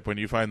friendship when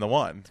you find the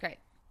one. It's great.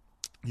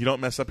 You don't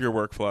mess up your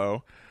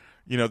workflow.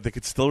 They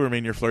could still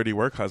remain your flirty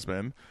work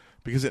husband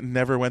because it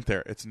never went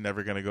there. It's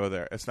never going to go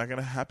there. It's not going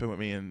to happen with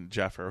me and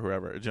Jeff or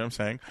whoever. Do you know what I'm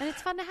saying? And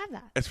it's fun to have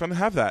that. It's fun to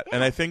have that. Yeah.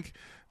 And I think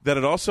that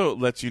it also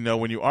lets you know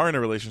when you are in a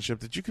relationship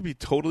that you could be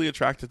totally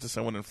attracted to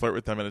someone and flirt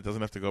with them and it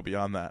doesn't have to go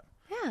beyond that.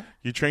 Yeah.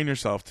 You train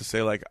yourself to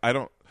say like,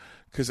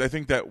 because I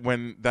think that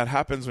when that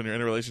happens when you're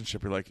in a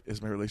relationship, you're like,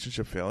 is my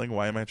relationship failing?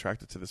 Why am I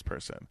attracted to this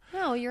person?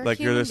 No, you're like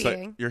a human you're this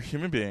being. like you're a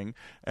human being,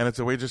 and it's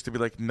a way just to be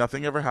like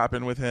nothing ever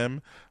happened with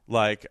him.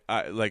 Like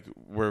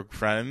we're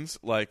friends,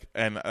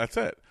 and that's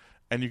it.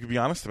 And you can be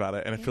honest about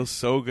it, and it feels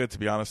so good to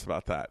be honest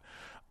about that.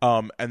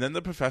 And then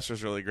the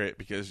professor's really great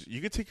because you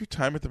could take your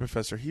time with the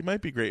professor. He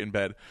might be great in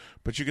bed,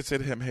 but you could say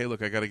to him, hey,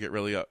 look, I got to get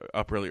really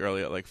up really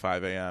early at like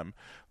 5 a.m.,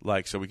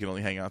 so we can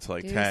only hang out till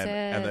like 10.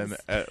 And then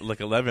at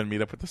like 11,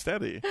 meet up with the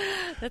steady.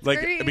 That's like,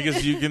 great.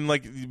 Because you can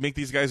make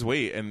these guys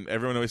wait, and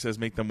everyone always says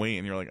make them wait,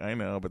 and you're like, I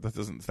know, but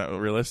it's not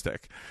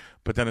realistic.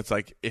 But then it's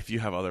like, if you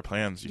have other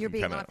plans, You're can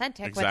being kinda,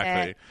 authentic exactly.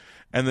 with it.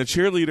 And the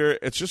cheerleader,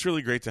 it's just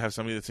really great to have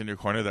somebody that's in your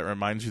corner that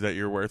reminds you that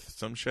you're worth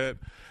some shit.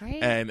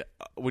 Right. And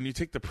when you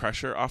take the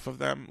pressure off of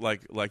them,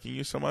 liking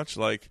you so much,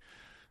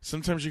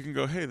 sometimes you can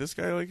go, hey, this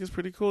guy is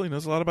pretty cool. He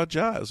knows a lot about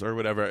jazz or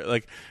whatever.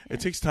 It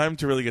takes time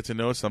to really get to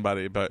know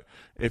somebody. But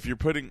if you're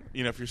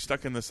if you're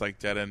stuck in this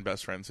dead end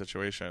best friend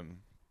situation,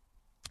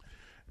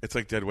 it's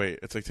like dead weight.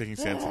 It's like taking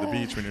sand to the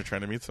beach when you're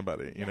trying to meet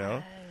somebody, you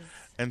know?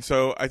 And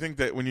so I think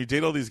that when you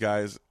date all these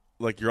guys,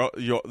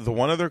 the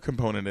one other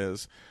component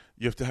is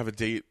you have to have a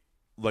date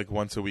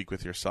once a week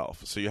with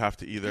yourself. So you have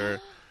to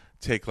either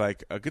take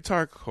a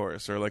guitar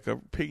course or a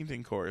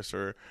painting course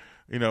or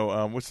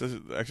what's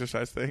the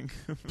exercise thing?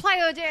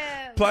 Plyo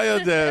Jam.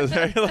 Plyo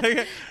Jam.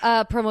 Right?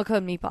 Promo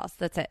code meatballs.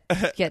 That's it.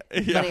 Get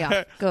money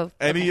off. Go.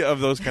 Any of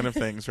those kind of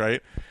things,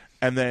 right?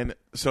 And then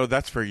so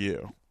that's for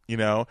you.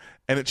 And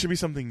it should be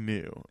something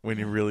new when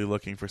you're really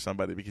looking for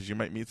somebody because you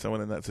might meet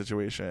someone in that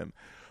situation.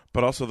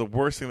 But also the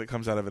worst thing that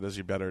comes out of it is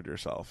you bettered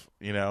yourself,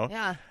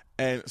 Yeah.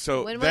 And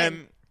so Win-win.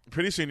 then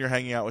pretty soon you're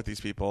hanging out with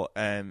these people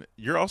and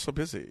you're also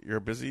busy. You're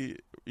busy,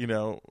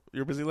 you're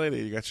a busy lady.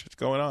 You got shit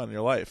going on in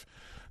your life.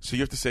 So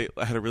you have to say,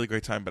 I had a really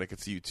great time, but I could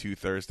see you 2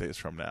 Thursdays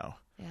from now.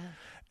 Yeah.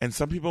 And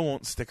some people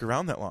won't stick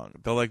around that long.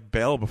 They'll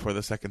bail before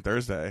the second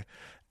Thursday.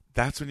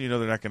 That's when you know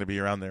they're not going to be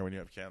around there when you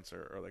have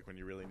cancer or when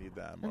you really need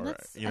them And or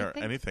I think-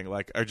 anything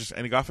or just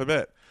any God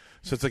forbid.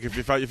 So it's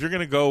if you're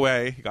going to go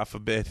away, God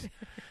forbid,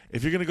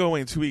 if you're going to go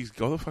away in 2 weeks,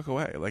 go the fuck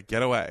away.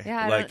 Get away.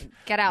 Yeah,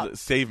 get out.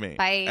 Save me.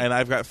 Bye. And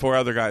I've got 4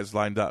 other guys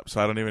lined up, so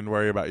I don't even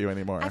worry about you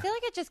anymore. I feel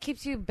like it just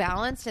keeps you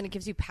balanced and it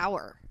gives you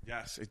power.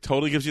 Yes, it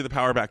totally gives you the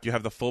power back. You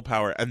have the full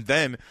power. And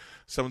then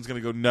someone's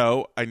going to go,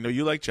 no, I know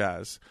you like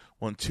jazz.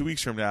 Well, in 2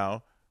 weeks from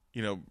now,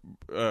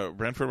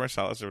 Branford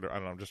Marsalis, or I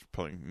don't know, I'm just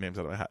pulling names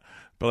out of my hat,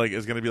 but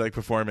is going to be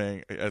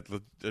performing at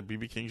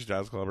BB King's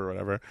Jazz Club or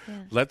whatever.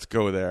 Yeah. Let's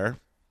go there.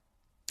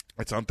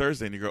 It's on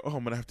Thursday, and you go, oh,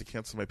 I'm going to have to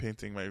cancel my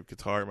painting, my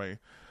guitar, my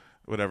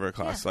whatever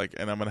class, and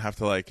I'm going to have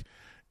to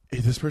hey,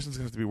 this person's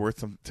going to have to be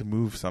worth to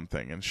move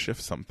something and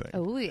shift something.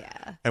 Oh,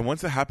 yeah. And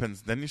once it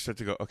happens, then you start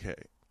to go, okay,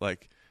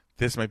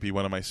 this might be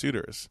one of my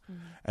suitors.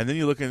 Mm-hmm. And then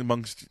you look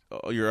amongst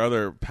your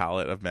other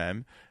palette of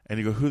men, and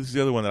you go, who's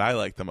the other one that I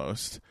like the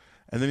most?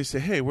 And then you say,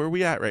 hey, where are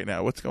we at right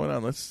now? What's going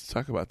on? Let's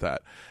talk about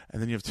that.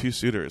 And then you have 2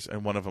 suitors,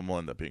 and one of them will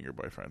end up being your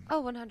boyfriend.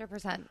 Oh,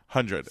 100%.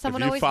 100.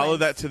 Someone if you always follow wins.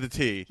 that to the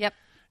T, Yep.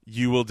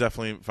 you will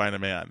definitely find a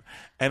man.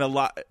 And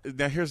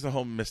now here's the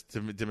whole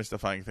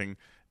demystifying thing.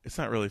 It's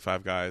not really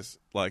 5 guys,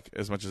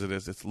 as much as it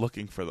is. It's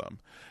looking for them.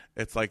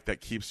 It's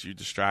that keeps you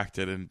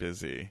distracted and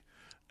busy.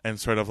 And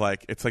sort of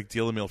it's like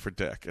deal a meal for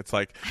dick. It's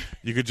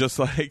you could just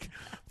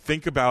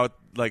think about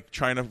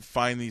trying to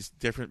find these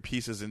different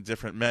pieces in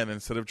different men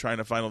instead of trying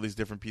to find all these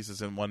different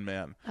pieces in one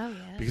man. Oh,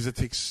 yeah. Because it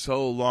takes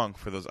so long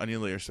for those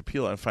onion layers to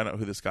peel and find out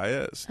who this guy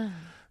is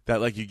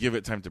that you give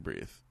it time to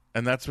breathe.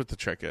 And that's what the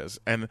trick is.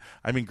 And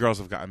I mean, girls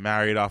have gotten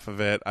married off of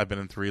it. I've been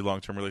in 3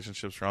 long-term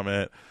relationships from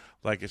it.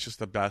 It's just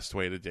the best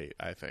way to date,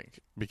 I think,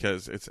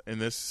 because it's in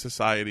this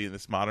society, in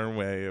this modern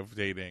way of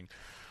dating,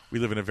 we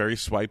live in a very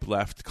swipe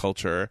left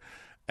culture.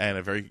 and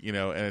a very,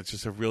 and it's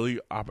just a really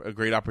a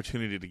great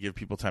opportunity to give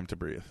people time to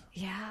breathe.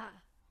 Yeah.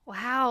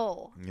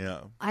 Wow.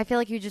 Yeah. I feel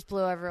like you just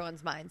blew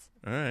everyone's minds.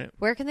 All right.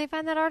 Where can they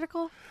find that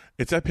article?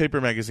 It's at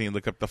Paper Magazine.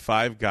 Look up the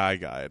 5 Guy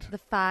Guide. The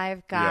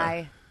 5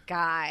 Guy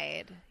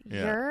Guide.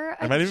 Yeah. You're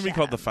a It might even be gem.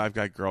 called the 5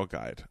 Guy Girl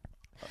Guide.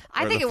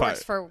 I or think the it fi-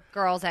 works for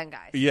girls and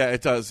guys. Yeah,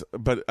 it does.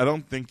 But I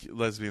don't think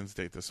lesbians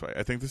date this way.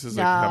 I think this is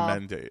like No. how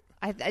men date.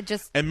 I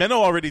just. And men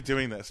are already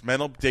doing this.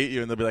 Men will date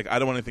you and they'll be like, I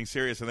don't want anything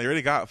serious. And they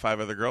already got 5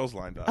 other girls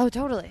lined up. Oh,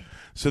 totally.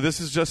 So this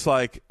is just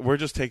like, we're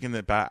just taking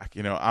it back.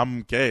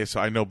 I'm gay, so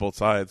I know both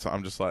sides. So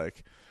I'm just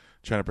like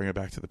trying to bring it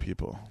back to the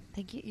people.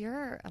 Thank you.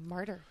 You're a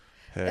martyr.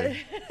 Hey.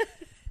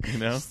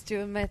 Just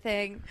doing my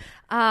thing.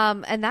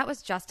 And that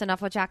was just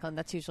enough with Jacqueline.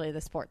 That's usually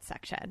the sports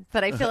section.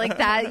 But I feel like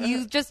that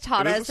you just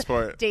taught It is us a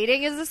sport.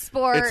 dating is a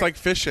sport. It's like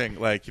fishing.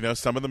 Like,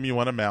 some of them you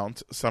want to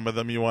mount. Some of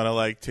them you want to,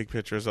 like, take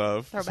pictures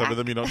of. Throw Some back. of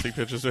them you don't take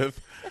pictures with.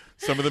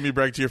 Some of them you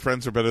brag to your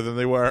friends are better than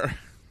they were.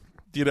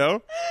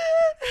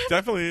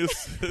 Definitely.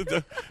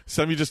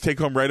 Some you just take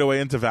home right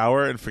away and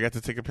devour and forget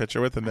to take a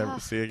picture with and never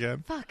see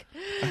again. Fuck.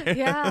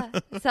 Yeah.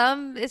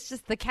 Some, it's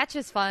just the catch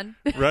is fun.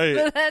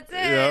 Right. That's it.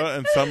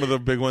 And some of the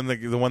big one,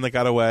 the one that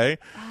got away.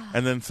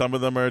 And then some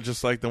of them are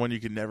just like the one you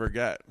can never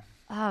get.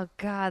 Oh,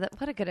 God.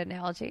 What a good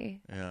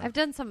analogy. Yeah. I've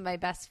done some of my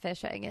best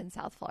fishing in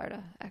South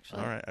Florida,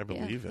 actually. All right, I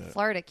believe it.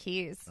 Florida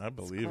Keys. I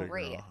believe it,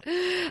 Great.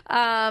 girl.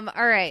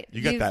 All right.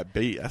 You got that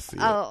bait. I see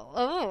it.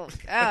 Oh,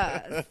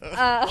 God.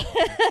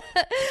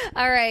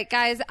 All right,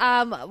 guys.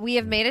 We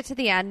have made it to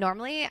the end.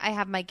 Normally, I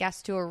have my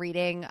guest do a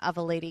reading of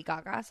a Lady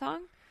Gaga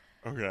song.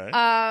 Okay.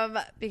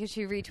 Because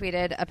she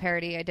retweeted a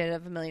parody I did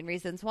of A Million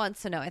Reasons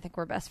once, so now I think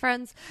we're best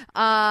friends.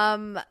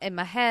 In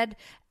my head,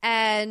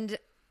 and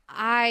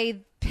I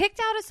picked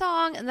out a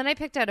song, and then I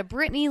picked out a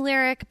Britney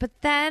lyric, but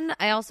then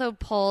I also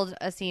pulled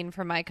a scene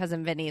from My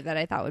Cousin Vinny that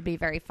I thought would be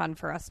very fun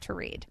for us to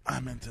read.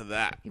 I'm into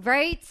that.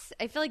 Right?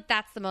 I feel like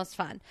that's the most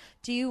fun.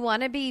 Do you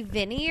want to be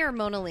Vinny or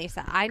Mona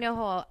Lisa? I know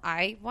who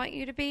I want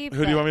you to be.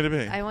 Who do you want me to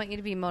be? I want you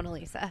to be Mona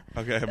Lisa.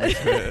 Okay, I'm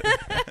into it.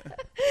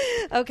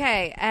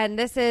 Okay, and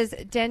this is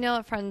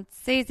Daniel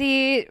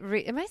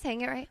Francesi. Am I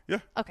saying it right? Yeah.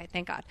 Okay,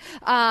 thank God.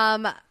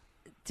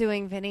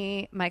 Doing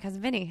Vinny, My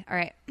Cousin Vinny. All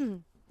right.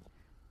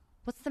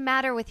 What's the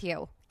matter with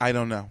you? I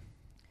don't know.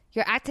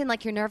 You're acting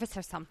like you're nervous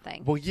or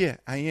something. Well, yeah,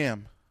 I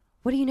am.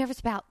 What are you nervous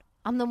about?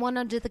 I'm the one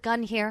under the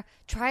gun here.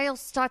 Trial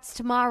starts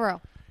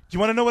tomorrow. You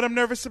want to know what I'm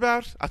nervous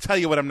about? I'll tell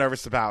you what I'm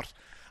nervous about.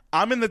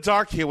 I'm in the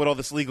dark here with all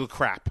this legal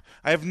crap.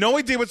 I have no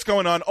idea what's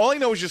going on. All I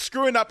know is you're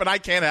screwing up and I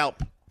can't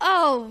help.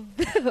 Oh,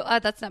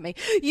 that's not me.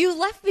 You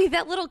left me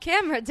that little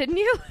camera, didn't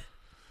you?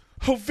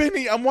 Oh,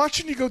 Vinny, I'm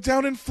watching you go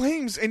down in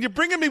flames and you're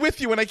bringing me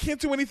with you and I can't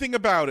do anything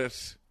about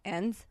it.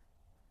 And?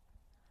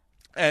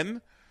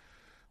 And,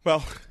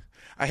 well,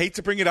 I hate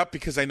to bring it up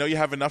because I know you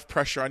have enough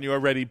pressure on you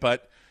already,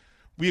 but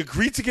we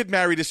agreed to get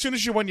married as soon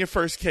as you won your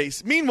first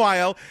case.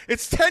 Meanwhile,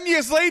 it's 10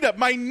 years later.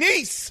 My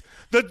niece,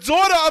 the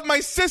daughter of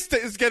my sister,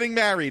 is getting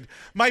married.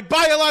 My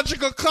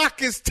biological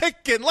clock is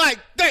ticking like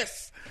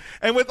this.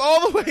 And with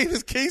all the way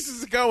this case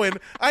is going,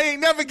 I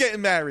ain't never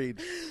getting married.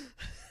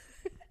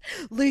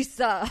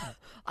 Lisa,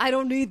 I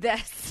don't need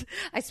this.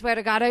 I swear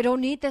to God, I don't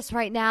need this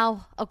right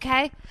now,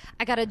 okay?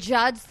 I got a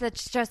judge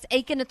that's just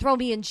aching to throw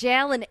me in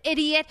jail, an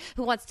idiot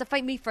who wants to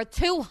fight me for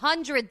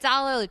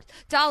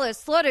 $200,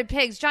 slaughtered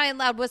pigs, giant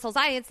loud whistles.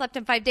 I ain't slept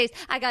in 5 days.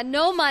 I got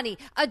no money,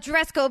 a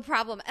dress code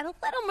problem, and a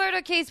little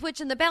murder case which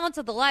in the balance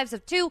of the lives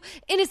of 2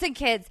 innocent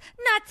kids,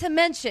 not to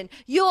mention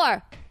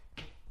your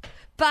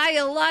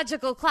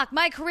biological clock,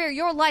 my career,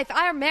 your life,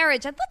 our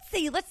marriage, and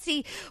let's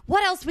see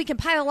what else we can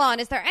pile on.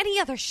 Is there any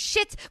other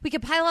shit we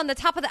can pile on the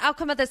top of the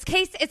outcome of this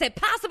case? Is it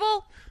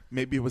possible?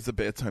 Maybe it was a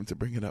bad time to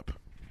bring it up.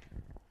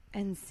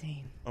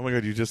 Insane. Oh my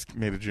God, you just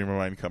made a dream of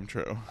mine come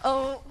true.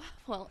 Oh,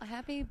 well,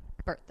 happy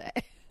birthday.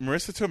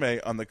 Marissa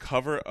Tomei on the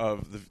cover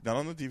of not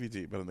on the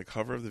DVD, but on the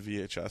cover of the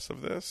VHS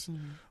of this,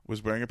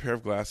 was wearing a pair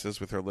of glasses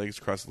with her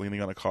legs crossed,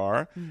 leaning on a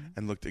car,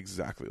 and looked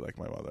exactly like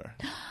my mother.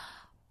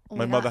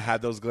 My mother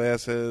had those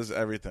glasses,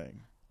 everything.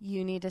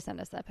 You need to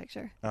send us that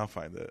picture. I'll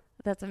find it.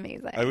 That's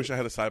amazing. I wish I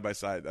had a side by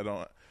side. I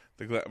don't.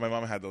 My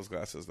mom had those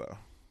glasses though.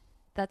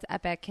 That's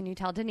epic. Can you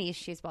tell Denise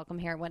she's welcome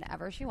here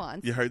whenever she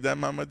wants? You heard that,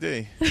 Mama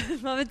D?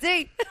 Mama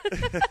D.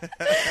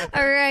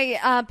 All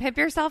right. Pimp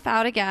yourself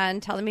out again.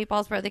 Tell the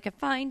meatballs where they can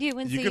find you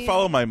and You see can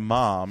follow my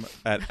mom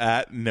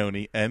at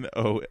Noni NONIDEEDE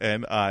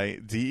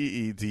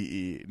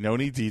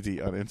Noni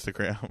Didi on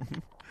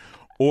Instagram.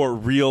 Or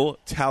Real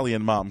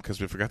Italian Mom, because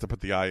we forgot to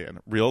put the I in.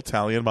 Real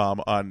Italian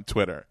Mom on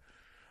Twitter.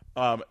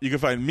 You can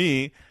find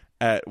me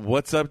at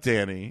What's Up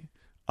Danny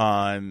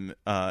on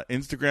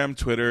Instagram,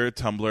 Twitter,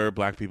 Tumblr,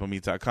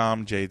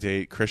 blackpeoplemeet.com,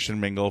 JDate, Christian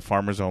Mingle,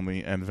 Farmers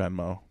Only, and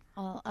Venmo.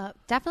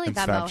 Definitely And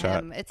Venmo Snapchat.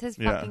 him. It's his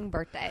Yeah. fucking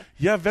birthday.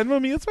 Yeah,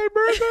 Venmo me. It's my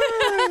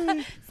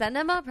birthday. Send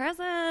him a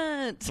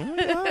present. Oh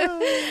my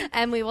God.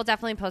 And we will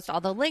definitely post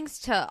all the links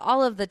to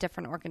all of the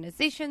different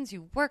organizations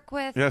you work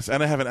with. Yes,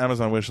 and I have an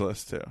Amazon wish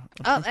list too.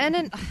 Oh, and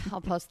then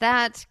I'll post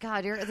that.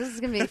 God, this is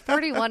going to be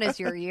 41 is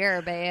your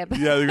year, babe.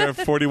 Yeah, you're gonna have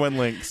 41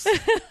 links.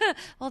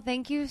 Well,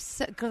 thank you,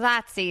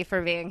 grazie,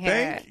 for being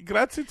here.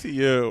 Grazie to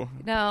you.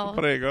 No,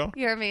 Prego.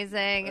 you're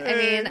amazing. I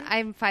Hey. mean,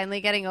 I'm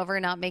finally getting over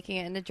not making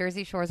it into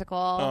Jersey Shoresicle.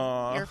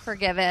 Aw. You're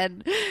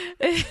forgiven.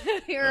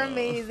 You're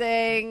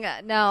amazing.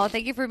 No,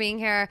 thank you for being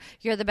here.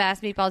 You're the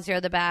best. Meatballs,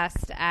 you're the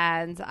best.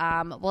 And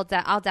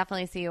I'll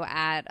definitely see you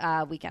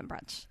at Weekend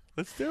Brunch.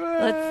 Let's do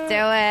it. Let's do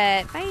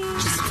it. Bye.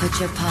 Just put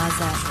your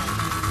paws up.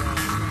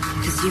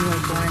 Because you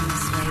were born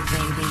this way,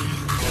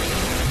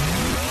 baby.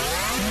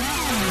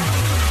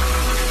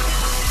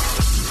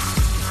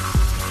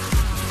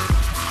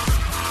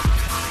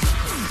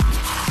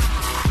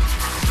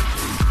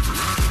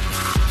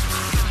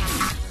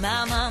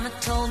 My mama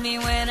told me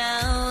when I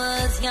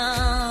was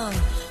young,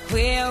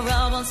 we're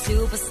all born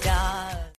superstars.